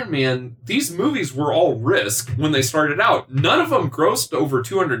of Iron Man, these movies were all risk when they started out. None of them grossed over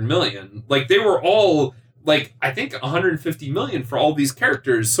 200 million. Like, they were all, like, I think 150 million for all these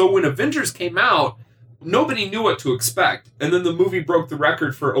characters. So when Avengers came out, nobody knew what to expect. And then the movie broke the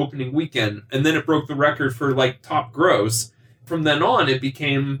record for opening weekend. And then it broke the record for, like, top gross. From then on, it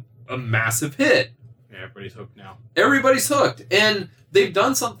became a massive hit. Yeah, everybody's hooked now. Everybody's hooked. And they've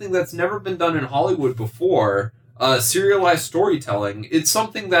done something that's never been done in Hollywood before. Serialized storytelling. It's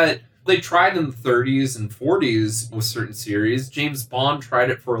something that they tried in the 30s and 40s with certain series. James Bond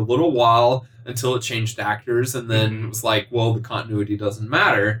tried it for a little while until it changed actors, and then it was like, well, the continuity doesn't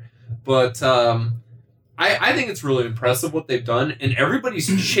matter. But I think it's really impressive what they've done, and everybody's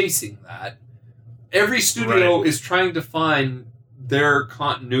chasing that. every studio is trying to find their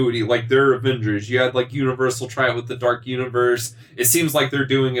continuity, like their Avengers. You had like Universal try it with the Dark Universe. It seems like they're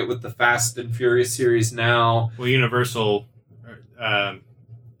doing it with the Fast and Furious series now. Well, Universal,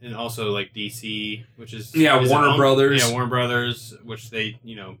 and also like DC, which is Warner Brothers. Yeah, Warner Brothers, which they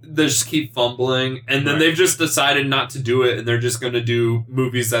they just keep fumbling, and then they've just decided not to do it, and they're just going to do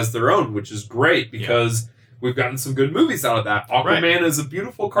movies as their own, which is great because we've gotten some good movies out of that. Aquaman is a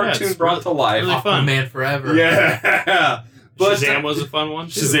beautiful cartoon brought to life. Really fun. Aquaman forever. Yeah. But Shazam was a fun one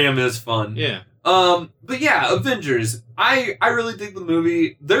too. Shazam is fun. Yeah. But yeah, Avengers. I really dig the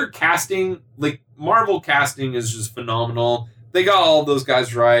movie. Their casting, like Marvel casting, is just phenomenal. They got all those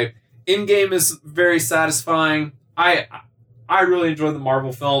guys right. Endgame is very satisfying. I really enjoy the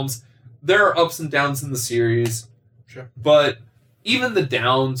Marvel films. There are ups and downs in the series. Sure. But even the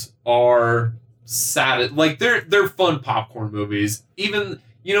downs are sad. Like they're fun popcorn movies. Even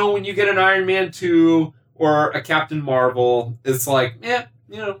when you get an Iron Man 2 or a Captain Marvel, it's like,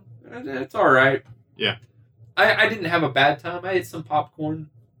 it's all right. Yeah. I didn't have a bad time. I ate some popcorn.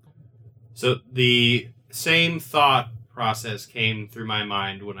 So the same thought process came through my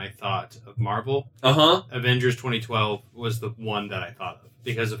mind when I thought of Marvel. Uh-huh. Avengers 2012 was the one that I thought of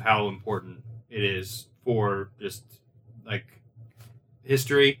because of how important it is for just like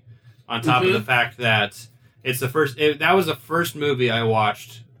history, on top of the fact that it's the first. That was the first movie I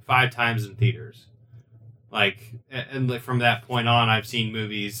watched 5 times in theaters. Like, and from that point on, I've seen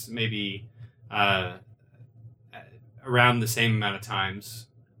movies maybe around the same amount of times.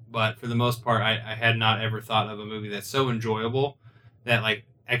 But for the most part, I had not ever thought of a movie that's so enjoyable that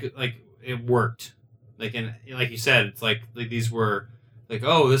it worked. Like, and like you said, it's like these were like,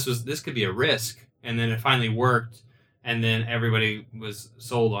 oh, this could be a risk, and then it finally worked, and then everybody was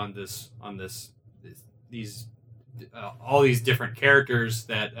sold on these all these different characters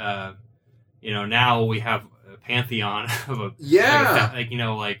that now we have a pantheon of a we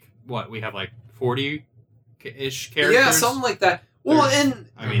have like 40-ish characters. Yeah, something like that. Well, and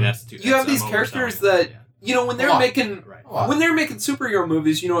I mean that's you have these characters that when they're making when they're making superhero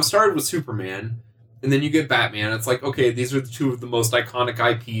movies, it started with Superman, and then you get Batman. It's like, okay, these are the 2 of the most iconic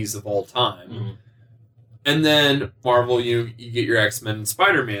IPs of all time. Mm-hmm. And then Marvel, you get your X-Men and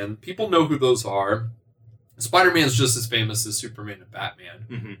Spider-Man. People know who those are. Spider-Man's just as famous as Superman and Batman.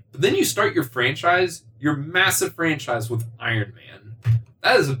 Mm-hmm. But then you start your massive franchise with Iron Man.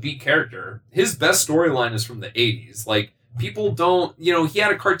 That is a beat character. His best storyline is from the 80s. Like, people don't, he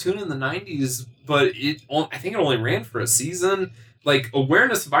had a cartoon in the 90s, but I think it only ran for a season. Like,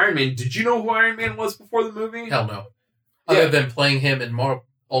 awareness of Iron Man. Did you know who Iron Man was before the movie? Hell no. Other than playing him in more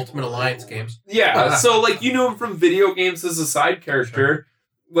Ultimate Alliance games. Yeah, so, you knew him from video games as a side character.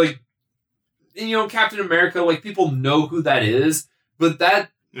 Sure. Like, Captain America, people know who that is, but that...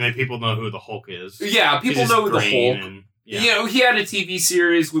 And then people know who the Hulk is. Yeah, people know who the Hulk... And, he had a TV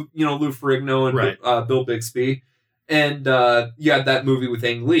series with, Lou Ferrigno and Bill Bixby. And you had that movie with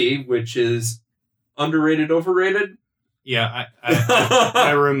Ang Lee, which is underrated, overrated. Yeah,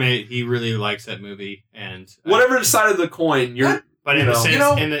 my roommate, he really likes that movie. And whatever side of the coin, you're... But in a sense,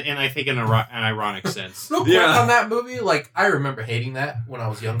 and I think in an ironic sense. Real quick on that movie, I remember hating that when I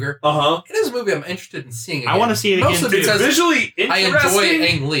was younger. Uh-huh. It is a movie I'm interested in seeing again. I want to see it again, too. It's visually interesting. I enjoy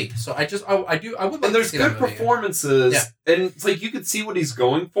Ang Lee, so I would like to see that movie. And there's good performances, and it's you could see what he's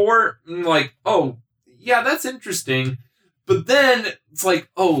going for, and oh, yeah, that's interesting. But then, it's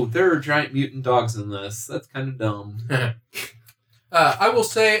there are giant mutant dogs in this. That's kind of dumb. I will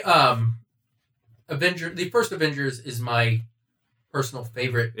say, the first Avengers is my personal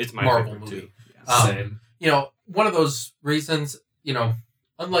favorite Marvel movie. Same. One of those reasons,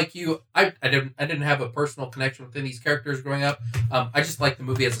 unlike you, I didn't have a personal connection with any of these characters growing up. I just like the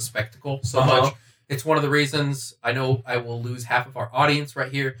movie as a spectacle so much. It's one of the reasons I know I will lose half of our audience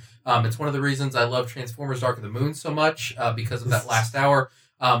right here. It's one of the reasons I love Transformers Dark of the Moon so much because of that last hour,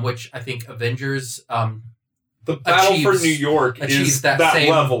 which I think Avengers... the Battle for New York is that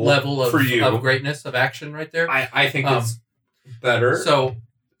same level for you. Of greatness, of action right there. I think it's better. So,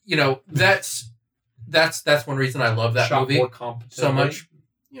 that's one reason I love that movie so much.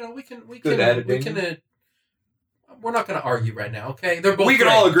 We can we're not going to argue right now, okay? They're both. We can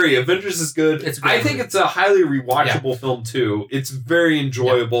all agree Avengers is good. It's I think it's a highly rewatchable film too. It's very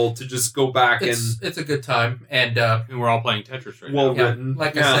enjoyable to just go back it's a good time, and we're all playing Tetris right now. Written.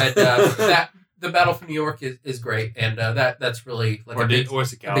 Like I said, the Battle for New York is great, and that's really a big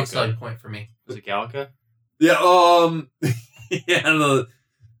selling point for me. Was it Galaga? Yeah. Yeah.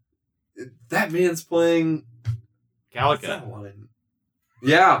 That man's playing Galaga.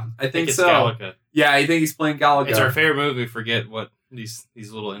 Yeah, I think so. Galaga. Yeah, I think he's playing Galaga. It's our favorite movie. Forget what These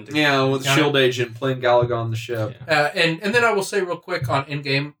little integrations. Yeah, with Got Shield Agent playing Galaga on the ship. Yeah. And then I will say real quick on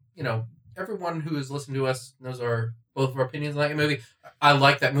Endgame, everyone who has listened to us knows both of our opinions on that movie. I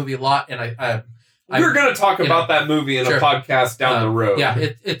like that movie a lot, and We're going to talk you about that movie in sure. a podcast down the road. Yeah,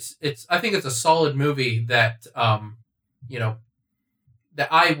 it's I think it's a solid movie that that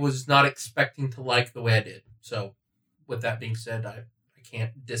I was not expecting to like the way I did. So, with that being said, I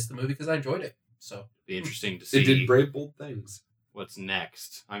can't diss the movie because I enjoyed it. So, Be interesting to see It did brave, bold things. what's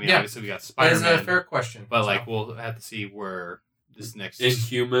next. I mean, Yeah. obviously we got that Spider is a Man, fair question. but So, like we'll have to see where this next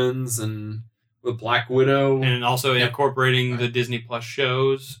Inhumans and with Black Widow. and also Yeah. incorporating Right. the Disney Plus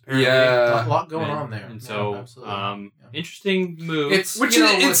shows. Apparently. Yeah. a lot going And- on there, and Yeah, so absolutely. Yeah. interesting move. It's Which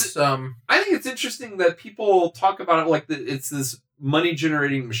it's I think it's interesting that people talk about it like it's this money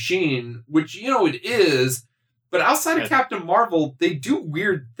generating machine, which it is. But outside Yeah. of Captain Marvel, they do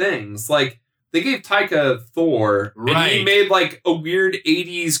weird things. Like they gave Taika Thor, and he Right. made like a weird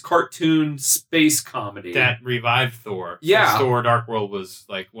 '80s cartoon space comedy. that revived Thor. Yeah. Thor: Dark World was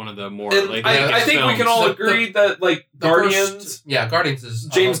like one of the more. And latest I think we films. can all The- agree that like the Guardians, first- Guardians is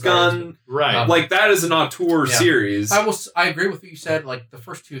James I love Guardians. Gunn, right. like that is an auteur Yeah. series. I agree with what you said. Like the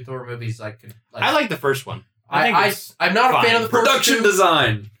first two Thor movies, I could. I like the first one. I think it's I'm not a fan fine. of the first Production two,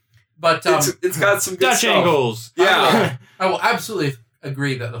 design. but It's got some good Dutch stuff. angles. Yeah, I will absolutely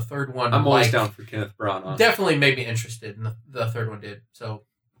agree that the third one. I'm always down for Kenneth Branagh. Definitely made me interested, and the third one did. So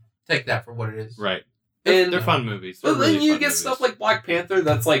take that for what it is. Right. And They're fun movies. They're But then really you fun get movies. stuff like Black Panther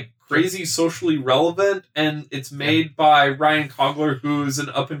that's like crazy socially relevant, and it's made by Ryan Coogler, who's an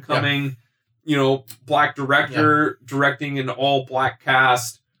up and coming, black director directing an all black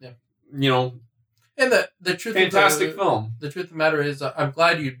cast. Yeah. And the truth. fantastic film. The truth of the matter is, I'm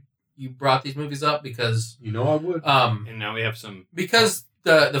glad you brought these movies up because I would. And now we have some. because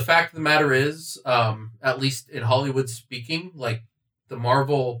the fact of the matter is, at least in Hollywood speaking, like the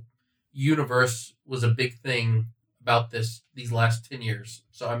Marvel universe was a big thing about these last 10 years.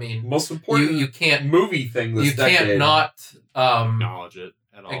 So I mean, Most important you can't movie thing this decade. can't not Acknowledge it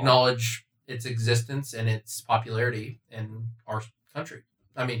at all. acknowledge its existence and its popularity in our country.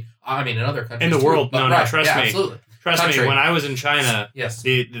 I mean in other countries In the too, world. but No, no, right, trust yeah, me. absolutely. Trust Country. me, when I was in China, Yes.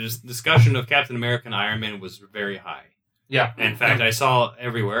 the discussion of Captain America and Iron Man was very high. Yeah. In fact, I saw it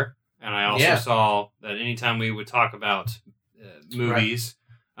everywhere, and I also Yeah. saw that anytime we would talk about movies,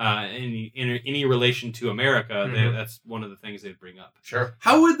 any relation to America, Mhm. that's one of the things they'd bring up. Sure.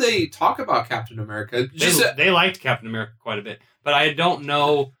 How would they talk about Captain America? They liked Captain America quite a bit, but I don't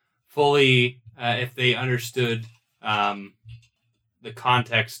know fully if they understood the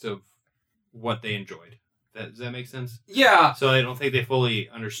context of what they enjoyed. Does that make sense? yeah. So I don't think they fully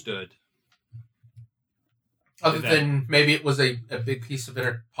understood. Other That- than maybe it was a big piece of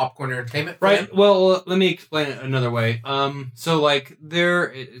popcorn entertainment for them. Right. Well, let me explain it another way. So like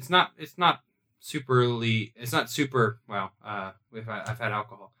it's not super. Well, I've had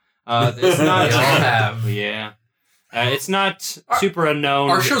alcohol. It's We all not. have. Yeah. It's not super unknown.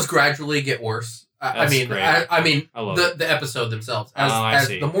 Our shows gradually get worse. I That's mean, great. I mean, I love the episode themselves. As, Oh, I as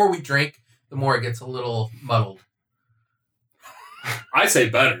see. the more we drink, the more it gets a little muddled. I say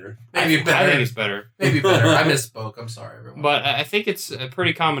better. Maybe I better. think it's better. Maybe better. I misspoke. I'm sorry, everyone. But I think it's a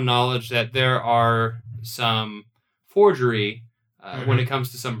pretty common knowledge that there are some forgery when it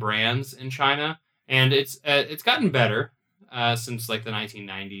comes to some brands in China, and it's gotten better since like the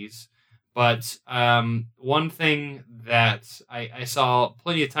 1990s. But one thing that I saw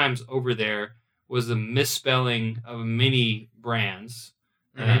plenty of times over there was the misspelling of many brands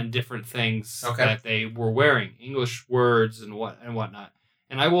and different things Okay. that they were wearing, English words and whatnot.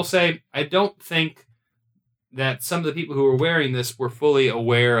 And I will say, I don't think that some of the people who were wearing this were fully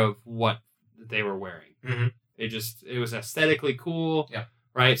aware of what they were wearing. Mhm. It was aesthetically cool. Yeah.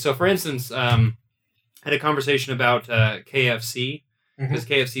 Right. So for instance, I had a conversation about KFC because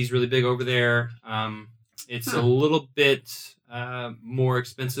KFC is really big over there. It's a little bit more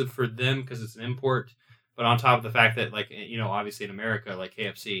expensive for them because it's an import. But on top of the fact that, like, obviously in America, like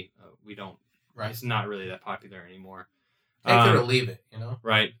KFC, we don't. Right. It's not really that popular anymore. Take it or leave it,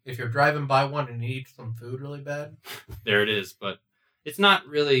 Right. If you're driving by one and you need some food really bad. There it is. But it's not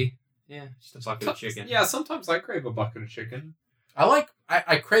really, just a bucket of chicken. Yeah, sometimes I crave a bucket of chicken. I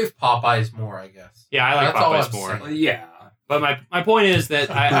crave Popeyes more, I guess. Yeah, I like That's all Popeyes I'm more. saying. Yeah. But my point is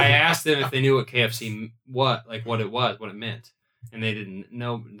that I asked them if they knew what KFC, what it was, what it meant. And they didn't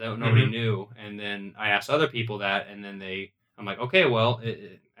know, nobody knew. And then I asked other people that, and then I'm like, okay, well,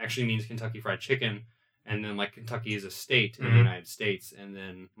 it actually means Kentucky Fried Chicken. And then, like, Kentucky is a state in the United States. And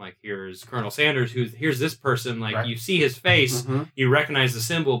then, like, here's Colonel Sanders, here's this person. Like, Right. you see his face, Mhm. you recognize the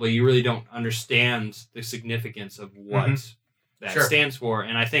symbol, but you really don't understand the significance of what that Sure. stands for.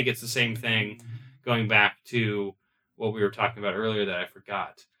 And I think it's the same thing going back to what we were talking about earlier that I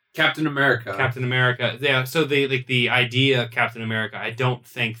forgot. Captain America. Captain America. Yeah, so the idea of Captain America, I don't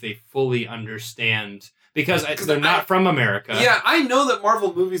think they fully understand because they're not from America. Yeah, I know that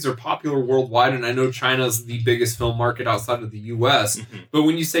Marvel movies are popular worldwide, and I know China's the biggest film market outside of the U.S. Mhm. But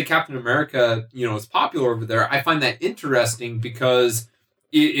when you say Captain America, is popular over there, I find that interesting because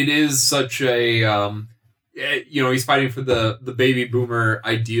it is such a, he's fighting for the baby boomer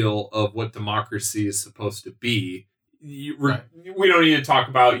ideal of what democracy is supposed to be. Right. We don't need to talk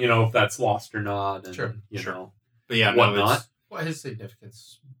about, if that's lost or not, and, Sure. But yeah, whatnot. What his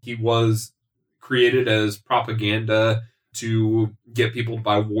significance? He was created as propaganda to get people to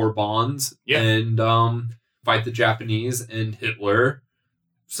buy war bonds and fight the Japanese and Hitler.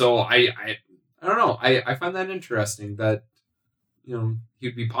 So I don't know. I find that interesting that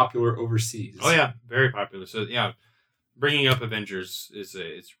he'd be popular overseas. Oh yeah, very popular. So yeah, bringing up Avengers it's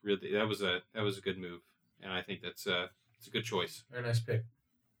really that was a good move, and I think it's a good choice. Very nice pick.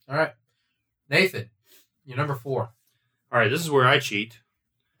 All right, Nathan, you're number 4. All right, this is where I cheat.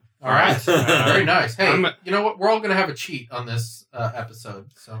 All right, very nice. Hey, I'm- you know what? We're all gonna have a cheat on this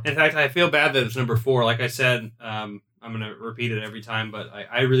episode. So In fact, I feel bad that it's number 4. Like I said, I'm going to repeat it every time, but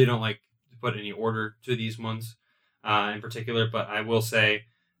I really don't like to put any order to these ones in particular. But I will say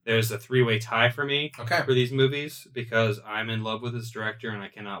there's a 3-way tie for me okay, for these movies because I'm in love with this director and I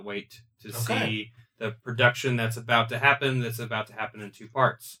cannot wait to see the production that's about to happen in 2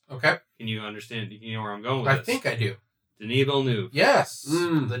 parts. okay. Can you understand? You know where I'm going with I this? think I do. Denis Villeneuve. Yes.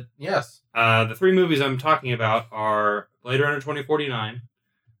 Mm. Yes. The 3 movies I'm talking about are Blade Runner 2049,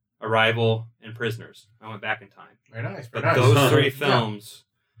 Arrival, and Prisoners. I went back in time. Very nice. Very But nice. those 3 Yeah. films,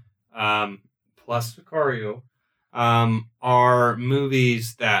 plus Sicario, are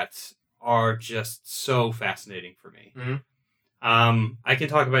movies that are just so fascinating for me. Mhm. I can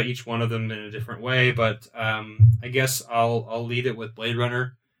talk about each one of them in a different way, but I guess I'll lead it with Blade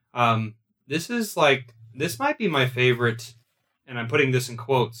Runner. This might be my favorite, and I'm putting this in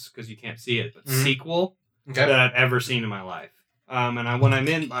quotes because you can't see it, but Mhm. sequel Okay. that I've ever seen in my life. I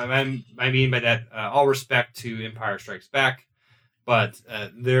mean by that, all respect to Empire Strikes Back, but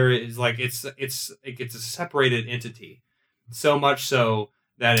there is it's a separated entity, so much so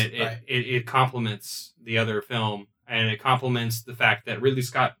that it complements the other film, and it complements the fact that Ridley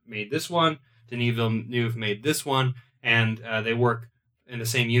Scott made this one, Denis Villeneuve made this one, and they work in the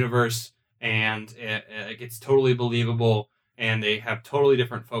same universe, and it's totally believable, and they have totally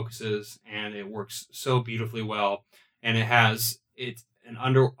different focuses, and it works so beautifully well, and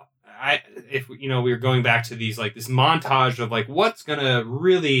we were going back to these this montage of what's gonna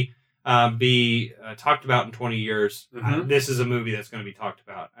really be talked about in 20 years. Mhm. This is a movie that's going to be talked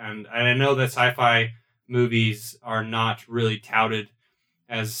about, and I know that sci-fi movies are not really touted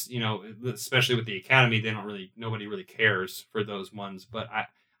as especially with the Academy. Nobody really cares for those ones, but I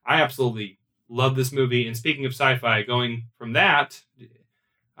absolutely love this movie. And speaking of sci-fi, going from that,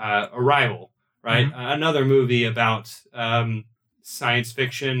 Arrival, right? Mm-hmm. Another movie about science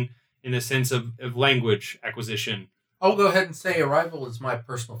fiction in the sense of language acquisition. I'll go ahead and say Arrival is my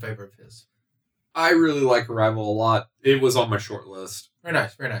personal favorite of his. I really like Arrival a lot. It was on my short list. Very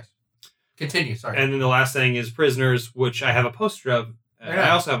nice. Very nice. Continue. Sorry. And then the last thing is Prisoners, which I have a poster of. Very nice. I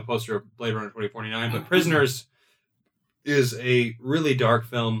also have a poster of Blade Runner 2049, but Prisoners is a really dark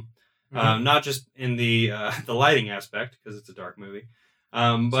film. Mhm. Not just in the lighting aspect because it's a dark movie,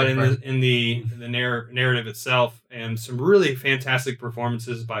 but in the narrative itself, and some really fantastic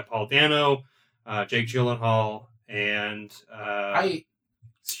performances by Paul Dano, Jake Gyllenhaal, and Hugh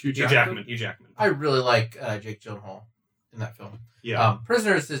Hugh Jackman. I really like Jake Gyllenhaal in that film. Yeah,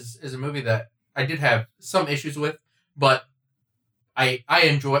 Prisoners is a movie that I did have some issues with, but I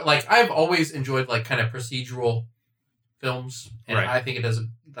enjoy. I've always enjoyed kind of procedural films, and Right. I think it does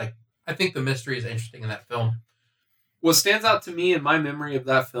I think the mystery is interesting in that film. What stands out to me in my memory of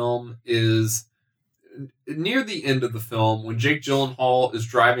that film is near the end of the film when Jake Gyllenhaal is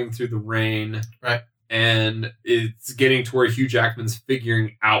driving through the rain, Right. and it's getting to where Hugh Jackman's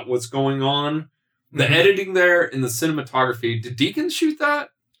figuring out what's going on. The Mhm. editing there and the cinematography. Did Deakins shoot that?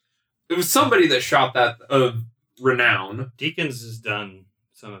 It was somebody that shot that of renown. Deakins has done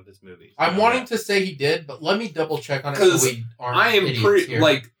some of his movies. I'm wanting to say he did, but let me double check on it so 'Cause we aren't I am idiots pretty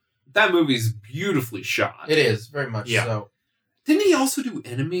here. that movie's beautifully shot. It is very much Yeah. so. Didn't he also do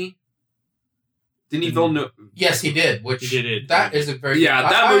Enemy? Didn't he Didn't- Villeneuve? Yes, he did. Which He did it. That is a very Yeah,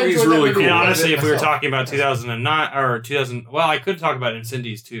 that I movie's enjoyed that really movie cool. And quite a honestly, bit if we were myself. talking about 2009 or 2000, well, I could talk about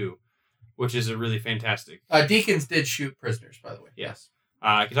Incendies too, which is a really fantastic. Deakins did shoot Prisoners, by the way. Yeah. Yes.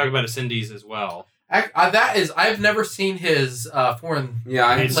 I could talk about Incendies as well. I've never seen his foreign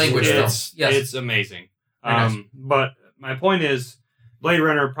language films. Yes, it's amazing. Very nice. But my point is, Blade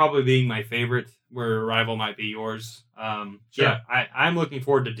Runner probably being my favorite, where Arrival might be yours. Sure. Yeah, I'm looking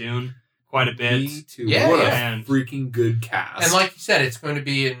forward to Dune quite a bit. Me too. Yeah, what yeah. a freaking good cast. and like you said, it's going to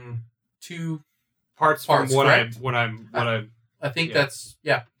be in 2 Parts from Parts, what correct? I I think Yeah. that's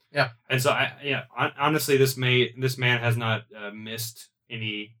and so honestly, this man has not missed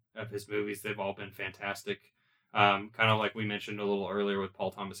any of his movies. They've all been fantastic. Kind of like we mentioned a little earlier with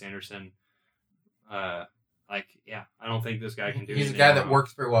Paul Thomas Anderson. I don't think this guy can do. he's a anything guy that wrong.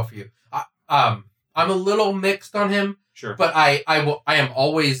 works very well for you. I'm a little mixed on him, Sure, but I am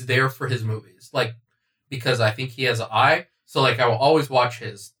always there for his movies, like because I think he has an eye. So like I will always watch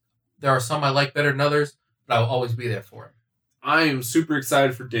his. There are some I like better than others, but I will always be there for him. I am super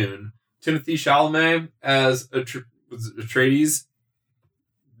excited for Dune. Timothy Chalamet as Atreides.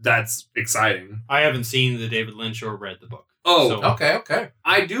 That's exciting. I haven't seen the David Lynch or read the book. Oh, So- Okay.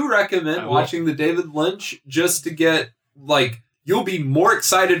 I do recommend I will. watching the David Lynch just to get, like, you'll be more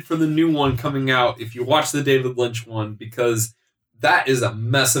excited for the new one coming out if you watch the David Lynch one, because that is a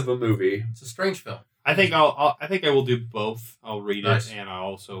mess of a movie. It's a strange film. I think I think I will do both. I'll read Nice. it and I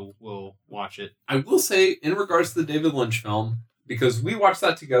also will watch it. I will say, in regards to the David Lynch film, because we watched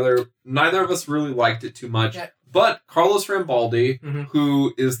that together, neither of us really liked it too much. Yeah. But Carlos Rambaldi, Mhm.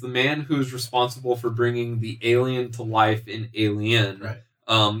 who is the man who is responsible for bringing the alien to life in Alien, Right.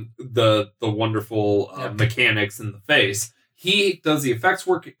 the wonderful Yeah. mechanics in the face, he does the effects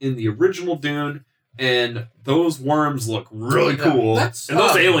work in the original Dune, and those worms look really Yeah, cool. that's, And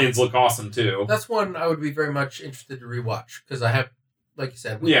those aliens look awesome too. That's one I would be very much interested to rewatch because I have, like you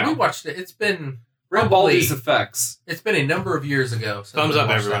said, we Yeah. watched it. It's been Rambaldi's effects. a number of years ago. since Thumbs we up,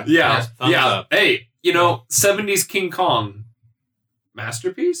 watched everyone. that. Yeah, Yes. Thumbs yeah. up. Hey, 70s King Kong,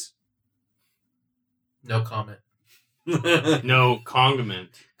 masterpiece. No comment. No condiment.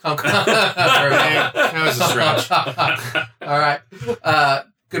 That was a stretch. All right.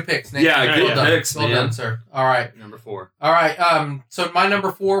 Good picks, Nick. Yeah, good well done. picks, Well man. done, sir. All right. Number 4. All right. So my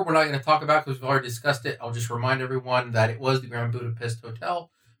number 4, we're not going to talk about because we've already discussed it. I'll just remind everyone that it was the Grand Budapest Hotel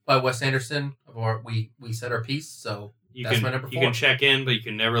by Wes Anderson. We said our piece, so that's my number 4. You can check in, but you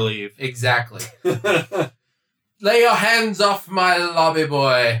can never leave. Exactly. Lay your hands off my lobby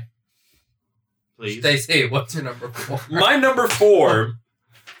boy. Please. Stacey, what's your number 4? My number 4.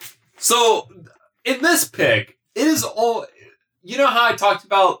 So, in this pick, it is all. You know how I talked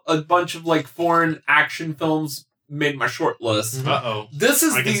about a bunch of like foreign action films made my short list. Uh-oh. This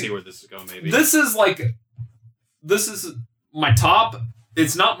is I can see where this is going, maybe. This is my top.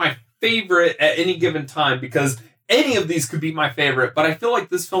 It's not my favorite at any given time because any of these could be my favorite, but I feel like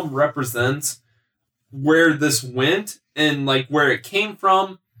this film represents where this went and like where it came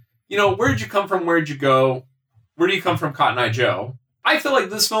from. Where'd you come from? Where'd you go? Where do you come from, Cotton Eye Joe? I feel like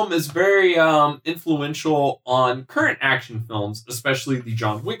this film is very influential on current action films, especially the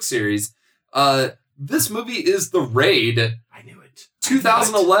John Wick series. This movie is The Raid, I knew it.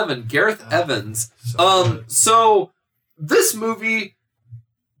 2011, Gareth Evans. So this movie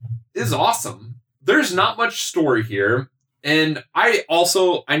is awesome. There's not much story here. And I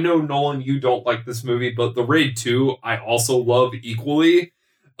know, Nolan, you don't like this movie, but The Raid 2, I also love equally.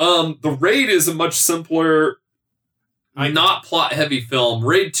 The Raid is a much simpler, not plot heavy film.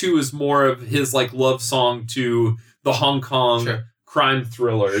 Raid 2 is more of his like love song to the Hong Kong crime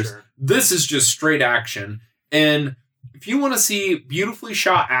thrillers. Sure. This is just straight action. And if you want to see beautifully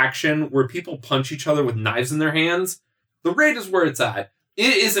shot action where people punch each other with knives in their hands, The Raid is where it's at.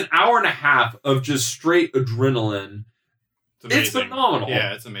 It is an hour and a half of just straight adrenaline. It's phenomenal.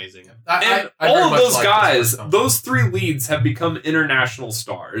 Yeah, it's amazing. And I all very of much those like guys, this film. those 3 leads have become international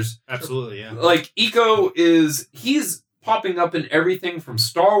stars. Absolutely, yeah. Like, he's popping up in everything from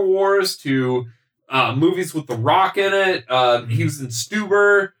Star Wars to movies with The Rock in it. He was in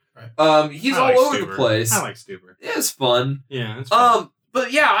Stuber. Right. He's I all like over Stuber. the place. I like Stuber. It's fun. Yeah, it's fun.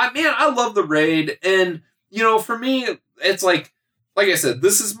 But yeah, I love The Raid. And, for me, it's like I said,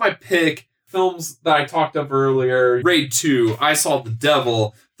 this is my pick. Films that I talked of earlier. Raid 2, I Saw the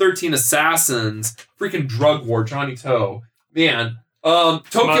Devil, 13 Assassins, freaking Drug War, Johnny Toe. Man,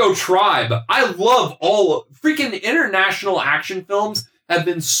 Tokyo Tribe. I love freaking international action films have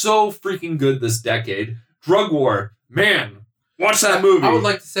been so freaking good this decade. Drug War, man, watch that movie. I would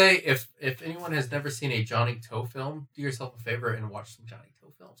like to say if anyone has never seen a Johnny Toe film, do yourself a favor and watch some Johnny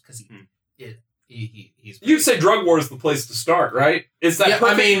Toe films because he's. You'd say Drug War is the place to start, right? It's that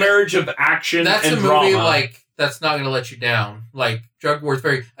perfect marriage of action that's and a movie drama. like that's not going to let you down. Like Drug War is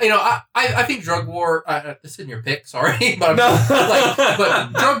very. I think Drug War. This isn't your pick, sorry, but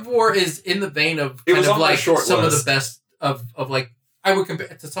but Drug War is in the vein of It was on my like short some list. of the best of like. I would compare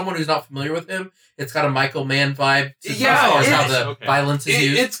it to someone who's not familiar with him. It's got a Michael Mann vibe. As far as how the violence is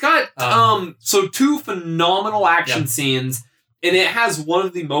used. It's got so 2 phenomenal action scenes, and it has one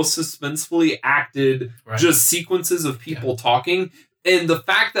of the most suspensefully acted just sequences of people talking, and the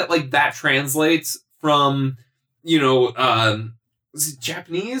fact that like that translates from is it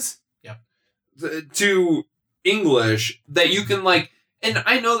Japanese to English, that you can like, and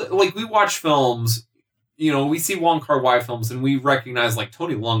I know that like we watch films. We see Wong Kar-wai films and we recognize like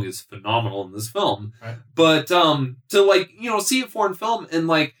Tony Leung is phenomenal in this film. Right. But to like, see a foreign film and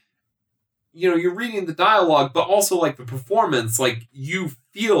like, you're reading the dialogue, but also like the performance, like you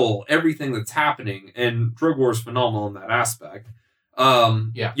feel everything that's happening, and Drug War is phenomenal in that aspect.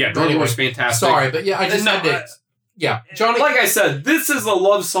 Drug War is fantastic. Sorry, but I just had to. Johnny. Like I said, this is a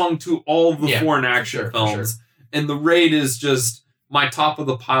love song to all the foreign action films, and The Raid is just my top of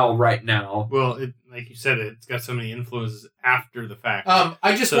the pile right now. Well, like you said, it's got so many influences after the fact.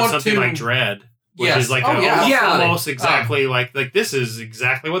 I just want something to like Dread, which is like almost exactly like this is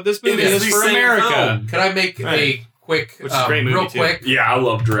exactly what this movie is for America. Film. Can I make a quick, which is a great movie real quick? Yeah, I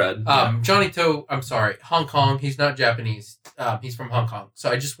love Dread. Johnny To, I'm sorry, Hong Kong. He's not Japanese. He's from Hong Kong. So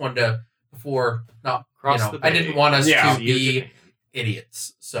I just wanted to, before not, Cross the bay. I didn't want us to See be Japan.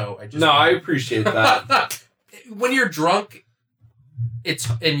 idiots. So I just I appreciate that. When you're drunk, it's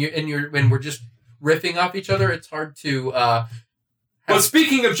when we're just riffing off each other, it's hard to. But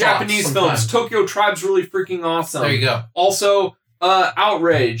speaking of Japanese sometimes. films, Tokyo Tribe's really freaking awesome. There you go. Also,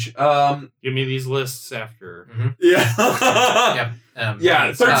 Outrage. Give me these lists after. Yeah.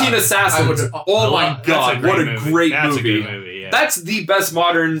 Yeah. 13 Assassins. My God, what a great That's movie. a good movie. Yeah. That's the best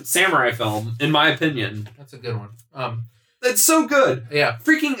modern samurai film, in my opinion. That's a good one. It's so good. Yeah.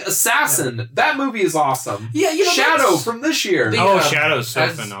 Freaking Assassin. That movie is awesome. Yeah, Shadow from this year. Shadow's so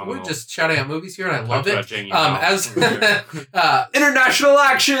phenomenal. We're just shouting out movies here, and I love it. It. International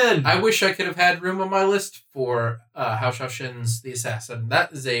action. I wish I could have had room on my list for Hao Xiaoshen's The Assassin.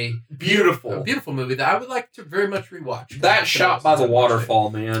 That is a beautiful movie that I would like to very much rewatch. That shot by the waterfall,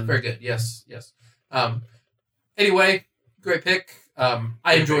 man. Very good. Yes. Anyway, great pick.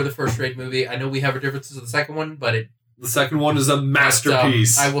 I enjoy the first Raid movie. I know we have our differences with the second one, but the second one is a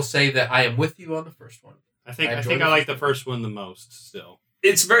masterpiece. I will say that I am with you on the first one. I think I like the first one the most still.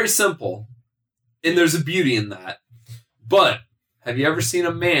 It's very simple, and there's a beauty in that. But have you ever seen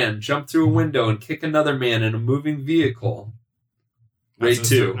a man jump through a window and kick another man in a moving vehicle? Raid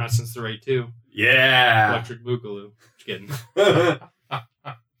 2. Not since the Raid 2. Yeah. Electric Boogaloo. Just kidding.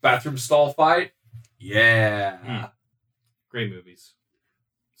 Bathroom stall fight? Yeah. Great movies.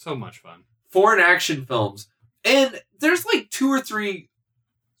 So much fun. Foreign action films. And there's like 2 or 3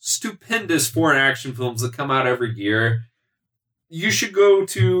 stupendous foreign action films that come out every year. You should go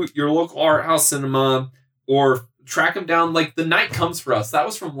to your local art house cinema or track them down. Like The Night Comes for Us. That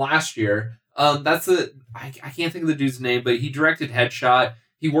was from last year. I can't think of the dude's name, but he directed Headshot.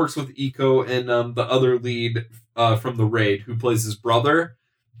 He works with Iko and the other lead from The Raid, who plays his brother.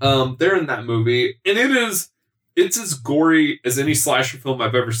 They're in that movie, and it's as gory as any slasher film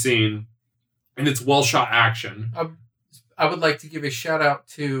I've ever seen. And it's well shot action. I would like to give a shout out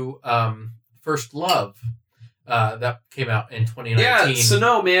to First Love that came out in 2019. Yeah, so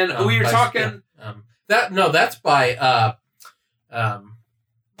no, man, we were talking. That's by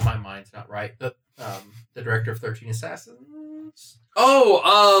my mind's not right. The director of 13 Assassins.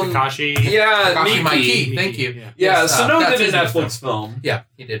 Takashi. Yeah, Takashi Miike. Thank you. Yeah, Yes, Sano that's did a his Netflix film. Yeah,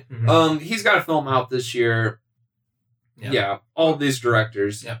 he did. Mm-hmm. He's got a film out this year. Yeah, all of these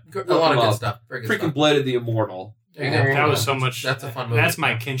directors. Yeah, a lot of good stuff. Very good Freaking stuff. Blade of the Immortal. There you go. That was so much. That's a fun movie. That's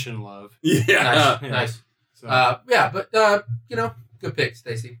my Kenshin love. Yeah. Nice. So. Good pick,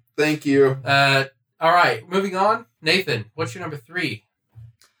 Stacy. Thank you. All right, moving on. Nathan, what's your number 3?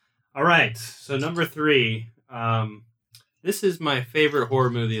 All right, so number 3. This is my favorite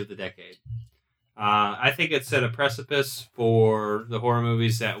horror movie of the decade. I think it set a precipice for the horror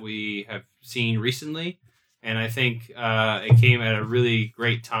movies that we have seen recently. And I think it came at a really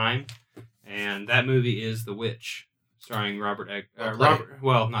great time. And that movie is The Witch, starring Robert Eggers.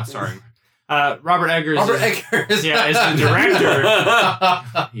 Not starring. Robert Eggers. Robert Eggers. Yeah, is the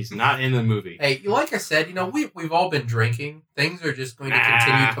director. He's not in the movie. Hey, like I said, we've all been drinking. Things are just going to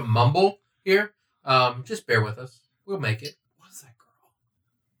continue to mumble here. Just bear with us. We'll make it. What is that girl?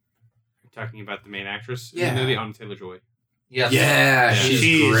 You're talking about the main actress in the movie, Anya Taylor-Joy. Yes. Yeah,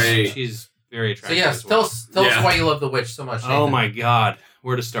 she's great. She's very So attractive. yes, as well. tell us Yeah. why you love The Witch so much. Oh Nathan. my god,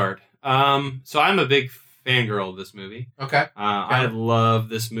 where to start? So I'm a big fangirl of this movie. Okay. I love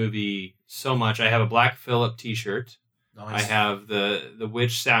this movie so much. I have a Black Phillip T-shirt. Nice. I have the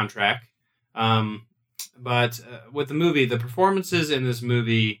Witch soundtrack. But with the movie, the performances in this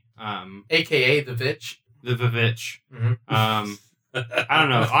movie, AKA The Vitch. the Vivitch, Mhm. I don't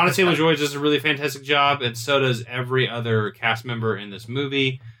know. Honestly, LaJoy does a really fantastic job, and so does every other cast member in this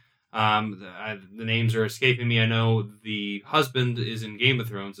movie. The names are escaping me. I know the husband is in Game of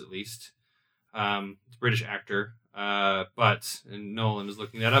Thrones, at least. It's a British actor, and Nolan is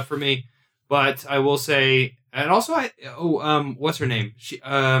looking that up for me. But I will say, and also what's her name?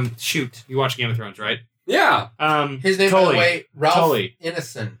 Shoot, you watch Game of Thrones, right? Yeah. His name, by Tully. the way, Ralph Tully.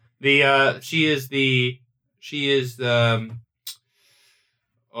 Ineson. She is the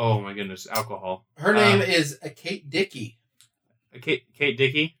oh my goodness, alcohol. Her name is Kate Dickie. Kate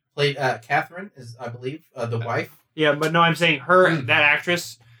Dickie. Played Catherine, is I believe the wife. Yeah, but no, I'm saying her, that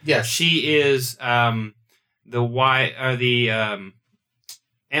actress. Yes. She is the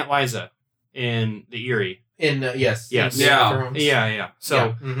Aunt Liza in the Eerie. In yes. Yes. in Game of Yeah. Thrones. Yeah.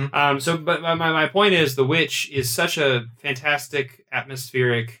 So, Mhm. but my point is, The Witch is such a fantastic,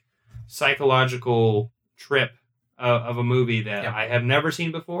 atmospheric, psychological trip of a movie that Yeah. I have never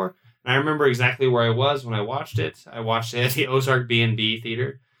seen before. And I remember exactly where I was when I watched it. I watched it at the Ozark B&B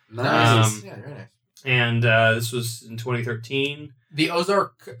Theater. Nice. Yeah, very nice. And this was in 2013. The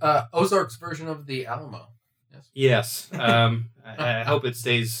Ozark's version of the Alamo. Yes. I hope it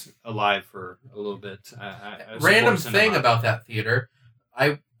stays alive for a little bit. I Random support thing cinema. about that theater,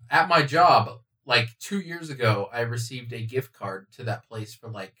 at my job like 2 years ago, I received a gift card to that place for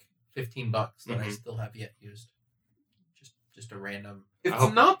like $15 that I Mhm. still have yet used. Just a random. It's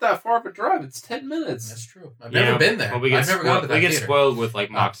hope- not that far of a drive. It's 10 minutes. That's true. I've Yeah, never been there. Well, we get I've never gone to that we get theater. spoiled with like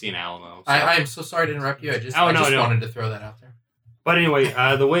Moxie and Alamo. So. I am so sorry to interrupt you. I just No. wanted to throw that out there. But anyway,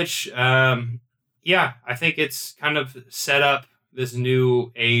 The Witch, yeah, I think it's kind of set up this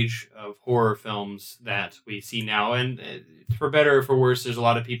new age of horror films that we see now. And for better or for worse, there's a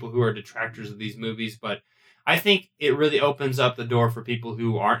lot of people who are detractors of these movies. But I think it really opens up the door for people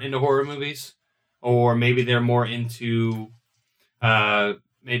who aren't into horror movies. Or maybe they're more into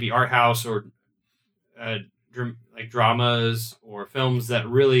maybe art house or like dramas or films that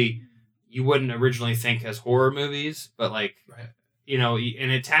really you wouldn't originally think as horror movies. But like... Right. You know,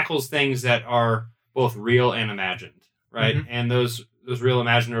 and it tackles things that are both real and imagined, right? Mhm. And those real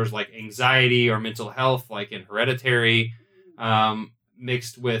imaginers like anxiety or mental health, like in Hereditary,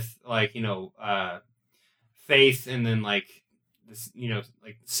 mixed with like faith, and then like this,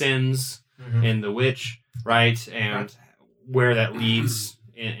 like sins Mhm. in The Witch, right? And where that leads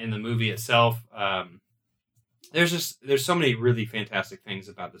in the movie itself. There's so many really fantastic things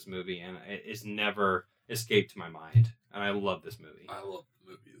about this movie, and it's never escaped my mind. And I love this movie. I love the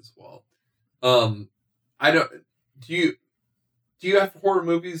movie as well. I don't. Do you have horror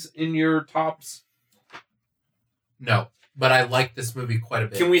movies in your tops? No, but I like this movie quite a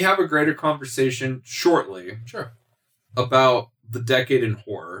bit. Can we have a greater conversation shortly Sure. about the decade in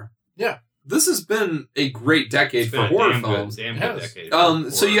horror? Yeah. This has been a great decade It's for been a horror damn films. Damn Yes. good decade.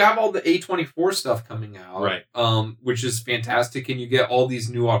 for So horror. you have all the A24 stuff coming out, Right. Which is fantastic, and you get all these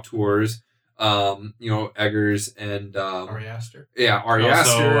new auteurs, Eggers and Ari Aster. Ari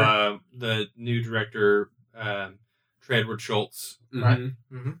Aster. Also, the new director, Treadward Schultz, Mhm.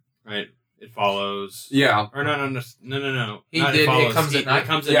 right? It Follows. Yeah, Or no. He Not did It Follows. Comes at Night. It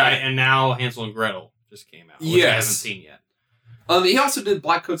Comes at Yeah. Night, and now Hansel and Gretel just came out, which I Yes. haven't seen yet. he also did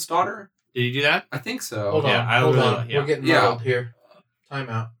Blackcoat's Daughter. Did you do that? I think so. Hold yeah, on. I Hold really- on. yeah. We're getting Yeah. muddled here. Time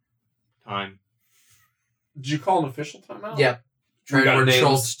out. Time. Did you call an official timeout? Yeah. We got Trevor names.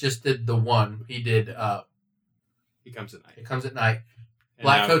 Schultz just did the one. He did He Comes at Night. It Comes at Night, And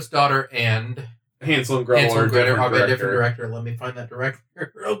now- Blackcoat's Daughter, and Hansel and Gretel Hansel are and Gretel are by a director. different director. Let me find that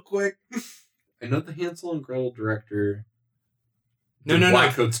director real quick. I know the Hansel and Gretel director. No, did no, no.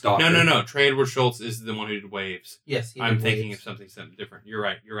 Blackcoat's Daughter. No. Treadward Schultz is the one who did Waves. Yes, he I'm did thinking Waves. of something different. You're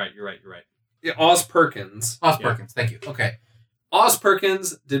right. Yeah, Oz Perkins. Oz Yeah. Perkins. Thank you. Okay. Oz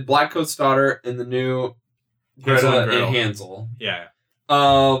Perkins did Blackcoat's Daughter and the new Hansel Greta and Gretel. and Hansel. Yeah.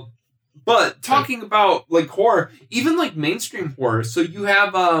 But talking about like horror, even like mainstream horror. So you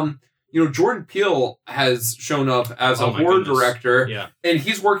have Jordan Peele has shown up as Oh a my horror goodness. director, Yeah. and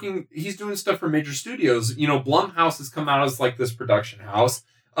he's doing stuff for major studios. Blumhouse has come out as like this production house.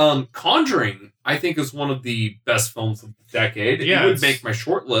 Conjuring, I think, is one of the best films of the decade. Yeah, it would it's- make my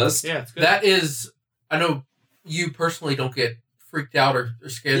short list. Yeah, it's good. That is, I know you personally don't get freaked out or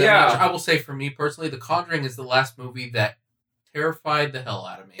scared that Yeah. much. I will say for me personally, The Conjuring is the last movie that terrified the hell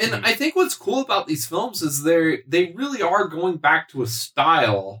out of me. And I think what's cool about these films is they really are going back to a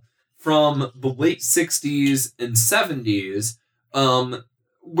style from the late 60s and 70s,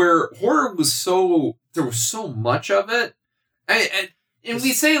 where horror was there was so much of it. And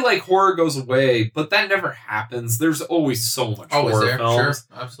we say like horror goes away, but that never happens. There's always so much horror films.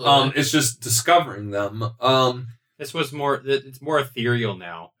 Sure, absolutely. It's just discovering them. This was more. It's more ethereal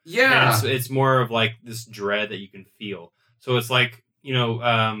now. Yeah. And it's more of like this dread that you can feel. So it's like the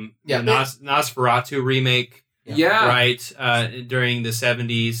Nosferatu remake, Yeah. right? During the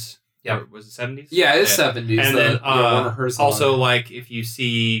 70s. Yeah. Or was it 70s? Yeah, it's 70s. And then Werner Herzog. also like if you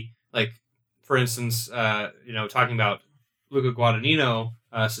see like for instance, talking about Luca Guadagnino,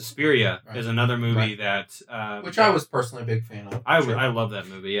 Suspiria is another movie that which I was personally a big fan of. I love that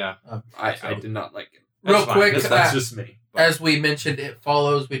movie. Yeah, I did not like it. Real quick, That's just me. as we mentioned, It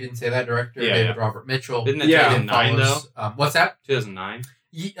Follows. We didn't say that director, David Robert Mitchell. Didn't it Yeah. 2009 though? What's that? 2009.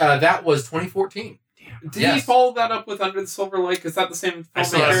 That was 2014. Did Yes. he follow that up with Under the Silver Lake? Is that the same I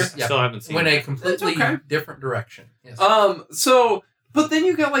still, filmmaker? Yeah. still haven't seen Went a it. completely okay. different direction. Yes. But then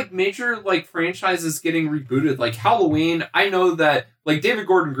you got like major like franchises getting rebooted, like Halloween. I know that like David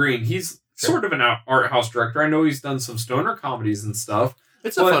Gordon Green, he's sort of an art house director. I know he's done some stoner comedies and stuff.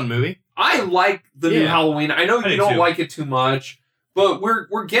 It's a but fun movie. I like the new Yeah. Halloween. I know I you do don't too. like it too much, but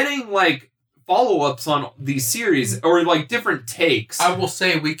we're getting like follow-ups on these series or like different takes. I will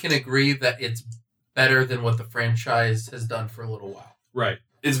say we can agree that it's better than what the franchise has done for a little while. Right.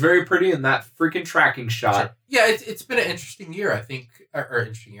 It's very pretty in that freaking tracking shot. Sure. Yeah, it's been an interesting year, I think, or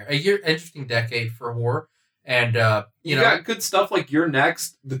interesting decade for horror, and You got good stuff like You're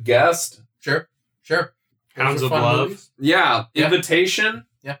Next, The Guest. sure. Hounds Those are of fun Love. movies. Yeah, Yeah. Invitation.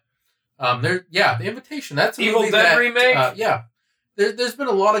 The Invitation. That's a Evil movie Dead that, remake? There's been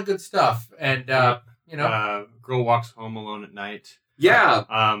a lot of good stuff, and Girl Walks Home Alone at Night. Yeah.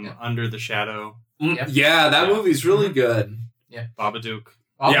 Under the Shadow. Yep. Yeah, that Yeah. movie's really good. Babadook.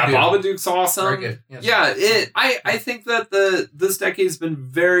 Babadook's awesome. Very good. Yes. Yeah, I think that this decade's been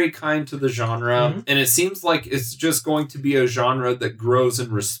very kind to the genre, Mhm. and it seems like it's just going to be a genre that grows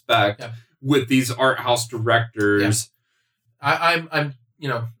in respect Yeah. with these art house directors.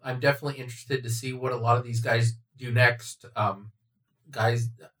 I'm definitely interested to see what a lot of these guys do next. Guys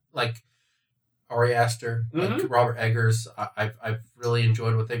like Ari Aster, like Robert Eggers. I've really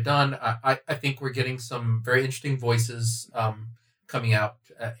enjoyed what they've done. I think we're getting some very interesting voices coming out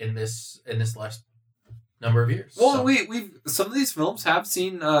in this last number of years. Well, So, we've some of these films have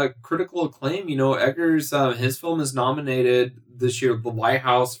seen critical acclaim. You know, Eggers, his film is nominated this year, The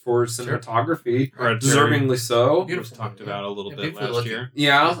Lighthouse, for cinematography, deservingly so. Beautiful. Talked about a little bit beautifully last looking. year.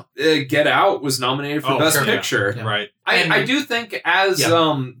 Yeah, Get Out was nominated for Best sure, yeah. Picture. Yeah. Right. I do think as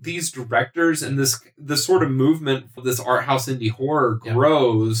these directors and this sort of movement for this art house indie horror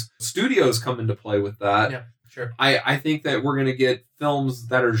grows, studios come into play with that. Yeah, sure. I think that we're going to get films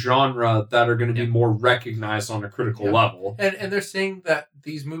that are genre that are going to be more recognized on a critical level. And they're saying that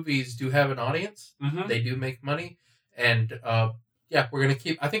these movies do have an audience. Mm-hmm. They do make money, and we're gonna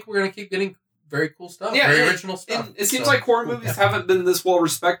keep. I think we're gonna keep getting very cool stuff, Yeah, very and- original stuff. And it seems So, like horror movies haven't been this well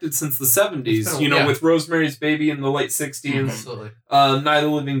respected since the 70s. It's been- You know, yeah. with Rosemary's Baby in the late 60s, Absolutely. Night of the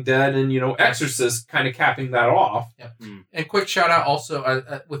Living Dead, and, Exorcist kind of capping that off. And quick shout out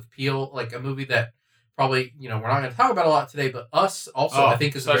also with Peele, like a movie that probably we're not going to talk about a lot today, but Us also I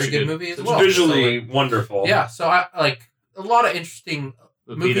think is a such very a good good- movie as It's well. visually wonderful. So, yeah, so I like a lot of interesting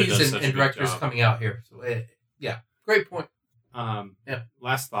Lupita movies does such a and good directors job. coming out here. So great point.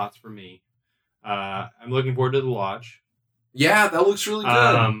 Last thoughts for me. I'm looking forward to The Lodge. Yeah, that looks really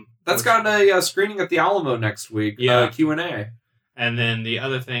good. That's which- got a screening at the Alamo next week. Yeah. Q&A. And then the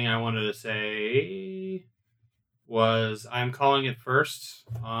other thing I wanted to say was I'm calling it first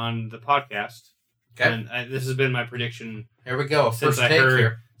on the podcast. Okay. And this has been my prediction Here we go. since First I take heard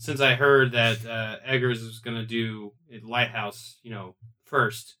here. since I heard that Eggers was going to do Lighthouse,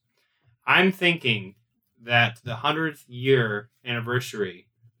 first. I'm thinking that the 100th year anniversary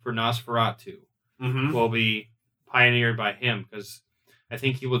for Nosferatu Mm-hmm. will be pioneered by him because I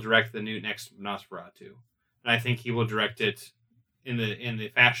think he will direct the next Nosferatu, and I think he will direct it in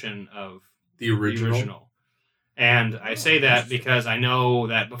the fashion of The the original. original. And I say that because I know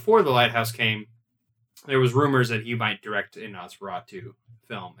that before The Lighthouse came, there was rumors that he might direct a Nosferatu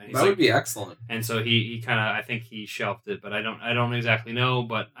film, and he's That would be excellent. and so he kind of I think he shelved it, but I don't exactly know.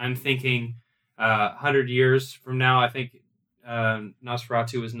 But I'm thinking 100 years from now, I think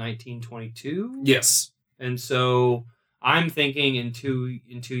Nosferatu was 1922, Yes. and so I'm thinking in two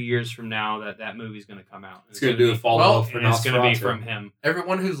years from now that movie's going to come out. It's going to do a follow-up for and it's going to be Nosferatu. from him.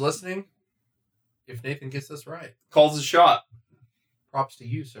 Everyone who's listening, if Nathan gets this right, Calls a shot. props to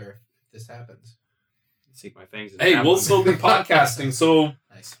you, sir, if this happens. Sink my fangs in Hey, that we'll one. still be podcasting, so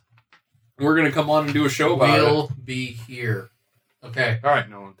Nice. we're gonna come on and do a show about it. We'll be here. Okay. All right,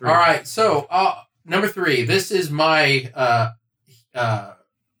 Nolan. 3. All right. So, number 3. This is my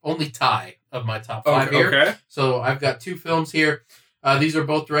only tie of my top 5 here. Okay. So I've got 2 films here. These are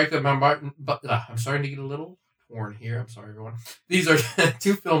both directed by Martin. But I'm starting to get a little torn here. I'm sorry, everyone. These are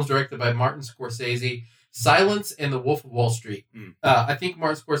 2 films directed by Martin Scorsese: Silence and The Wolf of Wall Street. I think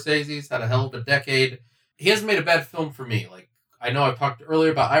Martin Scorsese's had a hell of a decade. He hasn't made a bad film for me. Like, I know I've talked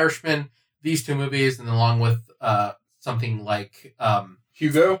earlier about Irishman, these 2 movies, and along with something like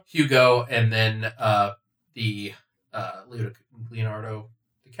Hugo, and then the Leonardo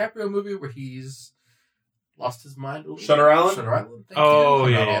DiCaprio movie where he's lost his mind a little. Shutter Island? Shutter Island. Thank Oh,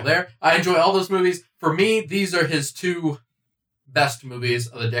 you. yeah, Not all yeah. there. I enjoy all those movies. For me, these are his 2 best movies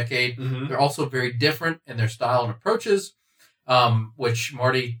of the decade. Mhm. They're also very different in their style and approaches, which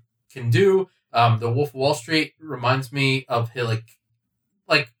Marty can do. The Wolf of Wall Street reminds me of his,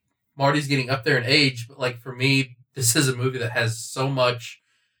 like Marty's getting up there in age, but like for me, this is a movie that has so much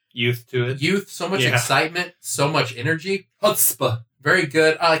Youth to it. youth, so much Yeah. excitement, so much energy. Chutzpah. Very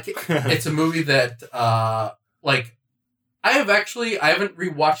good. It's a movie that like I haven't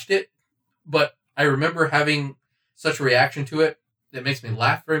rewatched it, but I remember having such a reaction to it that makes me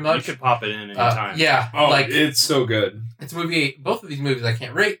laugh very You much. could pop it in anytime. Yeah, Oh, like it's so good. it's a movie. Both of these movies I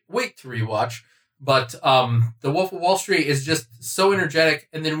can't wait to rewatch. But The Wolf of Wall Street is just so energetic.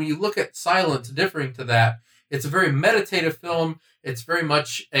 And then when you look at Silence, differing to that, it's a very meditative film. It's very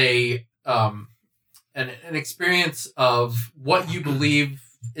much an experience of what you believe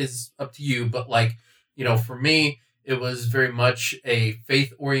is up to you. But like, you know, for me, it was very much a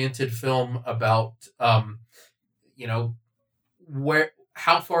faith-oriented film about, you know,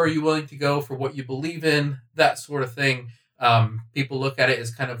 how far are you willing to go for what you believe in, that sort of thing. People look at it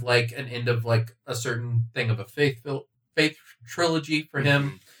as kind of like an end of like a certain thing of a faith trilogy for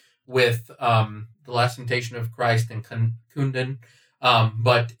him with The Last Temptation of Christ and Kundun.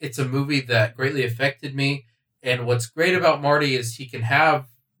 But it's a movie that greatly affected me. And what's great about Marty is he can have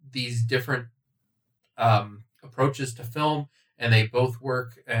these different approaches to film, and they both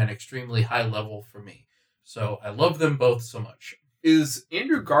work at an extremely high level for me. So I love them both so much. Is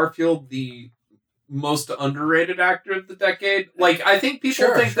Andrew Garfield the most underrated actor of the decade? Like, I think people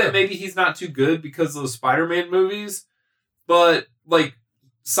Sure, think sure. that maybe he's not too good because of the Spider-Man movies, but like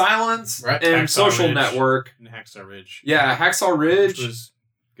Silence Right. and Hacksaw Social Ridge. Network. And Hacksaw Ridge. Yeah, Hacksaw Ridge. Which was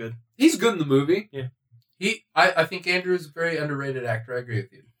He's good in the movie. I think Andrew's a very underrated actor. I agree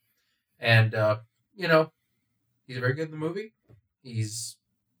with you. And, you know, he's very good in the movie. He's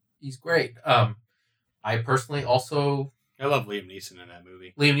great. I personally also, I love Liam Neeson in that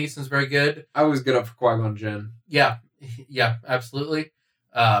movie. Liam Neeson's very good. I always get up for Qui-Gon Jinn. Yeah, absolutely.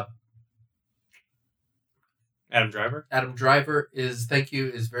 Adam Driver. Adam Driver is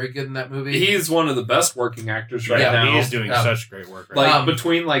very good in that movie. He's one of the best working actors right Yeah, now. He is doing such great work right like now.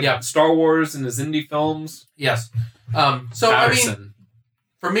 between like yeah. Star Wars and his indie films. Yes. So, I mean, Patterson.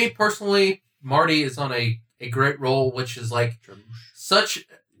 for me personally, Marty is on a great role, which is like such...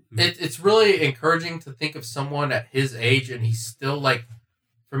 It's really encouraging to think of someone at his age, and he's still like...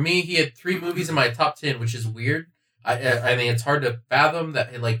 For me, he had 3 movies in my top 10, which is weird. I think it's hard to fathom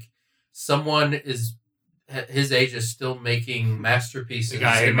that like someone is... His age is still making masterpieces. The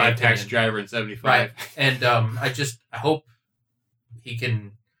guy who in my made Taxi opinion. Driver in '75. Right. And I hope he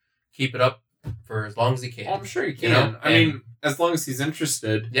can keep it up for as long as he can. Oh, I'm sure he can. You know? I mean, as long as he's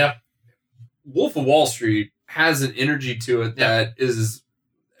interested. Yeah. Wolf of Wall Street has an energy to it that is...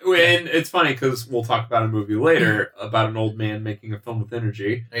 And it's funny because we'll talk about a movie later about an old man making a film with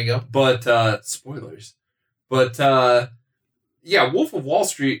energy. There you go. But, spoilers. But, yeah, Wolf of Wall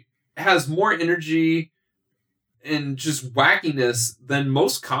Street has more energy and just wackiness than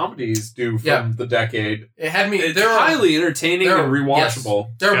most comedies do from the decade. It had me... It's highly entertaining and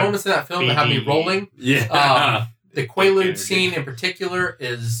rewatchable. There are Yeah. moments in that film that have me BD. rolling. Yeah. The Quaalude energy. scene in particular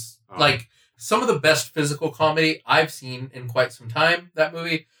is Oh. like some of the best physical comedy I've seen in quite some time. That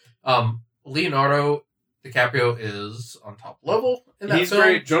movie, Leonardo DiCaprio is on top level in that He's film.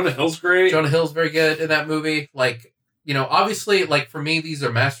 great. Jonah Hill's great. Jonah Hill's very good in that movie. Like, you know, obviously, like for me, these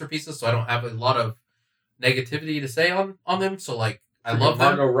are masterpieces, so I don't have a lot of negativity to say on them. So like, I love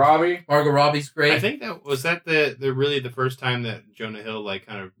them. Margot Robbie. Margot Robbie's great. I think that was the really the first time that Jonah Hill like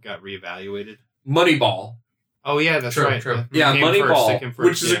kind of got reevaluated. Moneyball. Oh yeah, that's True, right. true. That Yeah, came first, that came Moneyball, first,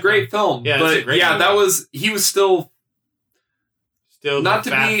 which is yeah. a great film. Yeah, it's but a great yeah, movie. he was still Still Not the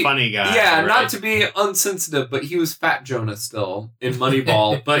to fat, be- funny guy. Yeah, right? not to be unsensitive, but he was Fat Jonah still in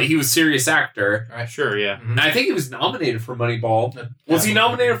Moneyball, but he was serious actor. Right. Sure, yeah. Mhm. And I think he was nominated for Moneyball. Was he Yeah.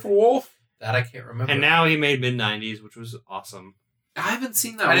 nominated for Wolf? That I can't remember. And now he made mid-90s, which was awesome. I haven't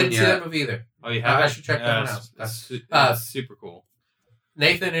seen that I one didn't see yet. that movie either. Oh, you I have? should check that one out. That's super cool.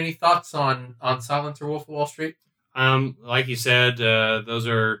 Nathan, any thoughts on Silence or Wolf of Wall Street? Like you said, those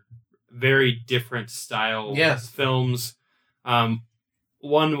are very different style Yes. films.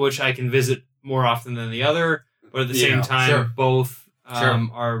 One which I can visit more often than the other, but at the same Yeah, time, sure. both Sure.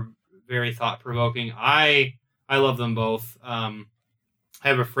 are very thought provoking. I love them both. I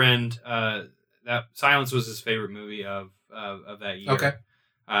have a friend that Silence was his favorite movie of that year. Okay.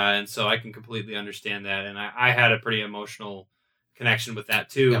 And so I can completely understand that, and I had a pretty emotional connection with that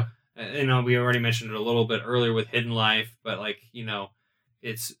too. Yeah. We already mentioned it a little bit earlier with Hidden Life, but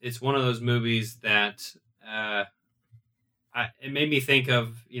it's one of those movies that it made me think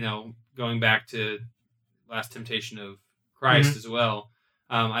of going back to Last Temptation of Christ as well.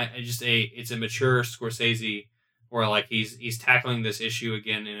 It's a mature Scorsese where like he's tackling this issue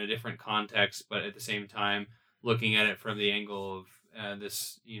again in a different context, but at the same time looking at it from the angle of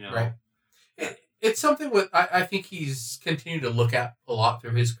this. Right. It's something I think he's continued to look at a lot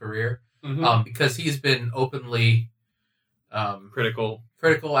through his career, because he's been openly critical,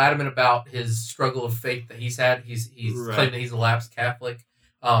 adamant about his struggle of faith that he's had. He's Right. claimed that he's a lapsed Catholic,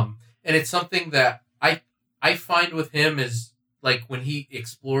 and it's something that I find with him is like when he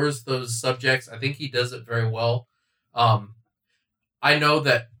explores those subjects, I think he does it very well. I know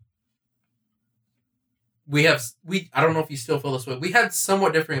that I don't know if you still feel this way. We had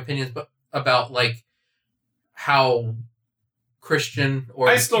somewhat differing opinions, but about like how Christian or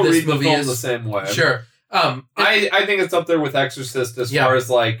I still this read the movie film is. the same way. Sure. I think it's up there with Exorcist as Yeah. far as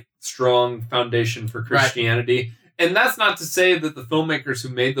like strong foundation for Right. Christianity. And that's not to say that the filmmakers who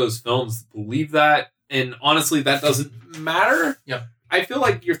made those films believe that. And honestly, that doesn't matter. Yep. I feel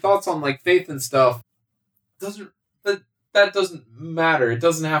like your thoughts on like faith and stuff that doesn't matter. It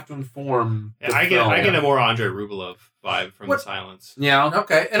doesn't have to inform. Yeah, the I film. get a more Andrei Rublev vibe from What- The Silence. Yeah.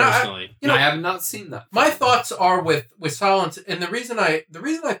 Okay, and I, Personally, you know, I have not seen that. my thoughts are with Silence, and the reason I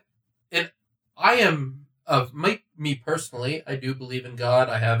am of me personally, I do believe in God.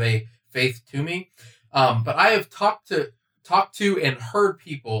 I have a faith to me, but I have talked to and heard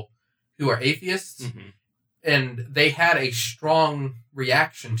people who are atheists, Mhm. and they had a strong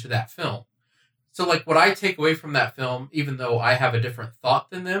reaction to that film. So, like, what I take away from that film, even though I have a different thought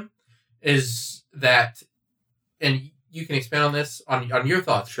than them, is that, and you can expand on this on your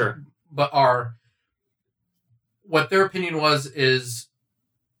thoughts, Sure. but what their opinion was is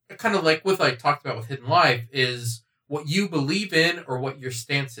kind of like with I talked about with Hidden Life is what you believe in or what your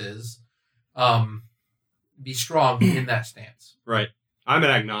stance is. Be strong in that stance. Right. I'm an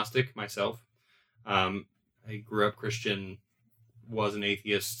agnostic myself. I grew up Christian, was an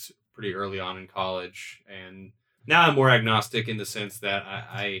atheist pretty early on in college, and now I'm more agnostic in the sense that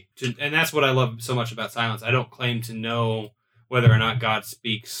and that's what I love so much about Silence. I don't claim to know whether or not God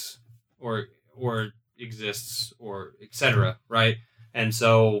speaks or exists or etc. Right? And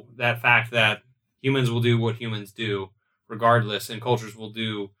so that fact that humans will do what humans do regardless, and cultures will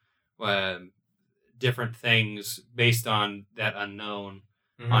do different things based on that unknown,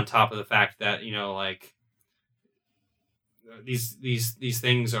 on top of the fact that these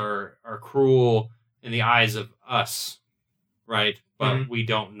things are cruel in the eyes of us, right? But we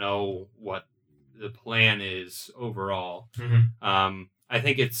don't know what the plan is overall. I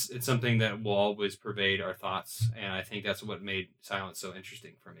think it's something that will always pervade our thoughts, and I think that's what made Silence so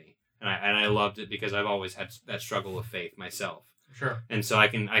interesting for me. And I loved it because I've always had that struggle of faith myself, Sure. and so I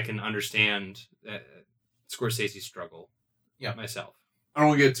can understand Scorsese's struggle, myself. I don't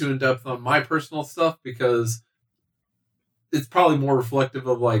want to get too in depth on my personal stuff because it's probably more reflective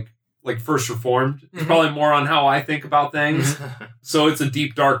of like First Reformed. It's probably more on how I think about things. So it's a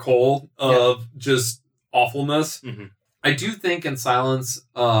deep, dark hole of just awfulness. I do think in Silence,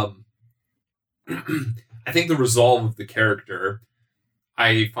 I think the resolve of the character,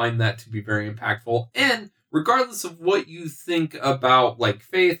 I find that to be very impactful. And regardless of what you think about like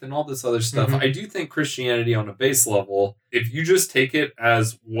faith and all this other stuff, I do think Christianity on a base level, if you just take it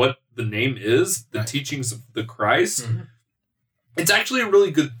as what the name is, the teachings of the Christ, it's actually a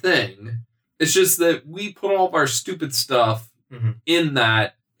really good thing. It's just that we put all of our stupid stuff in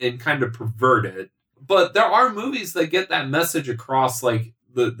that and kind of pervert it. But there are movies that get that message across, like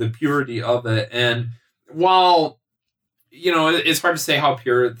the purity of it. And while, it's hard to say how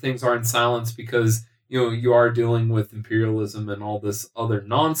pure things are in Silence because, you are dealing with imperialism and all this other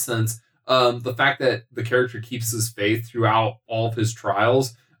nonsense. the fact that the character keeps his faith throughout all of his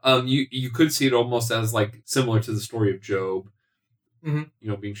trials, you could see it almost as like similar to the story of Job,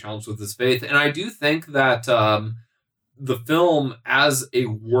 being challenged with his faith. And I do think that the film, as a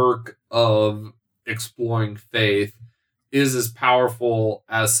work of exploring faith, is as powerful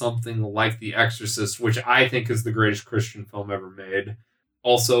as something like The Exorcist, which I think is the greatest Christian film ever made.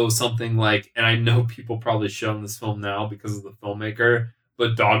 Also, something like, and I know people probably shown this film now because of the filmmaker,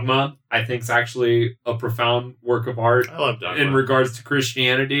 but Dogma, I think, is actually a profound work of art. I love Dogma. In regards to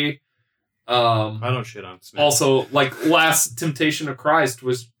Christianity. I don't shit on Smith. Also, like, Last Temptation of Christ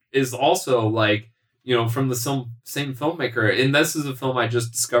is also, like, from the same filmmaker. And this is a film I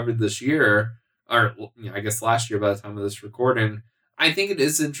just discovered this year, or I guess last year by the time of this recording. I think it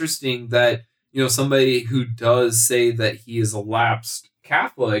is interesting that, somebody who does say that he is a lapsed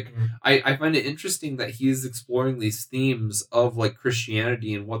Catholic, I find it interesting that he is exploring these themes of like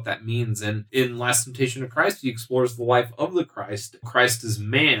Christianity and what that means. And in Last Temptation of Christ, he explores the life of the Christ as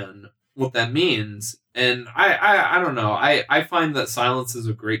man, what that means. And I don't know. I find that Silence is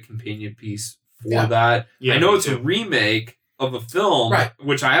a great companion piece for that. Yeah, I know me it's too. a remake of a film, Right.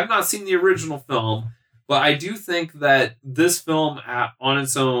 which I have not seen the original film, but I do think that this film on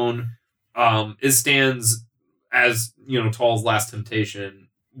its own, it stands as, tall as Last Temptation,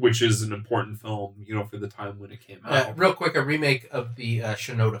 which is an important film, for the time when it came out. Real quick, a remake of the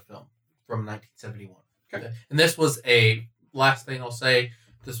Shinoda film from 1971. Okay. And this was last thing I'll say,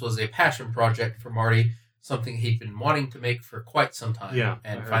 this was a passion project for Marty, something he'd been wanting to make for quite some time. Yeah, I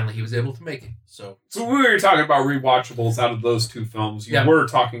And heard. finally he was able to make it. So So we were talking about rewatchables out of those two films. You Yeah. were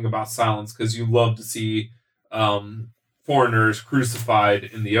talking about Silence because you love to see foreigners crucified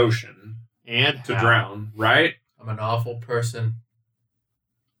in the ocean And to how? drown, right? I'm an awful person.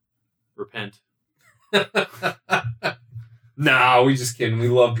 Repent. Nah, we just kidding. We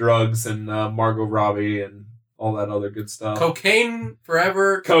love drugs and Margot Robbie and all that other good stuff. Cocaine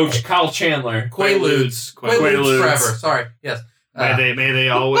forever. Coach Kyle Chandler. Quaaludes. Quaaludes. Quaaludes forever. Sorry. Yes. May they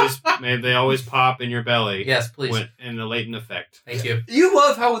always pop in your belly. Yes, please. In a latent effect. Thank you. You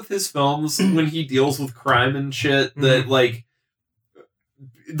love how with his films, when he deals with crime and shit, that like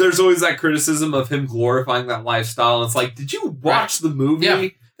there's always that criticism of him glorifying that lifestyle. It's like, did you watch the movie? Yeah.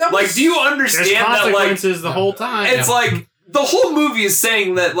 That Like, was- do you There's understand that? Like, consequences the whole time. it's like the whole movie is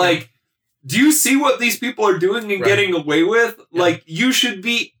saying that, like, do you see what these people are doing and Right. getting away with? Yeah. Like, you should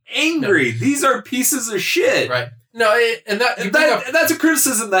be angry. These are pieces of shit. Right. No, That's a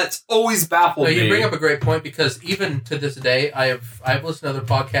criticism that's always baffled me. You bring up a great point because even to this day, I've listened to other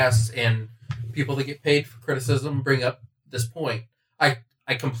podcasts and people that get paid for criticism bring up this point.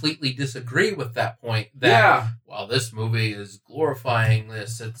 I completely disagree with that point. That Yeah. while this movie is glorifying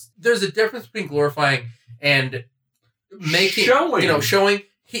this, there's a difference between glorifying and making showing.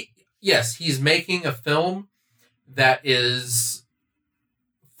 He's making a film that is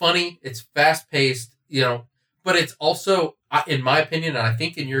funny. It's fast paced. But it's also, in my opinion, and I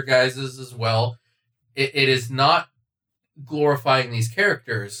think in your guys's as well, it is not glorifying these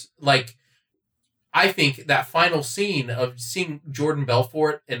characters. Like, I think that final scene of seeing Jordan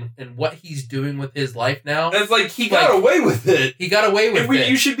Belfort and what he's doing with his life now, It's like he got away with it. he got away with And it.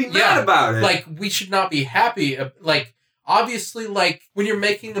 you should be Yeah. mad about it. Like, we should not be happy. Like, obviously, like, when you're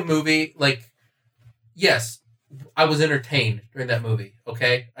making a movie, like, yes, I was entertained during that movie,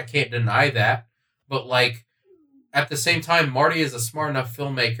 okay? I can't deny that. But, like, at the same time, Marty is a smart enough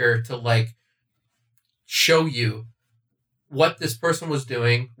filmmaker to, like, show you what this person was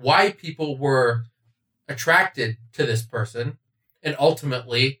doing, why people were attracted to this person, and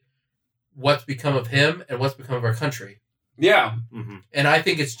ultimately what's become of him and what's become of our country. yeah, And I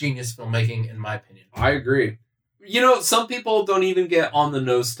think it's genius filmmaking, in my opinion. I agree. Some people don't even get on the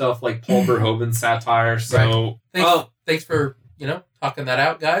nose stuff like Paul Verhoeven satire. So, Thanks for, talking that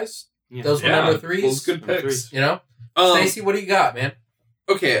out, guys. Yeah. Those were number threes. Those good picks. Stacey, what do you got, man?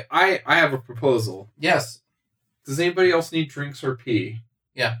 Okay, I have a proposal. Yes. Does anybody else need drinks or pee?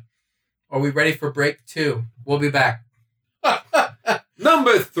 Are we ready for break 2? We'll be back.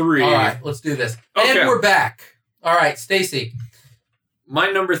 Number 3. All right, let's do this. Okay. And we're back. All right, Stacey. My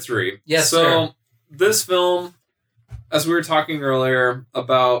number 3. Yes, so, sir. this film, as we were talking earlier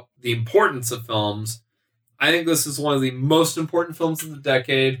about the importance of films, I think this is one of the most important films of the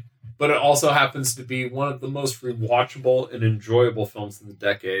decade, but it also happens to be one of the most rewatchable and enjoyable films of the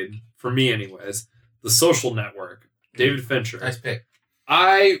decade, for me anyways. The Social Network, David Fincher. Nice pick.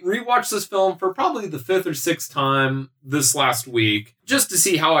 I rewatched this film for probably the 5th or 6th time this last week, just to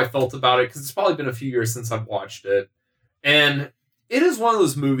see how I felt about it, because it's probably been a few years since I've watched it. And it is one of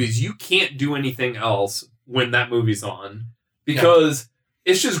those movies you can't do anything else when that movie's on, because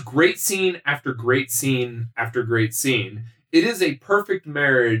it's just great scene after great scene after great scene. It is a perfect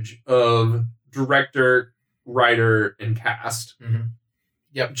marriage of director, writer, and cast. Mm-hmm.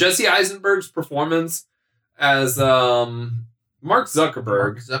 Yep. Jesse Eisenberg's performance as Mark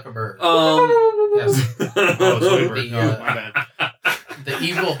Zuckerberg. Yes. My bad. The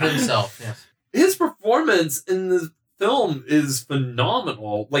evil himself. Yes. His performance in the film is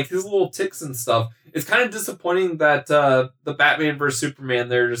phenomenal. Like his little ticks and stuff. It's kind of disappointing that the Batman vs Superman,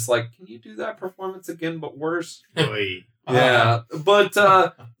 they're just like, can you do that performance again but worse? Oy. Yeah, but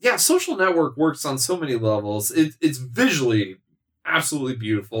Social Network works on so many levels. It's visually absolutely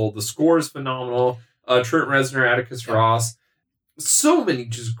beautiful. The score is phenomenal. Trent Reznor, Atticus Ross, so many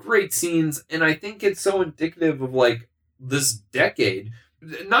just great scenes, and I think it's so indicative of like this decade,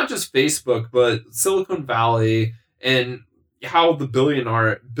 not just Facebook, but Silicon Valley and how the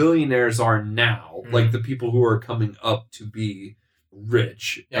billionaires are now, Mhm. like the people who are coming up to be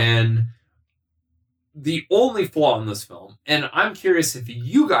rich. Yeah. And the only flaw in this film, and I'm curious if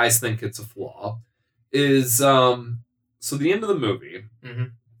you guys think it's a flaw, is so the end of the movie.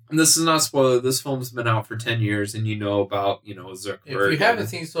 Mhm. And this is not a spoiler. This film's been out for 10 years, and you know about Zuckerberg. If you haven't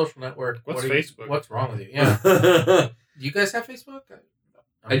seen Social Network, What's Facebook? What's wrong with you? Yeah. it, Do you guys have Facebook?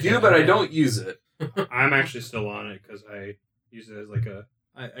 I do, but I don't use it. I'm actually still on it because I use it as like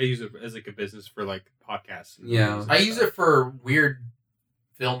I use it as like a business for like podcasts. and Yeah. movies and I use stuff. it for weird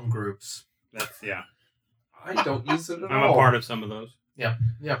film groups. That's I don't use it at I'm all. a part of some of those.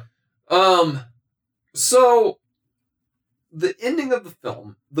 So the ending of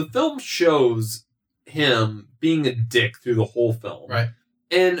the film shows him being a dick through the whole film. Right.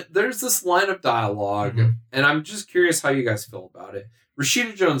 And there's this line of dialogue, Mhm. and I'm just curious how you guys feel about it.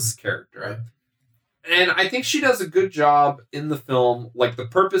 Rashida Jones' character. Right. And I think she does a good job in the film. Like, the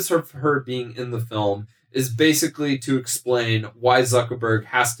purpose of her being in the film is basically to explain why Zuckerberg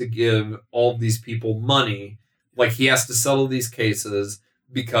has to give all of these people money. Like, he has to settle these cases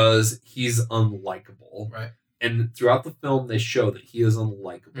because he's unlikable. Right. And throughout the film, they show that he is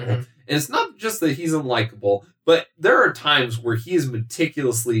unlikable. Mhm. And it's not just that he's unlikable, but there are times where he is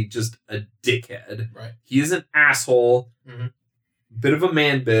meticulously just a dickhead. Right. He is an asshole, Mhm. bit of a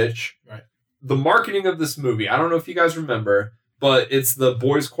man bitch. Right. The marketing of this movie, I don't know if you guys remember, but it's the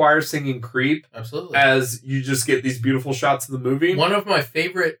boys choir singing Creep Absolutely. as you just get these beautiful shots of the movie. One of my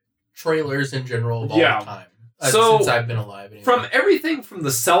favorite trailers in general of all Yeah. time. So, Since I've been alive. Anyway. From everything from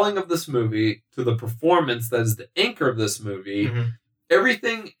the selling of this movie to the performance that is the anchor of this movie, Mhm.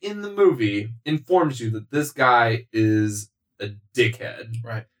 everything in the movie informs you that this guy is a dickhead.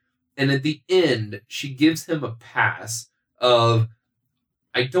 Right. And at the end, she gives him a pass of,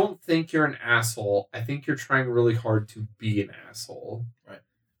 I don't think you're an asshole. I think you're trying really hard to be an asshole. Right.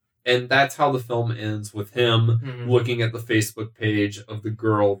 And that's how the film ends, with him Mhm. looking at the Facebook page of the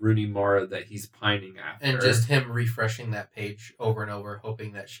girl, Rooney Mara, that he's pining after. And just him refreshing that page over and over,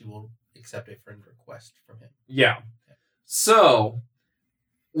 hoping that she will accept a friend request from him. Yeah. So,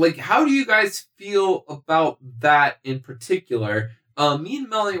 like, how do you guys feel about that in particular? Me and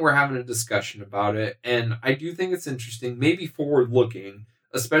Melanie were having a discussion about it, and I do think it's interesting, maybe forward-looking,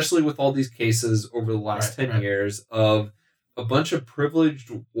 especially with all these cases over the last Right, 10 right. years of a bunch of privileged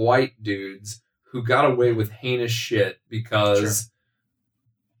white dudes who got away with heinous shit because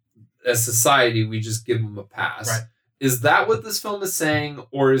as society, we just give them a pass. Right. Is that what this film is saying,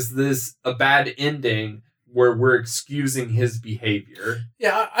 or is this a bad ending where we're excusing his behavior?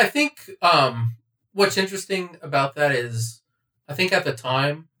 Yeah, I think what's interesting about that is, I think at the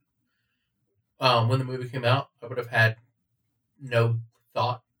time, when the movie came out, I would have had no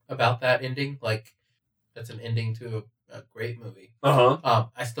thought about that ending. Like, that's an ending to a great movie. Uh-huh.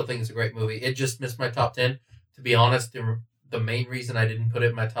 I still think it's a great movie. It just missed my top 10. To be honest, the main reason I didn't put it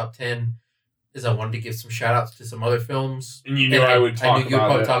in my top 10 is I wanted to give some shout outs to some other films. And you knew And I would talk I knew you would about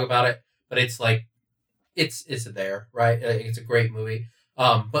probably it. talk about it, but it's like, it's there, right? It's a great movie.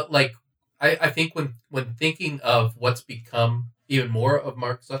 But like, I think when thinking of what's become even more of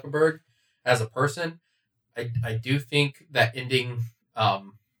Mark Zuckerberg as a person, I do think that ending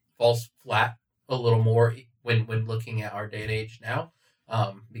falls flat a little more when looking at our day and age now,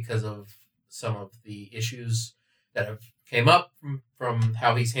 because of some of the issues that have came up from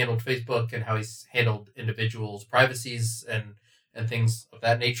how he's handled Facebook and how he's handled individuals' privacies and things of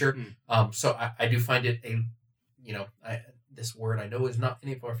that nature. So I do find it this word I know is not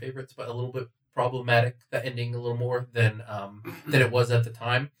any of our favorites, but a little bit problematic, that ending a little more than it was at the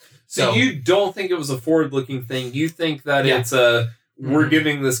time. So you don't think it was a forward-looking thing? You think that Yeah. it's we're Mhm.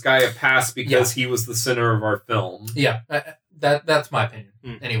 giving this guy a pass because he was the center of our film? Yeah, that's my opinion.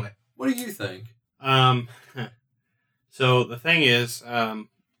 Mm. Anyway, What do you think? So the thing is, I've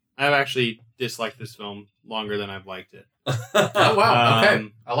actually disliked this film longer than I've liked it. Oh wow!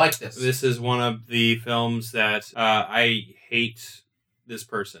 Okay, I like this. This is one of the films that I hate this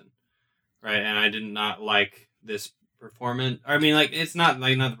person, right? And I did not like this performance. I mean, like, it's not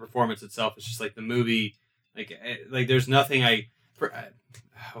like not the performance itself. It's just like the movie. Like there's nothing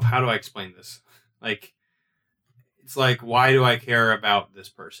how do I explain this? Like, it's like, why do I care about this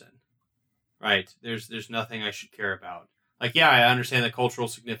person? Right? There's nothing I should care about. Like, yeah, I understand the cultural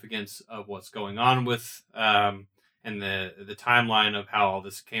significance of what's going on with and the timeline of how all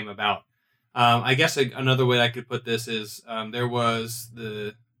this came about. I guess another way I could put this is there was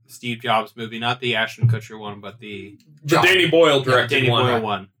the Steve Jobs movie, not the Ashton Kutcher one, but the Danny Boyle directed Danny one. Boyle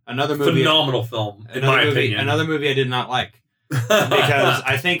one. Another movie, Phenomenal film, in my opinion. Another movie I did not like because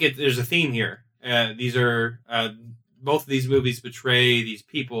I think there's a theme here. These are both of these movies portray these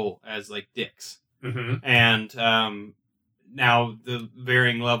people as like dicks, Mm-hmm. and now the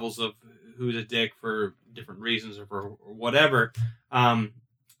varying levels of who's a dick for different reasons or for whatever.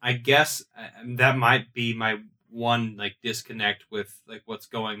 I guess that might be my one like disconnect with like what's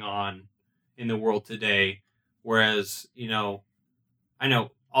going on in the world today. Whereas, you know, I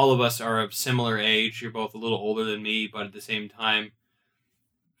know all of us are of similar age. You're both a little older than me, but at the same time,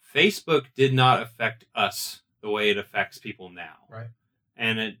 Facebook did not affect us the way it affects people now. Right.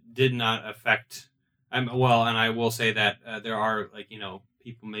 And it did not affect. And I will say that there are, like, you know,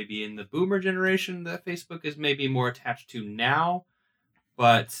 people maybe in the boomer generation that Facebook is maybe more attached to now.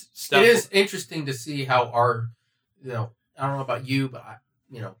 But stuff. It is interesting to see how our, you know, I don't know about you, but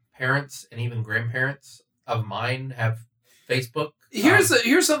parents and even grandparents of mine have Facebook. Here's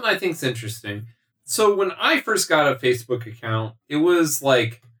something I think is interesting. So when I first got a Facebook account, it was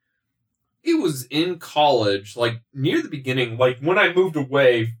in college, like near the beginning, like when I moved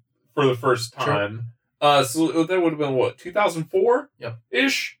away for the first time. So that would have been what, 2004? Yep.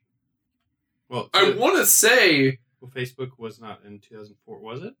 Ish. Well, I want to say, well, Facebook was not in 2004,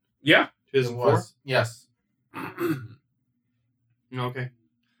 was it? yeah. 2004? Yes. Okay.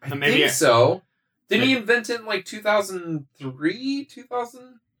 I Maybe think I- so. Didn't he invent it in like 2003,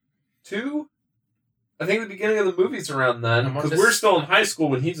 2002? I think the beginning of the movie's around then, And what because this- we're still in high school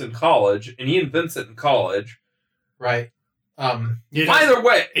when he's in college, and he invents it in college. Right. Either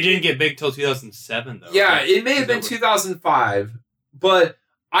way, It didn't get big till 2007, though. yeah, right? it may have been Is that 2005, but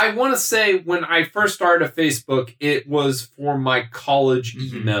I want to say when I first started a Facebook, it was for my college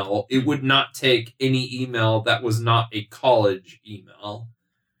Mhm. email. It would not take any email that was not a college email.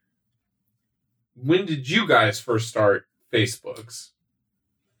 When did you guys first start Facebooks?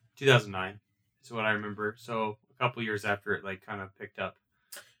 2009 is what I remember. So a couple years after it, like, kind of picked up.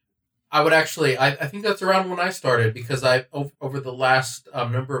 I would actually, I think that's around when I started, because over the last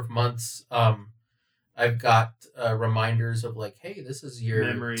number of months, I've got reminders of like, hey, this is your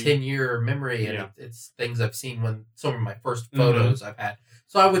Memory. 10-year memory, and Yeah. it's things I've seen when some of my first photos I've had.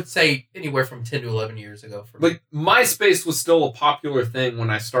 So I would say anywhere from 10 to 11 years ago for me. Like, MySpace was still a popular thing when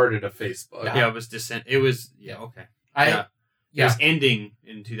I started a Facebook. Yeah. Yeah, it was descent. It was, yeah, okay. I It was ending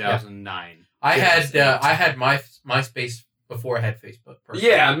in 2009. I Yes. had my MySpace before I had Facebook. personally.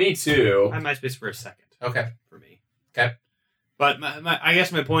 Yeah, me too. I had MySpace for a second. Okay. For me. Okay. But I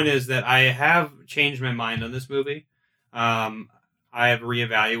guess my point is that I have changed my mind on this movie. I have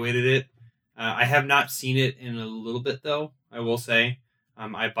reevaluated it. I have not seen it in a little bit, though, I will say.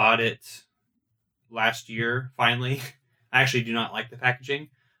 I bought it last year, finally. I actually do not like the packaging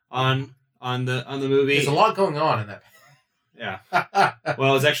on the movie. There's a lot going on in that. Yeah.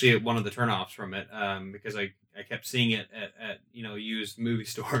 Well, it's actually one of the turnoffs from it, because I kept seeing it at used movie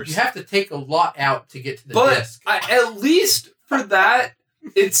stores. You have to take a lot out to get to the But disc. at least for that,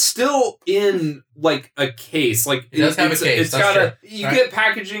 it's still in like a case. Like It does have a case, It's that's got you Right. get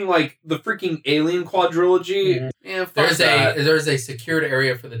packaging like the freaking Alien quadrilogy. Mhm. Yeah, fuck There's that. a secured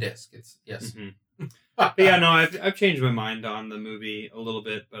area for the disc. It's yes. Mhm. But yeah, no, I've changed my mind on the movie a little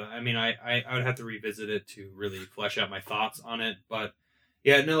bit, but I mean, I would have to revisit it to really flesh out my thoughts on it. But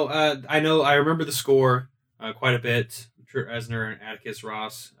yeah, no, I remember the score quite a bit. Trent Reznor and Atticus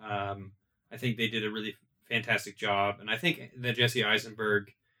Ross. I think they did a really fantastic job, and I think that Jesse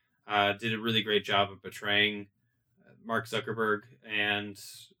Eisenberg did a really great job of portraying Mark Zuckerberg, and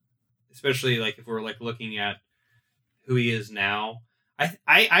especially like if we're like looking at who he is now.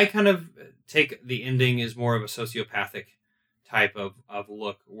 I kind of take the ending as more of a sociopathic type of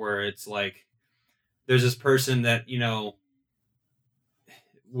look, where it's like there's this person that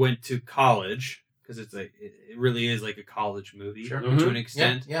went to college, because it really is like a college movie Sure. to an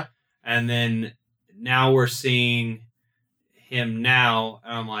extent, Yeah. and then now we're seeing him now,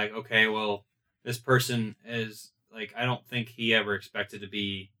 and I'm like, okay, well, this person is like I don't think he ever expected to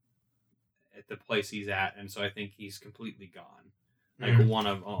be at the place he's at, and so I think he's completely gone. Like one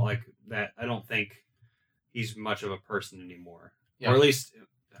of like that. I don't think he's much of a person anymore, or at least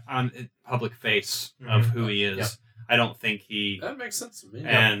on public face of who he is. Yeah. I don't think he. That makes sense to me.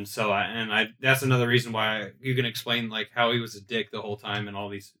 And so I that's another reason why you can explain like how he was a dick the whole time in all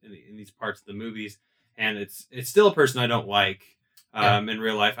these in these parts of the movies, and it's still a person I don't like in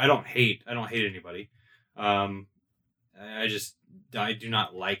real life. I don't hate anybody. I do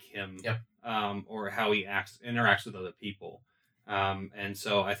not like him or how he interacts with other people. And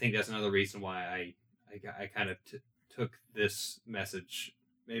so I think that's another reason why I kind of took this message.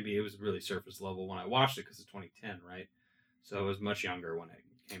 Maybe it was really surface level when I watched it because it's 2010, right? So it was much younger when it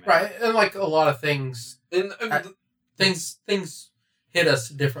came out. Right, and like a lot of things, And things hit us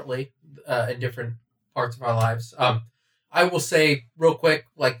differently in different parts of our lives. I will say real quick,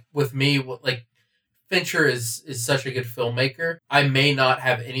 like with me, like Fincher is such a good filmmaker. I may not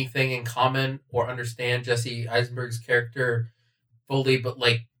have anything in common or understand Jesse Eisenberg's character fully, but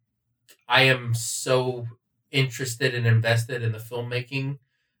like I am so interested and invested in the filmmaking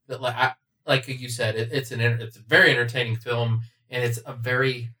that like you said, it's a very entertaining film, and it's a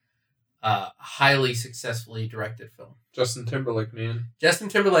very highly successfully directed film. Justin Timberlake, man. Justin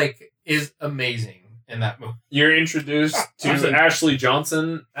Timberlake is amazing in that movie. You're introduced to Ashley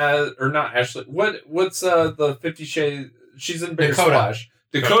Johnson or not Ashley. What's the 50 Shades? She's in Bigger Dakota. Splash.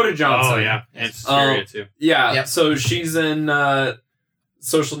 Dakota Johnson. Oh yeah, and Suspiria too. Yeah. Yep. So she's in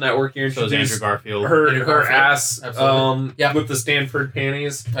Social Network. You're So is Andrew introduced Garfield. Andrew her Garfield. ass Absolutely. Yep. with the Stanford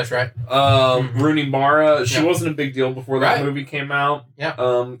panties. That's right. Rooney Mara. She Yeah. wasn't a big deal before that Right. movie came out. Yeah.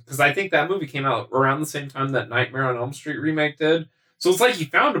 Because I think that movie came out around the same time that Nightmare on Elm Street remake did. So it's like he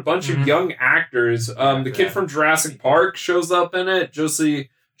found a bunch of young actors. The kid from Jurassic Park shows up in it. Joseph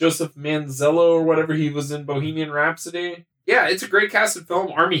Manzello or whatever, he was in Bohemian Rhapsody. Yeah, it's a great casted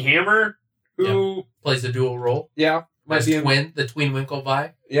film. Armie Hammer, who Plays a dual role. might As be in, the twin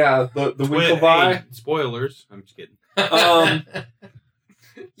Winklevi. the Winklevi. Hey, spoilers. I'm just kidding.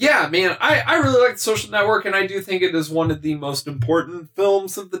 Yeah, man, I really like The Social Network, and I do think it is one of the most important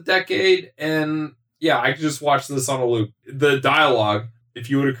films of the decade. And yeah, I could just watch this on a loop. The dialogue. If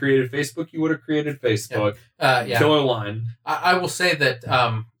you would have created Facebook, you would have created Facebook. Yeah. Killer line. I will say that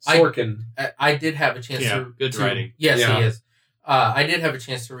Sorkin. I did have a chance Yeah, to good writing. Yes, Yeah. he is. I did have a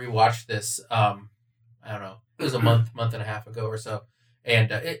chance to rewatch this. I don't know. It was a month and a half ago or so,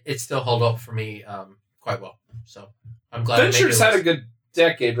 and it still held up for me quite well. So I'm glad. Fincher's had a good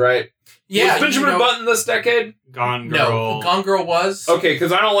decade, right? Yeah. Was Benjamin Button this decade? Gone Girl. No, Gone Girl was. Okay,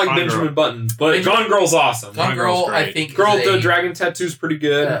 because I don't like Gone Benjamin Girl. Button, but Gone Girl's awesome. Gone Gone Girl's Girl, I great. think. Girl is with the Dragon Tattoo's pretty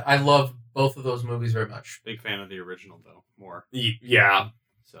good. I love both of those movies very much. Big fan of the original though. More. Yeah.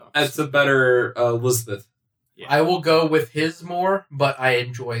 So That's a better Elizabeth. yeah. I will go with his more, but I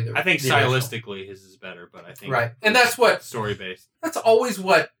enjoy the. I think the original. stylistically his is better, but I think Right, and that's what. story based. That's always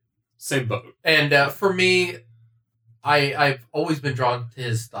what. Same boat. And for me, I've always been drawn to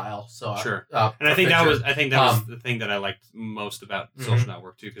his style. So Sure. and And I think that was the thing that I liked most about Social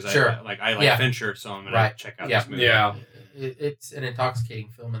Network too, because Sure. I like Yeah. Fincher, so I'm gonna Right. check out Yeah. this movie. Yeah. It's an intoxicating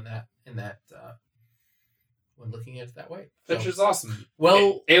film in that when looking at it that way. So, Fincher's awesome.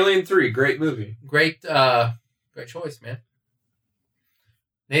 well, Alien 3, great movie. great choice, man.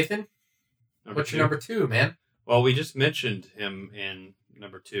 Nathan, what's your number 2, man? Well, we just mentioned him in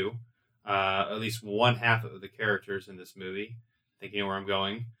number 2. At least one half of the characters in this movie. Think you know where I'm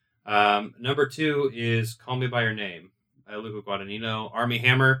going. Number 2 is Call Me by Your Name by Luca Guadagnino, Armie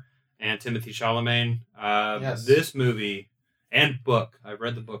Hammer, and Timothy Chalamet. Yes. This movie and book, I've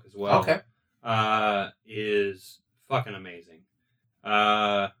read the book as well. Okay. Is fucking amazing.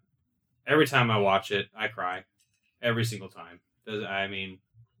 Every time I watch it, I cry. Every single time. I mean,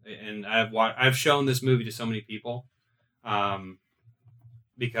 and I've shown this movie to so many people,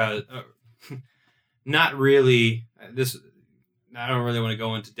 because not really this. I don't really want to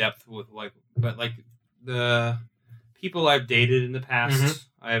go into depth with but the people I've dated in the past,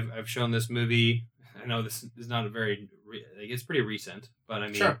 I've shown this movie. I know this is not a very. It's pretty recent, but I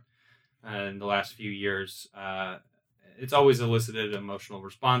mean. Sure. In the last few years, it's always elicited an emotional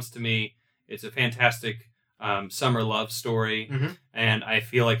response to me. It's a fantastic summer love story, and I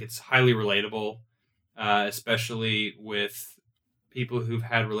feel like it's highly relatable, especially with people who've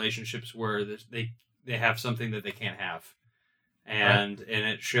had relationships where they have something that they can't have, and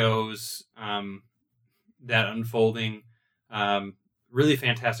it shows that unfolding. Really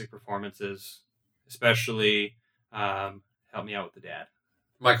fantastic performances, especially help me out with the dad.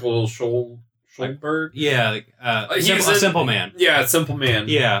 Michael Scholl. Schulberg. Yeah, He's A in- Simple Man. Yeah, Simple Man.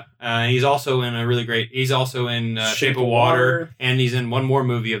 Yeah, he's also in a really great. He's also in Shape of Water, and he's in one more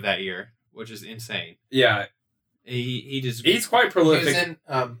movie of that year, which is insane. Yeah, He just he's quite He was prolific. in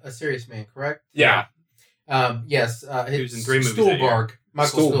A Serious Man, correct? Yeah, Yes. He was in 3 movies that year. Stuhlbarg.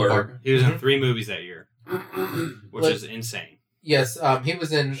 Michael Stuhlbarg. he was in Mhm. 3 movies that year, which Like- is insane. Yes. He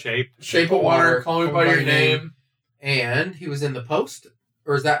was in Shape. Shape of Water, Call Me by Your Name. and he was in The Post,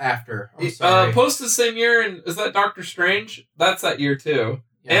 or is that after? I'm sorry. Post the same year, and is that Doctor Strange? That's that year too.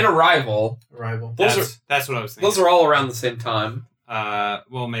 Yeah. And Arrival. Arrival. That's what I was thinking. Those are all around the same time.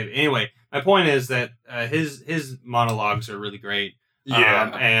 Well, maybe. Anyway, my point is that his monologues are really great.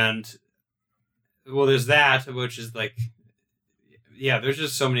 And well, there's that, which is like, yeah, there's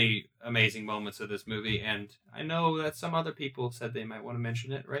just so many amazing moments of this movie, and I know that some other people said they might want to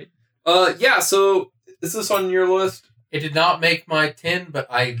mention it, right? Yeah. So is this on your list? It did not make my 10, but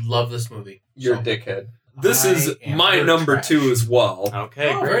I love this movie. You're a So, dickhead. This I is am my her number trash. 2 as well. Okay,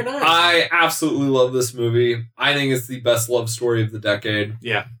 Oh, great. very nice. I absolutely love this movie. I think it's the best love story of the decade.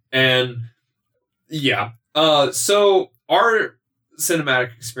 Yeah. And yeah. So our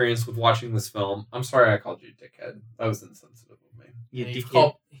cinematic experience with watching this film, I'm sorry I called you a dickhead. That was insensitive of me. You He's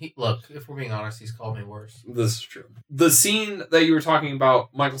dickhead. look, if we're being honest, he's called me worse. This is true. The scene that you were talking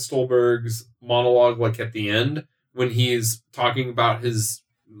about, Michael Stolberg's monologue, like at the end, when he's talking about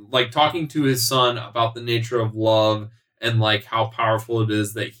talking to his son about the nature of love and like how powerful it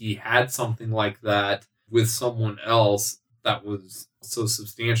is that he had something like that with someone else that was so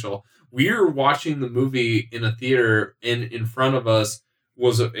substantial. We were watching the movie in a theater, and in front of us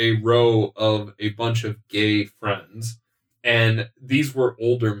was a row of a bunch of gay friends. And these were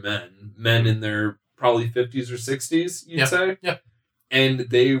older men in their probably 50s or 60s, you'd Yeah, say? yeah. And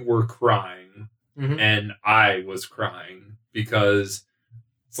they were crying. Mhm. And I was crying because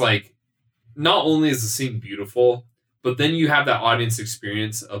it's like, not only is the scene beautiful, but then you have that audience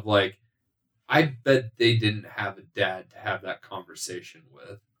experience of like, I bet they didn't have a dad to have that conversation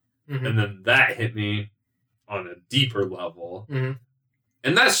with. Mhm. And then that hit me on a deeper level. Mhm.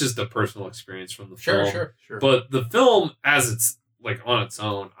 And that's just a personal experience from the Sure, film. sure. Sure. But the film, as it's like on its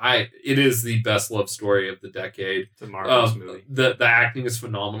own, it is the best love story of the decade. It's a marvelous movie. The acting is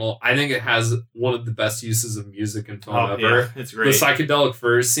phenomenal. I think it has one of the best uses of music in film Oh, ever. yeah, it's The great. psychedelic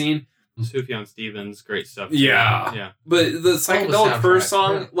furs scene, Sufjan Stevens, great stuff. Yeah. Yeah. but the psychedelic furs soundtrack,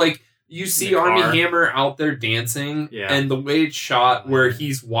 song, yeah. like you see The car. Armie Hammer out there dancing, Yeah. and the way it's shot, where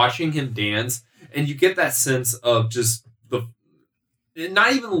he's watching him dance, and you get that sense of just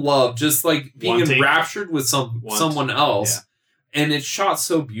not even love, just like being Wanting. enraptured with someone else. Yeah. And it's shot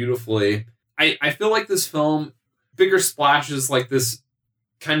so beautifully. I feel like this film, Bigger Splash, is like this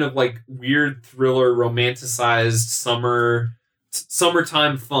kind of like weird thriller, romanticized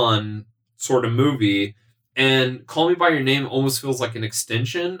summertime fun sort of movie. And Call Me by Your Name almost feels like an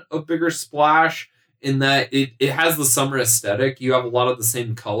extension of Bigger Splash in that it has the summer aesthetic. You have a lot of the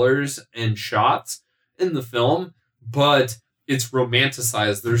same colors and shots in the film, but it's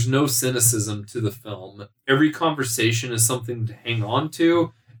romanticized. There's no cynicism to the film. Every conversation is something to hang on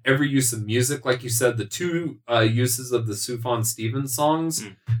to. Every use of music, like you said, the 2 uses of the Sufjan Stevens songs,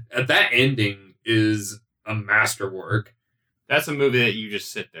 at that ending is a masterwork. That's a movie that you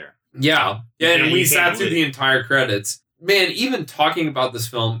just sit there. Yeah. You And can't- we you sat can't through leave. the entire credits. Man, even talking about this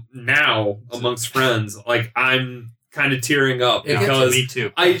film now amongst friends, like I'm kind of tearing up It gets because Me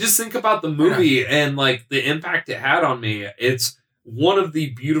too. I just think about the movie and like the impact it had on me. It's one of the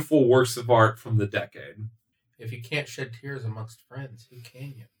beautiful works of art from the decade. If you can't shed tears amongst friends, who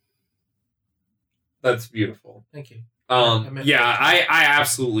can you? That's beautiful. Thank you. Yeah, I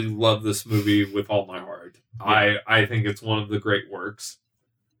absolutely love this movie with all my heart. I think it's one of the great works.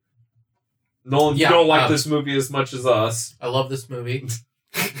 Nolan, you Yeah, don't like this movie as much as us. I love this movie.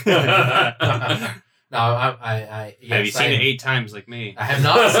 Yeah, No, I yes, Have you seen it 8 times like me? I have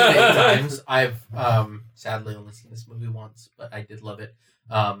not seen it 8 times. I've sadly only seen this movie once, but I did love it.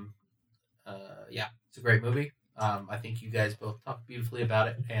 Yeah, it's a great movie. I think you guys both talked beautifully about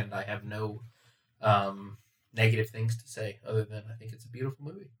it, and I have no negative things to say other than I think it's a beautiful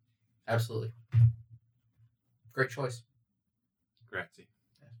movie. Absolutely. Great choice. Grazie.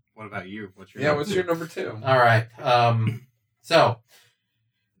 What about you? What's your yeah. number What's two? your number 2? All right. So,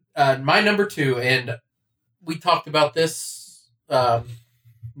 my number 2, and we talked about this,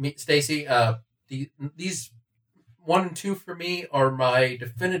 Stacy. These 1 and 2 for me are my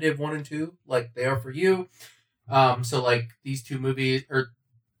definitive 1 and 2, like they are for you. So, like these 2 movies, or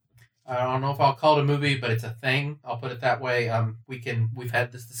I don't know if I'll call it a movie, but it's a thing. I'll put it that way. We've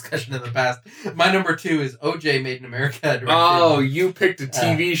had this discussion in the past. My number 2 is OJ Made in America. Directed, Oh, you picked a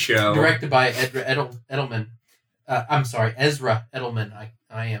TV show. directed by Edelman. I'm sorry, Ezra Edelman.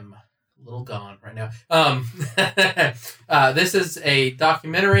 I am a little gone right now. This is a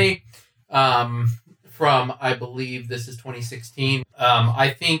documentary from, I believe this is 2016. I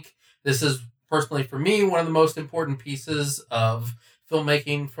think this is, personally for me, one of the most important pieces of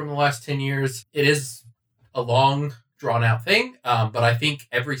filmmaking from the last 10 years. It is a long, drawn-out thing, but I think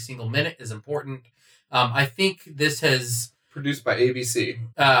every single minute is important. I think this has... Produced by ABC.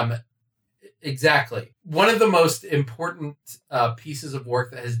 Exactly. One of the most important pieces of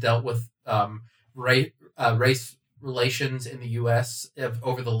work that has dealt with race relations in the U.S.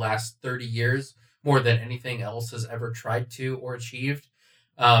 Over the last 30 years, more than anything else has ever tried to or achieved.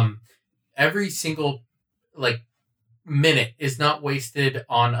 Every single minute is not wasted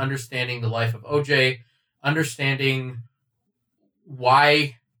on understanding the life of OJ, understanding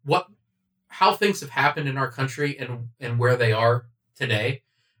how things have happened in our country and where they are today.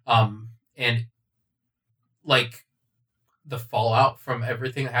 And the fallout from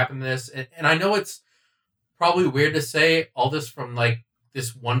everything that happened in this. And I know it's probably weird to say all this from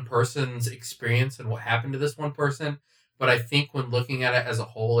this one person's experience and what happened to this one person. But I think when looking at it as a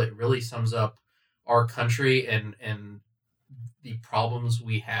whole, it really sums up our country and the problems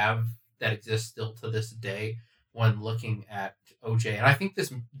we have that exist still to this day when looking at OJ. And I think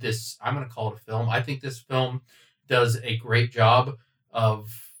this I'm going to call it a film. I think this film does a great job of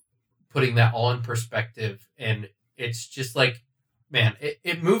putting that all in perspective. And it's just man,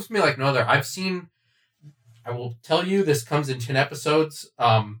 it moves me like no other. I will tell you, this comes in 10 episodes.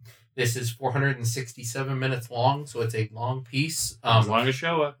 This is 467 minutes long, so it's a long piece. As long as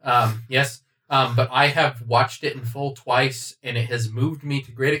Showa. Yes. But I have watched it in full twice, and it has moved me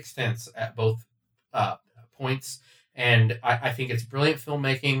to great extents at both points. And I think it's brilliant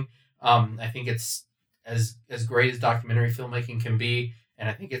filmmaking. I think it's as great as documentary filmmaking can be. And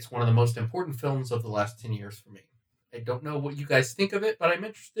I think it's one of the most important films of the last 10 years for me. I don't know what you guys think of it, but I'm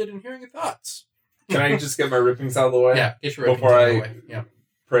interested in hearing your thoughts. Can I just get my rippings out of the way? Yeah, get your rippings before out I of the way. Yeah.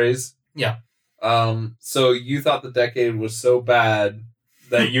 praise? Yeah. So you thought the decade was so bad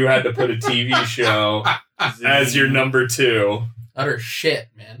that you had to put a TV show as your number 2. Utter shit,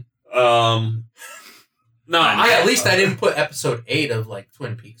 man. No, At least I didn't put episode 8 of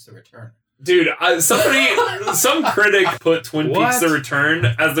Twin Peaks: The Return. Dude, some critic put Twin Peaks: The Return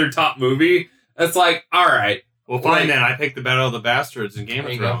as their top movie. It's all right. Well, fine then. I picked the Battle of the Bastards in Game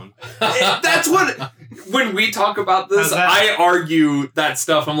of Thrones. That's what... When we talk about this, I argue that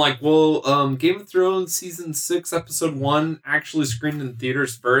stuff. I'm Game of Thrones Season 6, Episode 1 actually screened in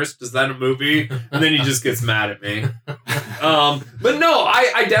theaters first. Is that a movie? And then he just gets mad at me. But no,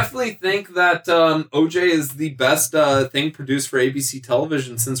 I definitely think that OJ is the best thing produced for ABC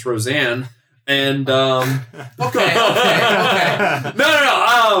television since Roseanne. And... Okay.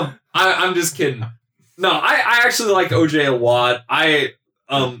 No. I'm just kidding. No, I actually like OJ a lot. I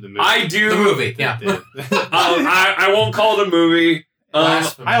do the movie. Yeah. I won't call it a movie.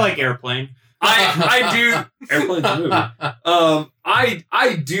 I like Airplane. I do. Airplane's a movie.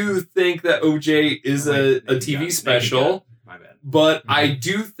 I do think that OJ is a TV special. My bad. But I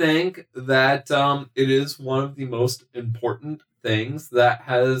do think that it is one of the most important things that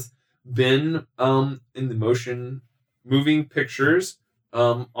has been in the moving pictures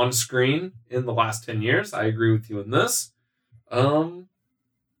on screen in the last 10 years. I agree with you in this.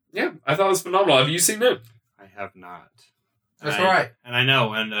 Yeah, I thought it was phenomenal. Have you seen it? I have not. That's all right. And I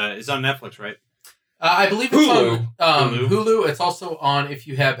know, and it's on Netflix, right? I believe it's Hulu. on Hulu. It's also on if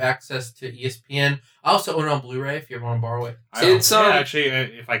you have access to ESPN. I also own it on Blu-ray if you ever want to borrow it. It's actually,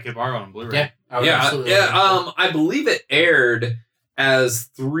 if I could borrow it on Blu-ray. Yeah, I would absolutely like it. I believe it aired as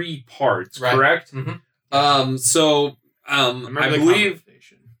 3 parts, Right. correct? Mm-hmm. I believe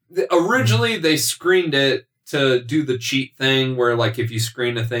originally they screened it to do the cheat thing where if you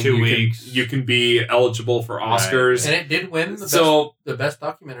screen a thing 2 weeks. you can be eligible for Oscars. And it did win the best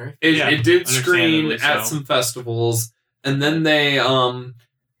documentary. It did screen understandably at so. some festivals, and then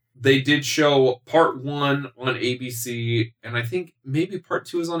they did show part 1 on ABC, and I think maybe part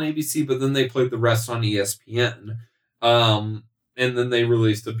 2 is on ABC, but then they played the rest on ESPN. And then they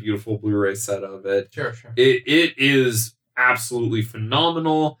released a beautiful Blu-ray set of it. Sure. It is absolutely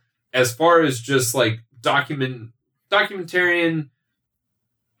phenomenal as far as just documentarian.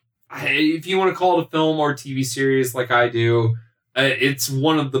 If you want to call it a film or TV series like I do, it's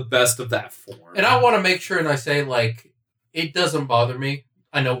one of the best of that form. And I want to make sure, and I say, it doesn't bother me.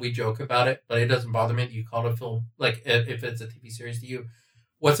 I know we joke about it, but it doesn't bother me that you call it a film, if it's a TV series to you.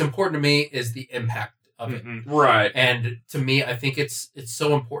 what's important to me is the impact of it. Mhm. Right. And to me, I think it's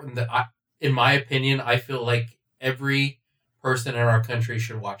so important that in my opinion, I feel like every person in our country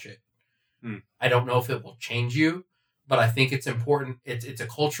should watch it. I don't know if it will change you, but I think it's important. It's a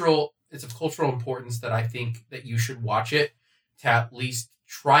cultural importance that I think that you should watch it to at least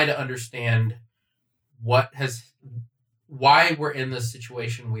try to understand why we're in the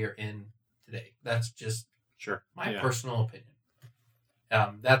situation we are in today. That's just Sure. my Yeah. personal opinion.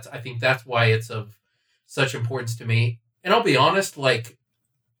 I think that's why it's of such importance to me. And I'll be honest, like,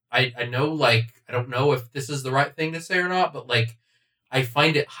 I know, like, I don't know if this is the right thing to say or not, but like, I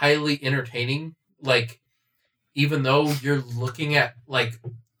find it highly entertaining. Like, even though you're looking at, like,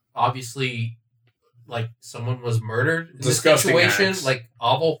 obviously, like, someone was murdered in this Disgusting situation, acts. like,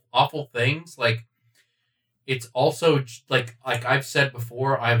 awful things, like, it's also, like I've said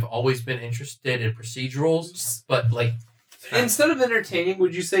before, I've always been interested in procedurals, but, like, Instead of entertaining,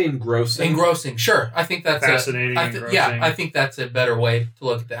 would you say engrossing? engrossing, sure. I think that's Fascinating, engrossing. I think that's a better way to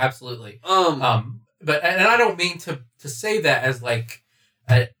look at it. Absolutely. But I don't mean to say that as like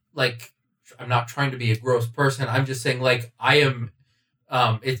I'm not trying to be a gross person. I'm just saying, like, I am.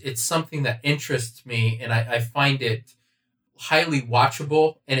 It's something that interests me, and I find it highly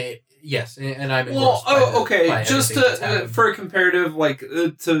watchable. And and I'm engrossed by Just everything that's happening. for a comparative, like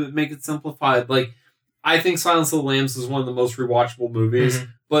to make it simplified, like I think Silence of the Lambs is one of the most rewatchable movies, Mhm.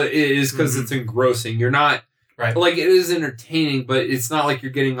 but it is because Mhm. it's engrossing. You're not Right. like, it is entertaining, but it's not like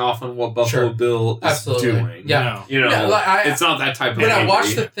you're getting off on what Buffalo Sure. Bill is Absolutely. doing. Yeah. No. You know, Yeah, like, it's not that type of when I angry.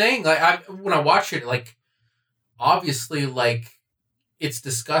 watch the thing, like when I watch it, like, obviously, like, it's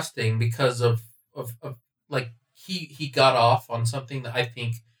disgusting because of like he got off on something that I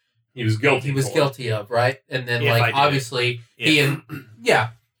think He was guilty. he was for. guilty of, right? And then, If I like, did. obviously he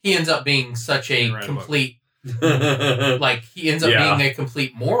ends up being such a You're right about complete they like he ends up Yeah. being a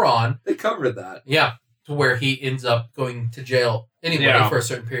complete moron. covered that. Yeah, to where he ends up going to jail anyway Yeah. for a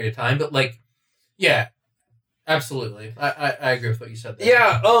certain period of time. But, like, yeah, absolutely, I agree with what you said there.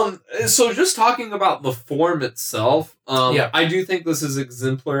 Yeah, so just talking about the form itself, Yeah. I do think this is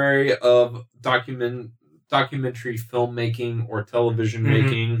exemplary of documentary filmmaking or television Mhm.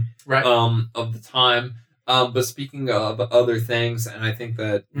 making Right. of the time. But speaking of other things, and I think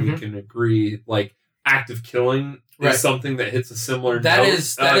that we Mhm. can agree, like, active killing Right. is something that hits a similar That note.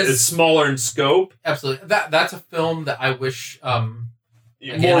 is- it's smaller in scope, Absolutely. That's a film that I wish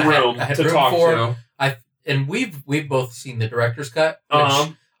Again, more I had- room I had to room talk for- to. and we've both seen the director's cut, which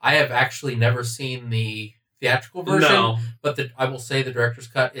Uh-huh. I have actually never seen the theatrical version. No, But I will say the director's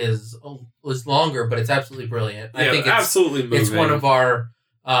cut is longer, but it's absolutely brilliant. I yeah, think it's absolutely moving. it's one of our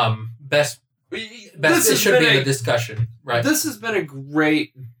best. This It has should be been in a- the discussion, right? This has been a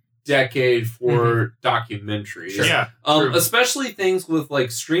great decade for documentaries. Sure. Yeah. True. Especially things with, like,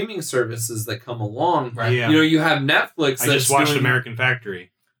 streaming services that come along. Right. Yeah. You know, you have Netflix. I that's just watched doing- American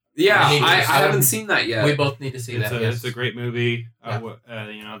Factory. Yeah, I need to I see haven't that. seen that yet. We both need to see It's that. a, Yes. it's a great movie. Yeah. And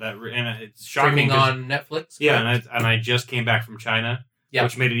it's shocking. Streaming 'cause- on Netflix. Yeah, correct? and I just came back from China, Yeah.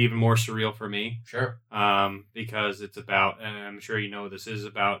 which made it even more surreal for me. Sure. Because it's about, and I'm sure you know, this is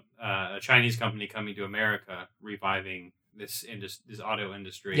about a Chinese company coming to America, reviving this auto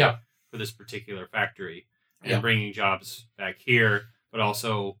industry Yeah. for this particular factory, and Yeah. bringing jobs back here, but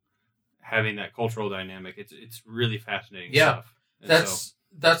also having that cultural dynamic. It's really fascinating Yeah. stuff. And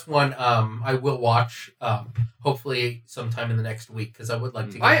That's one I will watch. Hopefully sometime in the next week because I would like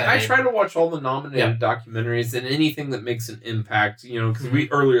to. Get that I in. try to watch all the nominated documentaries and anything that makes an impact. You know, because Mhm. we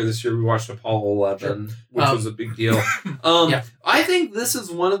earlier this year we watched Apollo 11, which was a big deal. Yeah. I think this is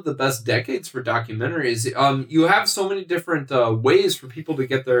one of the best decades for documentaries. You have so many different ways for people to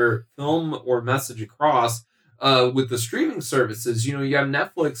get their film or message across with the streaming services. You know, you have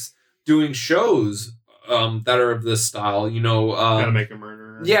Netflix doing shows that are of this style. You know, Gotta make a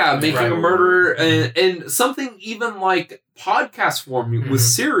murderer. yeah, making Right. a murder and something even like podcast form with Mhm.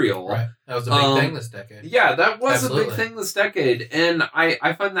 Serial. Right. That was a big thing this decade. Yeah, that was a Absolutely. big thing this decade, and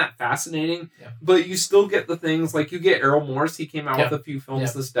I find that fascinating. Yeah. But you still get the things like you get Errol Morris. He came out Yeah. with a few films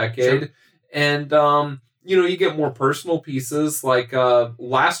Yeah. this decade, Sure. and you know, you get more personal pieces like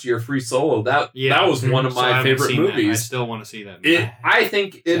last year Free Solo. That was one of So I my haven't favorite seen that. I movies. still want to see that. I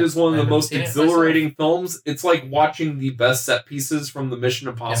think it Yeah, is one of I the haven't most seen it exhilarating films. It's like watching the best set pieces from the Mission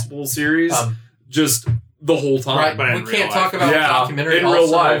Impossible series, just the whole time. Right, But in we real can't life. talk about Yeah, documentary in also, real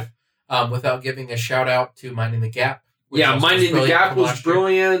life. Without giving a shout out to Minding the Gap. which Yeah, also Minding the brilliant Gap from was last year.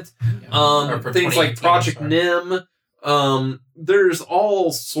 brilliant. Yeah. Or for Things like 2018, Project sorry. Nim. There's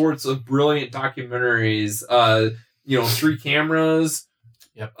all sorts of brilliant documentaries. You know, Three Cameras.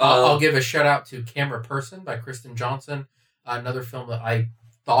 Yep. I'll give a shout out to Camera Person by Kristen Johnson. Another film that I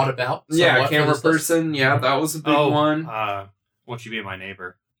thought about. Yeah, somewhat for Camera this list. Person. Yeah, that was a big one. Won't You Be My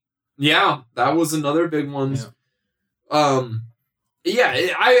Neighbor? Yeah, that was another big one. I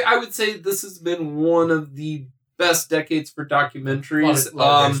would say this has been one of the best decades for documentaries.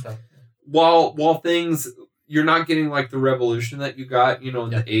 Lot of great stuff. While things, you're not getting like the revolution that you got, in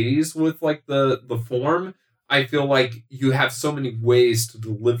the 80s with like the form. I feel like you have so many ways to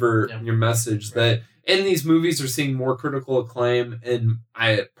deliver your message that, and these movies are seeing more critical acclaim and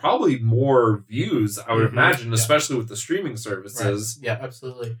probably more views, I would imagine, especially with the streaming services. Right. Yeah,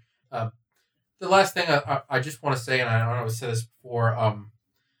 absolutely. The last thing I just want to say, and I don't know if I said this before,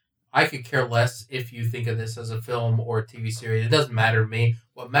 I could care less if you think of this as a film or a TV series. It doesn't matter to me.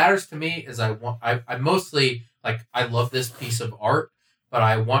 What matters to me is I mostly, like, I love this piece of art, but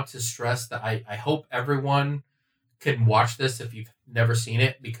I want to stress that I hope everyone can watch this if you've never seen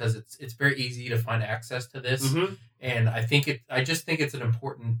it, because it's very easy to find access to this. And I just think it's an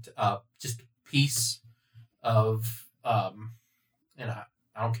important just piece of and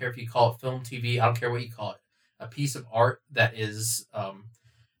I don't care if you call it film, TV, I don't care what you call it, a piece of art that is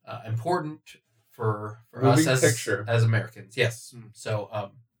important for us as Americans. Yes.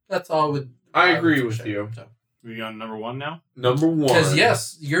 So that's all I agree with you. So. We on number 1 now? Number 1. Because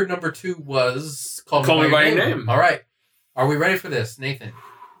yes, your number 2 was Call Me by Your Name. All right. Are we ready for this, Nathan?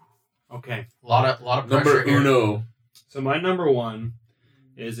 Okay. A lot of pressure number here. uno. So my number 1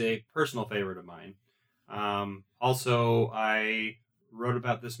 is a personal favorite of mine. Also, I wrote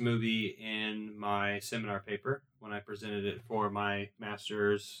about this movie in my seminar paper when I presented it for my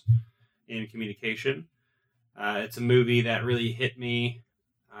master's in communication. It's a movie that really hit me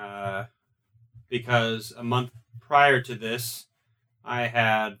because a month prior to this, I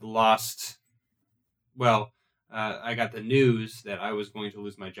had lost, I got the news that I was going to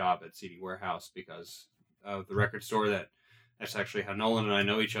lose my job at CD Warehouse because of the record store that's actually how Nolan and I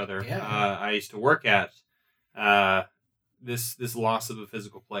know each other. Yeah. I used to work at. This loss of a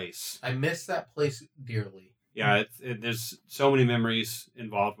physical place. I miss that place dearly. Yeah, there's so many memories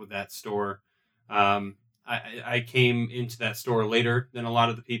involved with that store. I came into that store later than a lot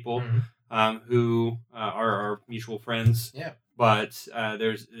of the people who are our mutual friends. Yeah. But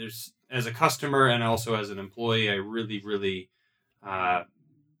there's as a customer and also as an employee, I really, really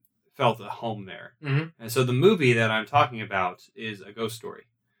felt at home there. And so the movie that I'm talking about is A Ghost Story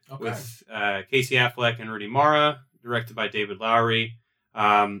with Casey Affleck and Rooney Mara, directed by David Lowery.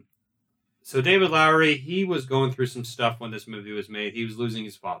 So David Lowery, he was going through some stuff when this movie was made. He was losing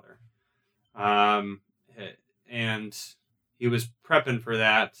his father. And he was prepping for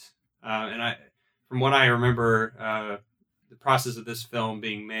that. From what I remember, the process of this film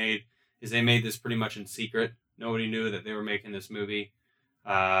being made is they made this pretty much in secret. Nobody knew that they were making this movie.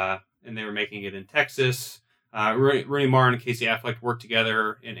 And they were making it in Texas. Rooney Mara and Casey Affleck worked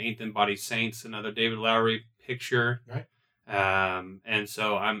together in Ain't Them Body Saints, another David Lowery picture. Right. And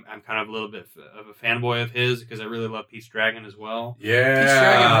so I'm kind of a little bit of a fanboy of his because I really love Pete's Dragon as well. Yeah. Pete's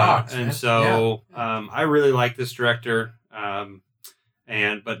Dragon rocks, and man. so I really like this director.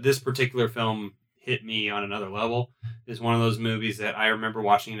 But this particular film hit me on another level. It's one of those movies that I remember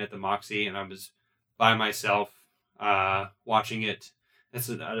watching it at the Moxie, and I was by myself watching it. That's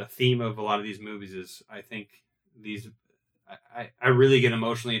a theme of a lot of these movies is I think I really get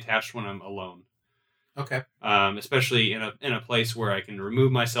emotionally attached when I'm alone. Okay. Especially in a place where I can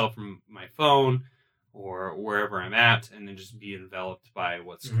remove myself from my phone or wherever I'm at and then just be enveloped by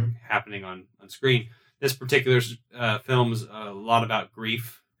what's happening on screen. This particular film is a lot about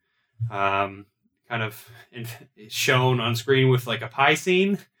grief, kind of shown on screen with like a pie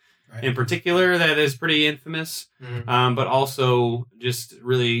scene. Right. In particular, that is pretty infamous, but also just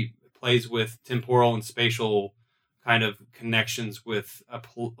really plays with temporal and spatial kind of connections with a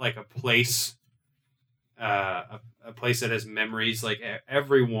place, a place that has memories. Like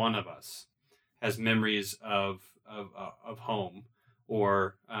every one of us has memories of home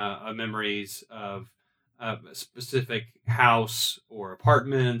or memories of a specific house or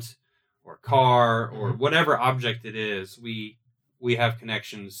apartment or car or whatever object it is. We have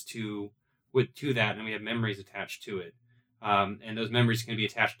connections to that, and we have memories attached to it. And those memories can be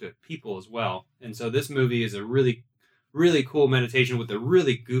attached to people as well. And so this movie is a really, really cool meditation with a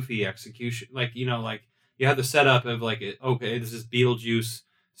really goofy execution. Like, you have the setup of like, okay, this is Beetlejuice,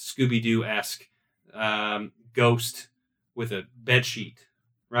 Scooby-Doo-esque ghost with a bedsheet,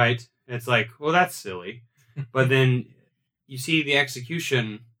 right? And it's like, well, that's silly. But then you see the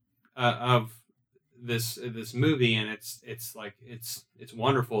execution of this movie, and it's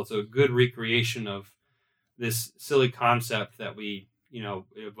wonderful. It's a good recreation of this silly concept that we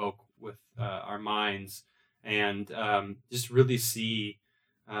evoke with our minds, and just really see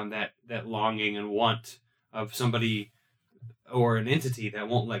that longing and want of somebody or an entity that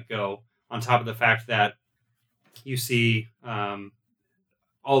won't let go. On top of the fact that you see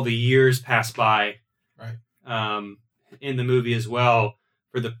all the years pass by, right, in the movie as well,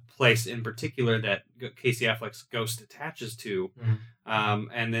 for the place in particular that Casey Affleck's ghost attaches to.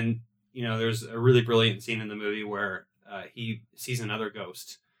 And then, there's a really brilliant scene in the movie where he sees another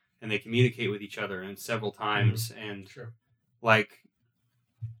ghost and they communicate with each other and several times. And sure,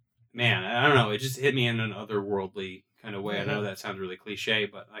 man, I don't know. It just hit me in an otherworldly kind of way. Yeah. I know that sounds really cliche,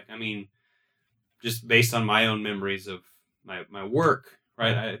 but just based on my own memories of my work,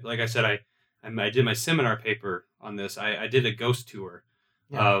 right? Like I said, I did my seminar paper on this. I did a ghost tour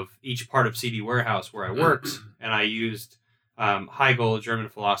of each part of CD Warehouse where I worked, and I used Hegel, a German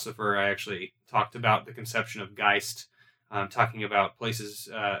philosopher. I actually talked about the conception of Geist, talking about places,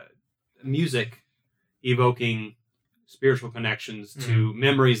 music evoking spiritual connections to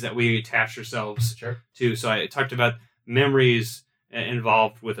memories that we attach ourselves to. So I talked about memories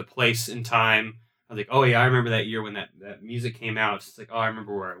involved with a place and time. I was like, oh yeah, I remember that year when that music came out. It's like, oh, I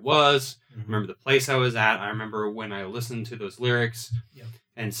remember where I was. I remember the place I was at. I remember when I listened to those lyrics. Yeah.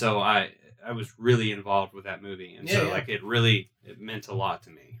 And so I was really involved with that movie. And it meant a lot to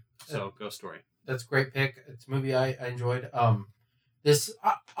me. So Ghost Story. That's a great pick. It's a movie I enjoyed. I'll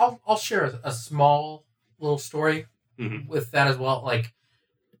share a small little story with that as well. Like,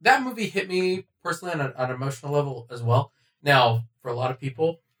 that movie hit me personally on an emotional level as well. Now, for a lot of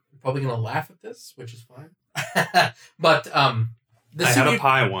people, you're probably going to laugh at this, which is fine. But I had a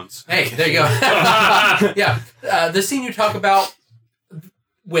pie once. Hey, there you go. Yeah, the scene you talk about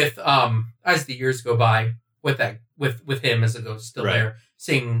with as the years go by with him as a ghost still there,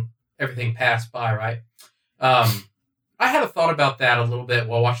 seeing everything pass by, right? I had a thought about that a little bit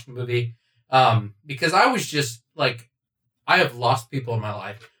while watching the movie, because I was just like, I have lost people in my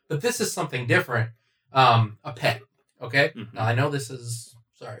life, but this is something different. A pet, okay? Now, I know this is,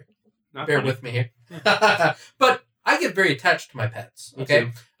 sorry, Not bear funny. with me here, but I get very attached to my pets,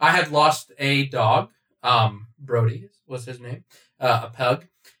 okay? I had lost a dog, Brody was his name, a pug,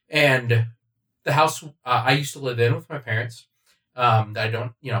 and the house I used to live in with my parents, I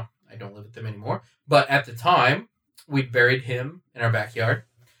don't live with them anymore, but at the time, we'd buried him in our backyard,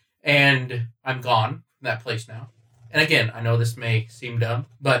 and I'm gone from that place now. And again, I know this may seem dumb,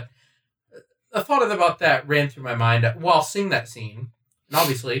 but a thought about that ran through my mind while seeing that scene. And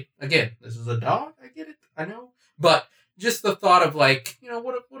obviously, again, this is a dog. I get it. I know. But just the thought of, like,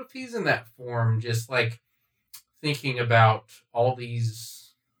 what if he's in that form? Just like thinking about all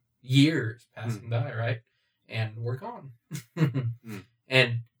these years passing by, right? And we're gone.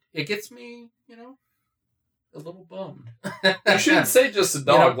 And it gets me, a little bummed. You shouldn't say just a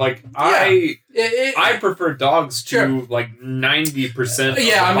dog. I prefer dogs to like 90% of the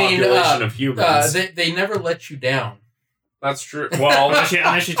population of humans. They never let you down. That's true. Well,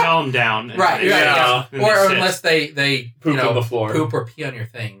 unless you tell them down. Right. Yeah. Or unless they poop on the floor. Poop or pee on your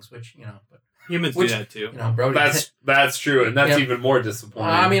things, which, but humans do that too. Brody. That's true, and that's even more disappointing.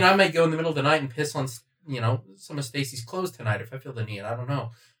 I mean, I may go in the middle of the night and piss on, some of Stacy's clothes tonight if I feel the need. I don't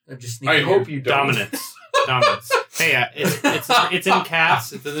know. I hope you don't. Dominance. Hey, it's in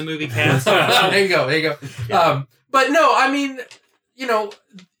Cats. It's in the movie Cats. There you go. Yeah. But no, I mean,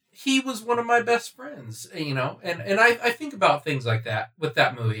 he was one of my best friends, and I think about things like that with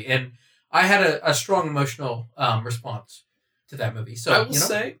that movie, and I had a strong emotional response to that movie. So I will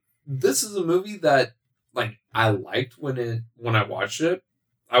say, this is a movie that, like, I liked when I watched it.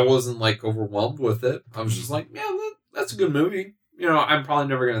 I wasn't like overwhelmed with it. I was just like, yeah, that's a good movie. I'm probably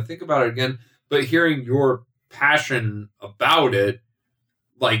never going to think about it again. But hearing your passion about it,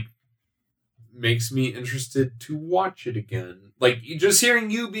 like, makes me interested to watch it again. Like, just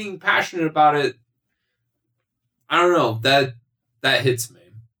hearing you being passionate about it, I don't know, that hits me.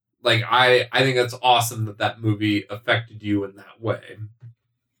 Like, I think that's awesome that movie affected you in that way.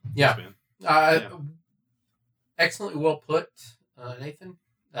 Yeah. Yes, Excellently well put, Nathan.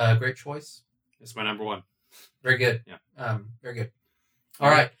 Great choice. It's my number one. Very good. Yeah. Very good. All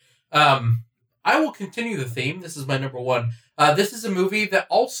right. I will continue the theme. This is my number one. This is a movie that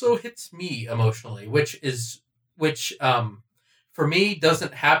also hits me emotionally, which for me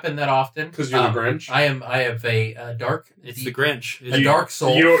doesn't happen that often. Because you're the Grinch? I have a dark... It's the Grinch. Dark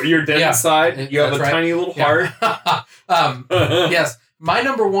soul. You're dead inside. You have a tiny little heart. Yes. My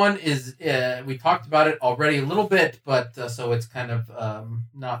number one is, we talked about it already a little bit, but so it's kind of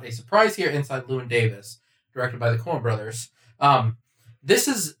not a surprise here, Inside Llewyn Davis, directed by the Coen brothers. This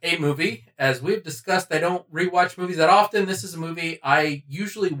is a movie, as we've discussed, I don't rewatch movies that often. This is a movie I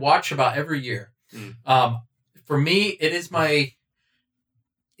usually watch about every year. For me, it is my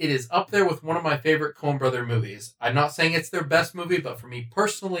is up there with one of my favorite Coen Brother movies. I'm not saying it's their best movie, but for me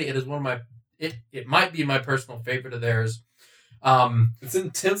personally, it is one of my. It might be my personal favorite of theirs. It's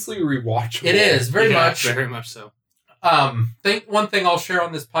intensely rewatchable. It is very much. Very much so. One thing I'll share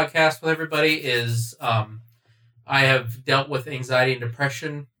on this podcast with everybody is I have dealt with anxiety and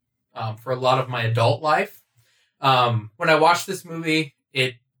depression for a lot of my adult life. When I watched this movie,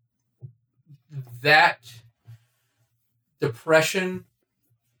 that depression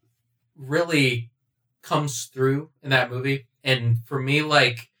really comes through in that movie. And for me,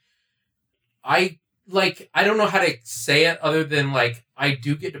 I don't know how to say it other than I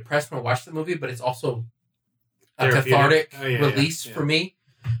do get depressed when I watch the movie, but it's also a cathartic release for me.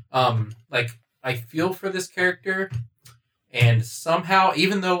 I feel for this character, and somehow,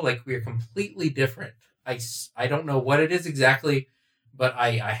 even though we are completely different, I don't know what it is exactly, but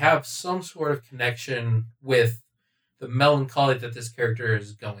I have some sort of connection with the melancholy that this character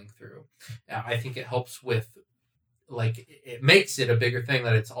is going through. I think it helps with it makes it a bigger thing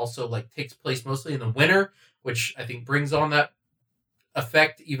that it's also takes place mostly in the winter, which I think brings on that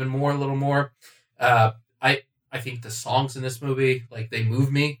effect even more, a little more. I think the songs in this movie, they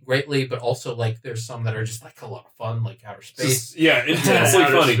move me greatly, but also there's some that are just a lot of fun, Outer Space. Intensely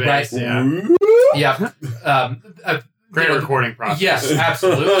funny. Space, right? Yeah. Great recording process. Yes,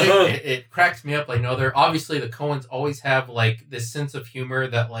 absolutely. it cracks me up. They're obviously the Coens always have this sense of humor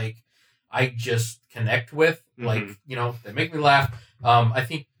that I just connect with. They make me laugh. I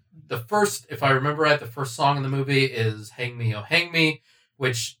think the first, if I remember right, the first song in the movie is "Hang Me, Oh Hang Me,"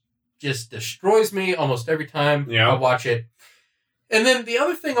 which just destroys me almost every time I watch it. And then the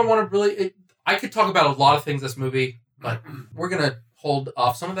other thing I want to I could talk about a lot of things this movie, but we're gonna hold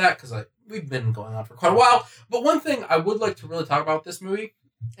off some of that because we've been going on for quite a while. But one thing I would like to really talk about this movie,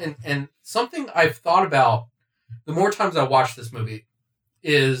 and something I've thought about the more times I watch this movie,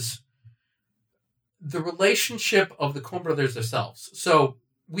 is the relationship of the Coen brothers themselves. So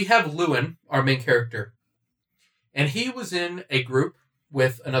we have Lewin, our main character, and he was in a group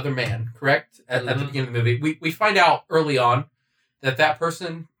with another man, correct? At the beginning of the movie. We find out early on that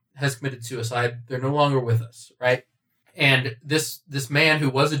person has committed suicide. They're no longer with us, right? And this man who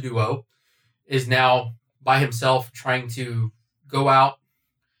was a duo is now by himself trying to go out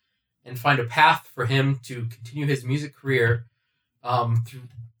and find a path for him to continue his music career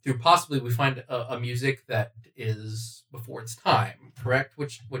through possibly we find a music that is before its time, correct?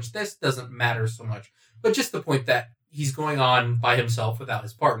 Which this doesn't matter so much. But just the point that he's going on by himself without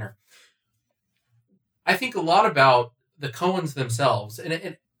his partner. I think a lot about the Coens themselves,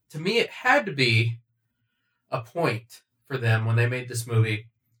 and to me it had to be a point for them when they made this movie.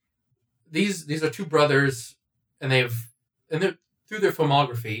 These are two brothers, and through their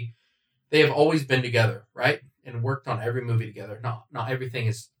filmography, they have always been together, right? And worked on every movie together. Not everything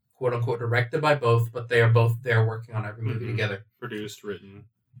is quote unquote directed by both, but they are both there working on every movie together. Produced, written.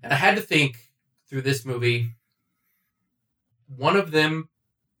 And I had to think through this movie, one of them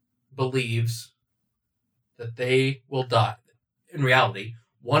believes that they will die. In reality,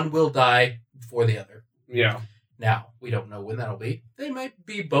 one will die before the other. Yeah. Now, we don't know when that'll be. They might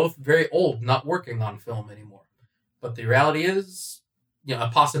be both very old, not working on film anymore. But the reality is, a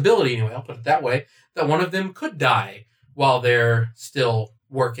possibility anyway, I'll put it that way, that one of them could die while they're still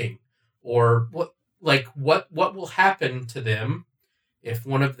working. Or what will happen to them if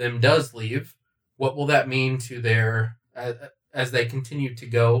one of them does leave? What will that mean to their as they continue to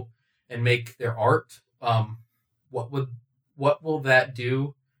go and make their art? What will that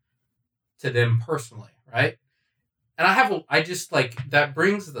do to them personally, right? And I just that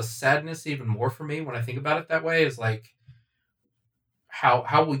brings the sadness even more for me when I think about it that way. Is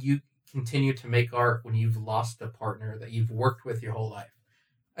how will you continue to make art when you've lost a partner that you've worked with your whole life?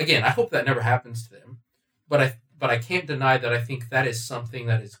 Again, I hope that never happens to them, but I can't deny that I think that is something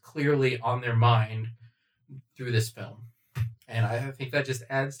that is clearly on their mind through this film. And I think that just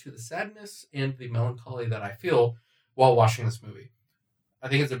adds to the sadness and the melancholy that I feel while watching this movie. I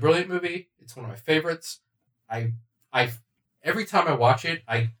think it's a brilliant movie. It's one of my favorites. I every time I watch it,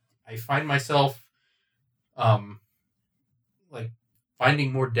 I find myself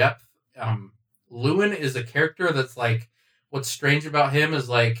finding more depth. Lewin is a character that's what's strange about him is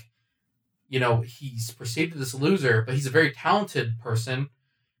he's perceived as this loser, but he's a very talented person.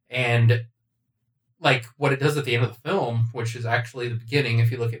 And what it does at the end of the film, which is actually the beginning,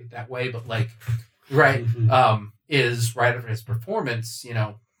 if you look at it that way, but right, is right after his performance,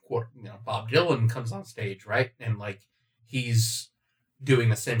 Bob Dylan comes on stage, right? And he's doing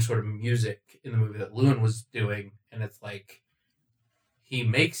the same sort of music in the movie that Lewin was doing. And it's he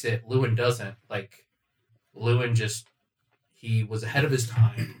makes it, Lewin doesn't. Lewin just, He was ahead of his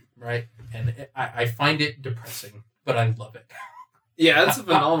time, right? And I find it depressing, but I love it. Yeah, it's a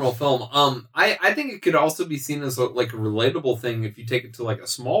phenomenal film. I think it could also be seen as a relatable thing if you take it to like a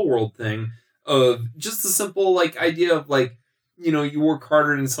small world thing of just a simple like idea of like, you know, you work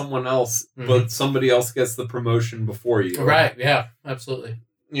harder than someone else, but somebody else gets the promotion before you. Right? Yeah, absolutely.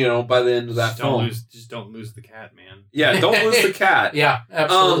 You know, by the end of that film. Just don't lose the cat, man. Yeah, don't lose the cat. Yeah,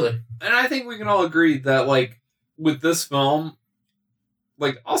 absolutely. And I think we can all agree that like with this film,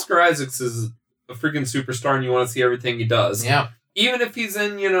 like Oscar Isaacs is a freaking superstar and you want to see everything he does. Yeah. Even if he's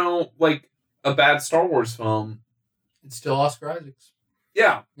in, you know, like a bad Star Wars film. It's still Oscar Isaacs.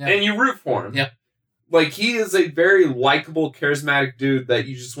 Yeah. Yeah. And you root for him. Yeah. Like, he is a very likable, charismatic dude that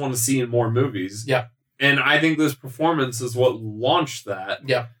you just want to see in more movies. Yeah. And I think this performance is what launched that.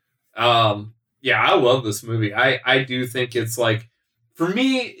 Yeah. Yeah, I love this movie. I do think it's like, for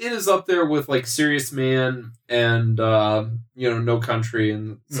me, it is up there with like Serious Man and, you know, No Country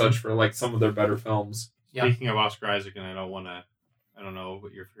and such for like some of their better films. Yeah. Speaking of Oscar Isaac, and I don't know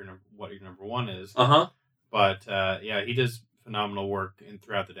what your number one is. Uh-huh. But yeah, he does phenomenal work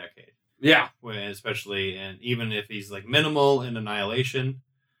throughout the decade. Yeah. Especially, and even if he's like minimal in Annihilation,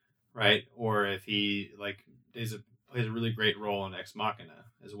 right? Or if he like plays a really great role in Ex Machina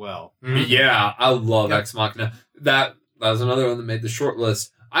as well. Yeah, I love Yep. Ex Machina. That was another one that made the short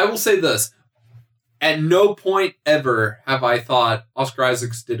list. I will say this. At no point ever have I thought Oscar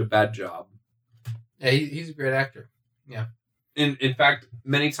Isaacs did a bad job. Yeah, he's a great actor. In fact,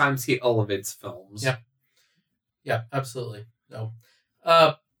 many times he elevates films. Yeah. Yeah, absolutely. So,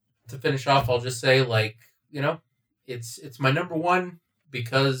 to finish off, I'll just say, like, you know, it's my number one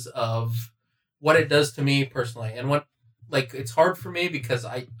because of what it does to me personally, and what, like, it's hard for me because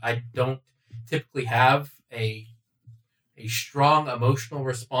I don't typically have a strong emotional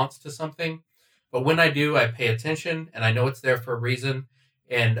response to something, but when I do, I pay attention, and I know it's there for a reason,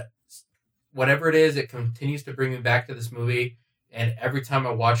 and whatever it is, it continues to bring me back to this movie, and every time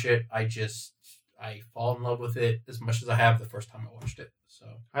I watch it, I fall in love with it as much as I have the first time I watched it. So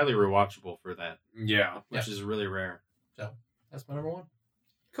Highly rewatchable for that, Yeah. which is really rare. that's my number one.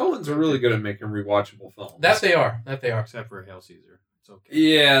 Coens are really good at making rewatchable films. That they are. Except for Hail Caesar. It's okay.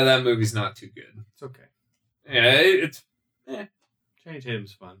 Yeah, that movie's not too good. It's okay. Yeah, it's... Channing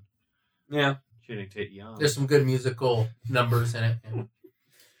Tatum's fun. Yeah. Channing Tatum young. There's some good musical numbers in it. Yeah.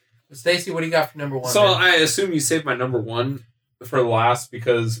 Stacy, what do you got for number one? So man? I assume you saved my number one for last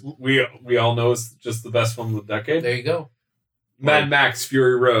because we all know it's just the best film of the decade. There you go. Mad Max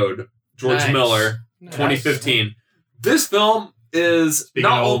Fury Road, George Nice. Miller, Nice. 2015. This film is Speaking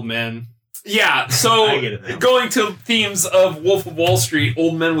not of old men, Yeah, so I get it now. going to themes of Wolf of Wall Street,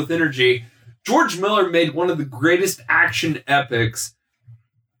 Old Men with Energy, George Miller made one of the greatest action epics.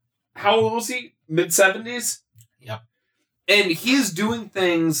 How old was he? Mid-70s? Yep. And he is doing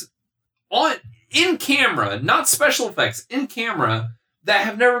things in camera, not special effects, in camera, that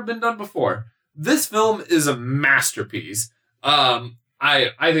have never been done before. This film is a masterpiece. I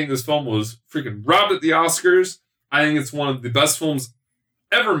think this film was freaking robbed at the Oscars. I think it's one of the best films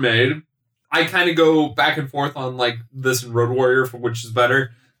ever made. I kind of go back and forth on like this and Road Warrior for which is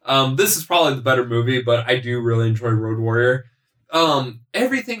better. This is probably the better movie, but I do really enjoy Road Warrior.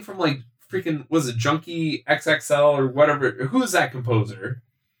 Everything from like freaking, was it Junkie XXL or whatever? Who is that composer?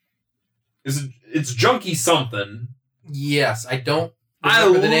 It's Junkie something. Yes, I don't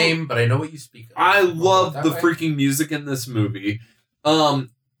remember the name, but I know what you speak of. I love That the way? freaking music in this movie.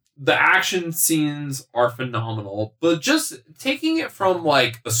 The action scenes are phenomenal, but just taking it from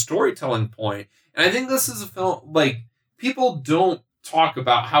like a storytelling point, and I think this is a film, like, people don't talk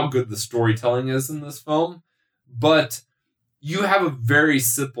about how good the storytelling is in this film, but you have a very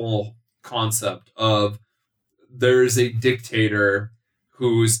simple concept of there's a dictator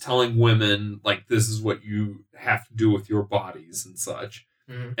who's telling women, like, this is what you have to do with your bodies and such.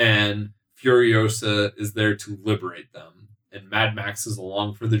 Mhm. And Furiosa is there to liberate them. And Mad Max is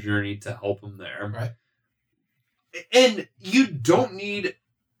along for the journey to help him there. Right. And you don't need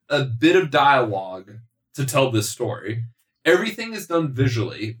a bit of dialogue to tell this story. Everything is done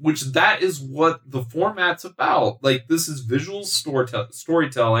visually, which that is what the format's about. Like, this is visual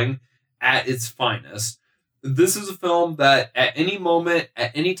storytelling at its finest. This is a film that at any moment,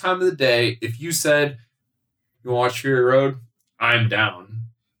 at any time of the day, if you said, you want to watch Fury Road? I'm down.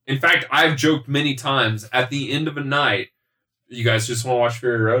 In fact, I've joked many times at the end of a night, you guys just want to watch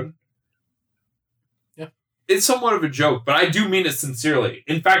Fury Road? Yeah. It's somewhat of a joke, but I do mean it sincerely.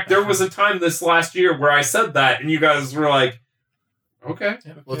 In fact, there was a time this last year where I said that, and you guys were like, okay.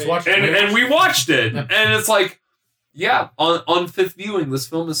 Yeah, let's watch it. And we watched it. Yeah. And it's like, Yeah, on fifth viewing, this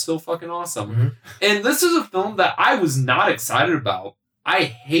film is still fucking awesome. Mhm. And this is a film that I was not excited about. I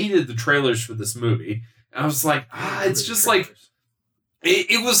hated the trailers for this movie. I was like, it's just like,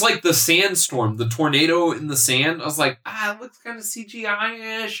 it was like the sandstorm, the tornado in the sand. I was like, it looks kind of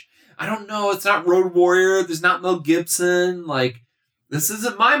CGI-ish. I don't know. It's not Road Warrior. There's not Mel Gibson. Like, this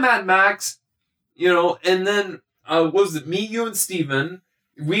isn't my Mad Max. You know, and then, what was it? Me, you, and Steven,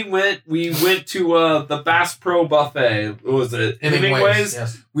 we went to the Bass Pro Buffet. What was it? Hemingway's.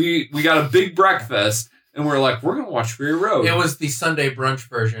 Yes. We got a big breakfast, and we're like, we're going to watch Fury Road. It was the Sunday brunch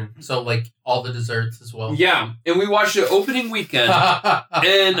version, so like all the desserts as well. Yeah, and we watched it opening weekend,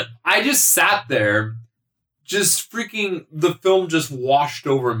 and I just sat there, just freaking, the film just washed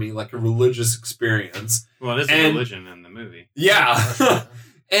over me like a religious experience. Well, there's a religion in the movie. Yeah.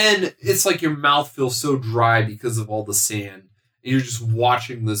 And it's like your mouth feels so dry because of all the sand. And you're just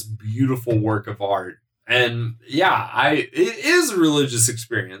watching this beautiful work of art. And yeah, it is a religious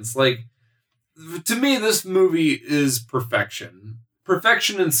experience. Like, to me, this movie is perfection.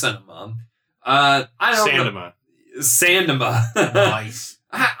 Perfection in cinema. I don't know. Sandema. Nice.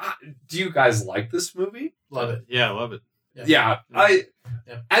 Do you guys like this movie? Love it. Yeah, I love it. Yeah.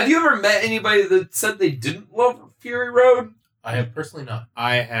 Have you ever met anybody that said they didn't love Fury Road? I have personally not.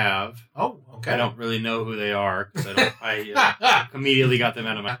 I have. Oh, okay. I don't really know who they are because I immediately got them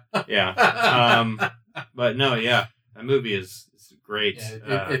out of my. Yeah. But no, yeah, that movie is great.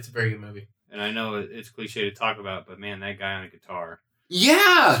 Yeah, it's a very good movie. And I know it's cliche to talk about, but man, that guy on a guitar.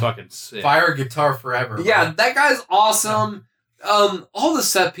 Yeah. Is fucking sick. Fire guitar forever. Yeah, bro. that guy's awesome. All the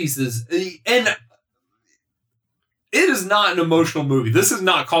set pieces, and it is not an emotional movie. This is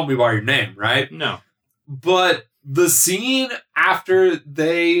not Call Me by Your Name, right? No. But the scene after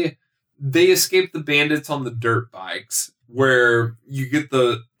they escape the bandits on the dirt bikes, where you get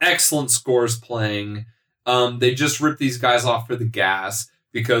the excellent scores playing. They just rip these guys off for the gas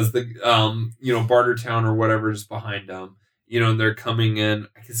because the Bartertown or whatever is behind them. You know, they're coming in.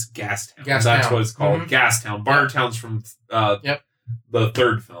 I guess Gastown. That's what it's called. Mm-hmm. Gastown. Bartertown's from the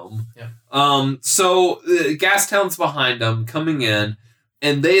third film. Yep. So Gastown's behind them, coming in.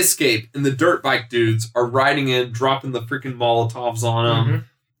 And they escape, and the dirt bike dudes are riding in, dropping the freaking Molotovs on them. Mm-hmm.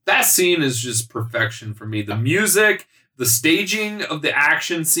 That scene is just perfection for me. The music, the staging of the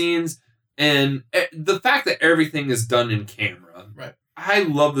action scenes, and the fact that everything is done in camera. Right. I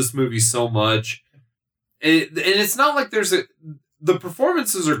love this movie so much. And it's not like the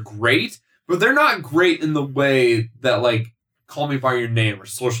performances are great, but they're not great in the way that, like, Call Me By Your Name or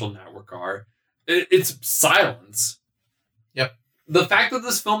Social Network are. It's silence. Yep. The fact that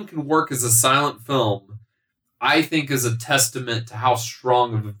this film can work as a silent film, I think, is a testament to how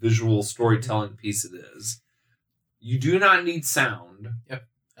strong of a visual storytelling piece it is. You do not need sound. Yep,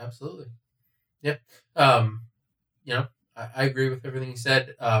 absolutely. Yep. I agree with everything you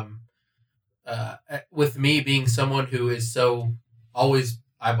said. With me being someone who is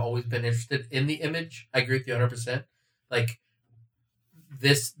I've always been interested in the image. I agree with you 100%. Like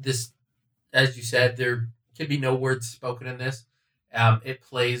this, as you said, there could be no words spoken in this. It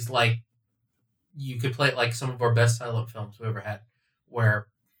plays like you could play it like some of our best silent films we ever had, where,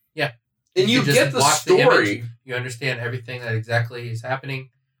 and you just get the watch story. Image, you understand everything that exactly is happening.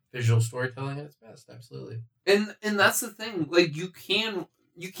 Visual storytelling at its best, absolutely. And that's the thing. Like you can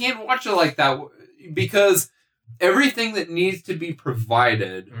watch it like that because everything that needs to be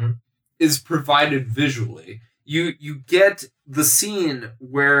provided is provided visually. You get the scene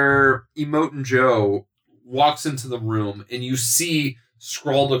where Emote Joe walks into the room and you see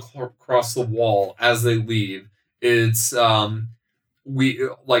scrawled across the wall as they leave, it's we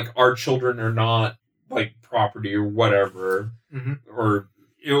like our children are not like property or whatever, or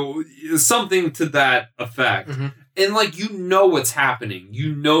something to that effect. And like what's happening.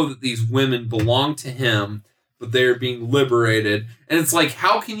 You know that these women belong to him, but they're being liberated. And it's like,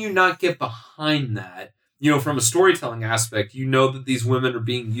 how can you not get behind that? From a storytelling aspect, that these women are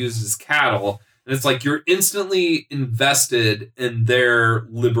being used as cattle. And it's like you're instantly invested in their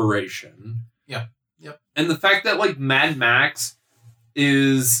liberation. Yeah. Yep. And the fact that like Mad Max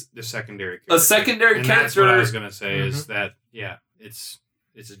is the secondary character. A secondary and character. That's what I was gonna say is that it's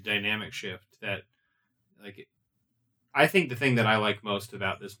a dynamic shift that like I think the thing that I like most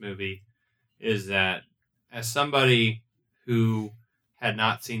about this movie is that as somebody who had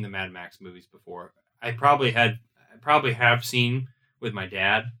not seen the Mad Max movies before, I probably have seen with my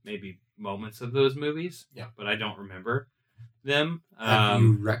dad maybe moments of those movies, but I don't remember them. Have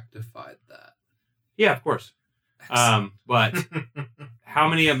you rectified that? Yeah, of course. But how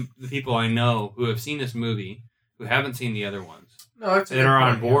many of the people I know who have seen this movie who haven't seen the other ones and are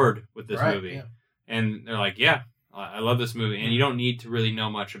on board with this movie, and they're like, I love this movie, and you don't need to really know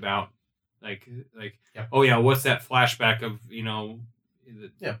much about like Yeah. oh yeah, what's that flashback of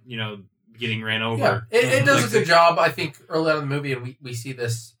Yeah. getting ran over. Yeah, it does Like, a good job, I think, early on in the movie, and we see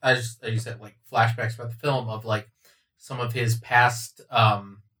this, as you said, like flashbacks throughout the film of like some of his past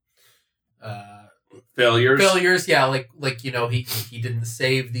Failures. Yeah, like he didn't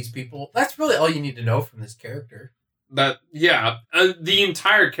save these people. That's really all you need to know from this character. The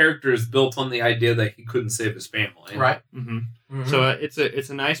entire character is built on the idea that he couldn't save his family. Right. Mm-hmm. Mhm. So it's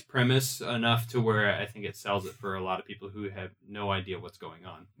a nice premise enough to where I think it sells it for a lot of people who have no idea what's going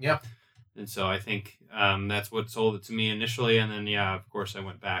on. Yeah. And so I think that's what sold it to me initially, and then of course I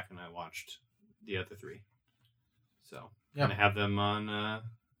went back and I watched the other three. So Yeah. and I have them on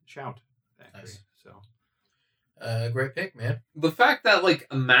Shout Factory. Nice. So Great pick, man. The fact that like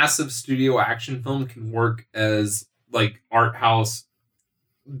a massive studio action film can work as like art house,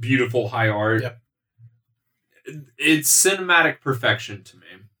 beautiful high art. Yep. It's cinematic perfection to me.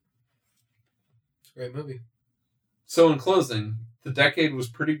 It's a great movie. So in closing, the decade was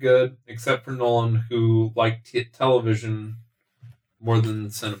pretty good, except for Nolan, who liked television more than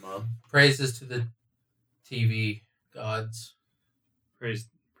cinema. Praises to the TV gods. praise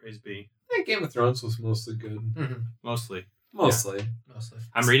be. I think Game of Thrones was mostly good. Mm-hmm. Mostly. Mostly. Mostly.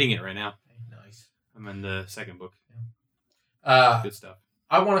 I'm reading it right now. Nice. I'm in the second book. Good stuff.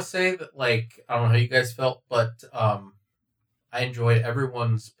 I want to say that, like, I don't know how you guys felt, but I enjoyed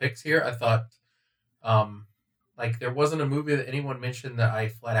everyone's picks here. I thought, like, there wasn't a movie that anyone mentioned that I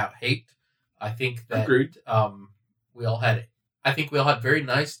flat out hate. I think that Agreed. we all had very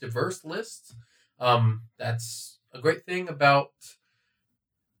nice, diverse lists. That's a great thing about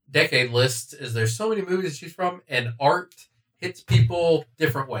decade lists is there's so many movies to choose from, and art hits people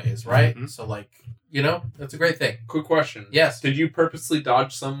different ways, right? Mhm. So, like, that's a great thing. Quick question. Yes. Did you purposely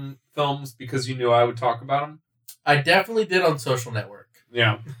dodge some films because you knew I would talk about them? I definitely did on Social Network.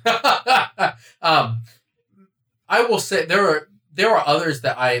 Yeah. I will say there are others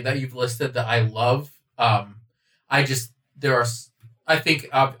that you've listed that I love. I think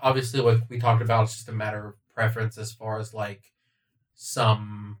obviously like we talked about, it's just a matter of preference as far as like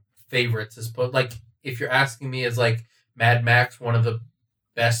some favorites like if you're asking me, is like Mad Max one of the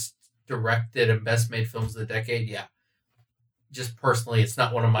best directed and best made films of the decade? Yeah. Just personally, it's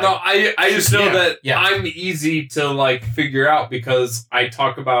not one of my. No, I just know that Yeah. I'm easy to like figure out because I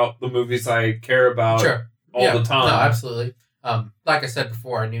talk about the movies I care about Sure. all the time. No, absolutely. Like I said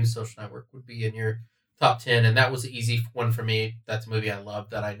before, I knew Social Network would be in your top 10, and that was an easy one for me. That's a movie I love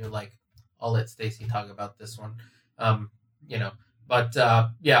that I knew, like, I'll let Stacy talk about this one. But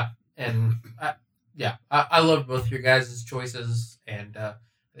and I loved both your guys' choices, and I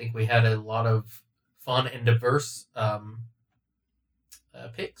think we had a lot of fun and diverse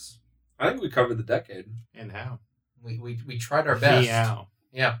picks. I think we covered the decade. And how? We tried our best. Meow.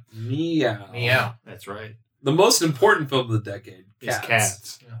 Yeah. Meow. That's right. The most important film of the decade. It's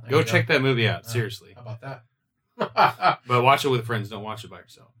Cats. Yeah, there Go you check that movie out. Seriously. How about that? But watch it with friends. Don't watch it by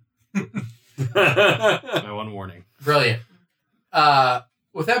yourself. My one warning. Brilliant.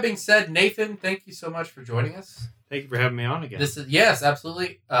 With that being said, Nathan, thank you so much for joining us. Thank you for having me on again. Yes,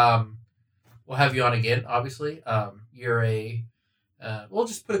 absolutely. We'll have you on again. Obviously, you're we'll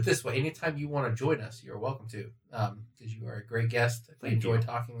just put it this way: anytime you want to join us, you're welcome to, because you are a great guest. We Thank enjoy you.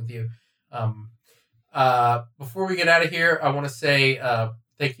 talking with you. Before we get out of here, I want to say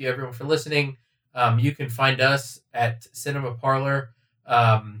thank you everyone for listening. You can find us at Cinema Parlor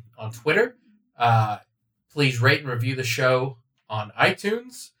on Twitter. Please rate and review the show on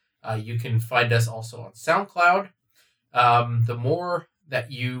iTunes. You can find us also on SoundCloud. The more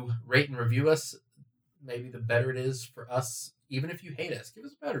that you rate and review us, maybe the better it is for us. Even if you hate us, give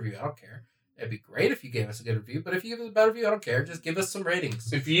us a bad review. I don't care. It'd be great if you gave us a good review, but if you give us a bad review, I don't care. Just give us some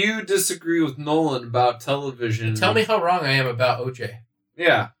ratings. If you disagree with Nolan about television, Tell me how wrong I am about OJ.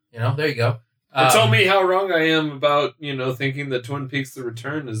 Yeah. There you go. Tell me how wrong I am about, thinking that Twin Peaks The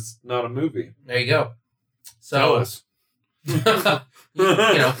Return is not a movie. There you go. Tell So, us. there's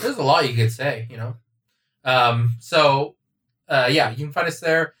a lot you could say, you can find us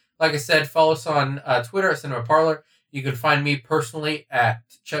there. Like I said, follow us on Twitter at Cinema Parlor. You can find me personally at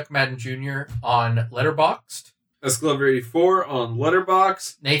Chuck Madden Jr. on Letterboxd. Esclover84 on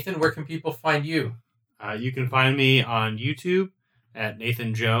Letterboxd. Nathan, where can people find you? You can find me on YouTube at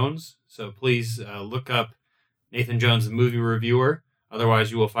Nathan Jones. So please look up Nathan Jones, the movie reviewer.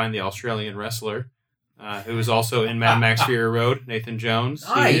 Otherwise, you will find the Australian wrestler, who is also in Mad Max Fury Road, Nathan Jones.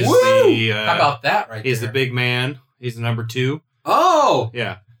 Nice. He is Woo! How about that right He's there? the big man. He's the number 2. Oh!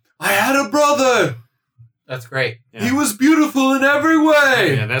 Yeah. I had a brother! That's great. Yeah. He was beautiful in every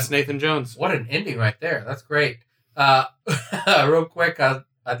way! Yeah, that's Nathan Jones. What an ending right there. That's great. Real quick, I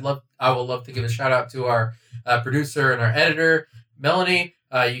would love to give a shout out to our producer and our editor, Melanie.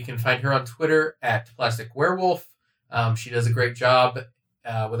 You can find her on Twitter at Plastic Werewolf. She does a great job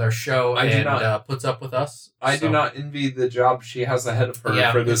with our show puts up with us. I do not envy the job she has ahead of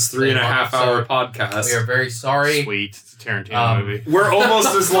her for this it's 3.5 hour podcast. We are very sorry. Sweet. It's a Tarantino movie. We're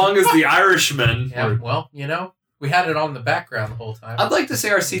almost as long as The Irishman. Yeah, well, we had it on the background the whole time. I'd like to say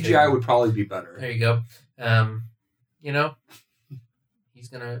our CGI would probably be better. There you go. He's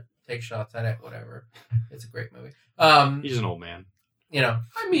gonna take shots at it. Whatever. It's a great movie. He's an old man.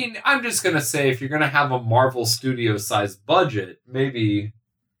 I mean, I'm just gonna say if you're gonna have a Marvel Studio sized budget, maybe,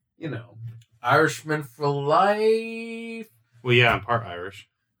 Irishman for life. Well, yeah, I'm part Irish.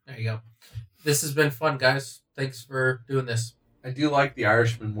 There you go. This has been fun, guys. Thanks for doing this. I do like The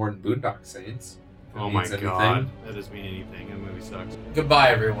Irishman more than Boondock Saints. Oh my god. That doesn't mean anything. That movie sucks. Goodbye,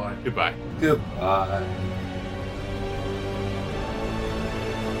 everyone. Goodbye. Goodbye.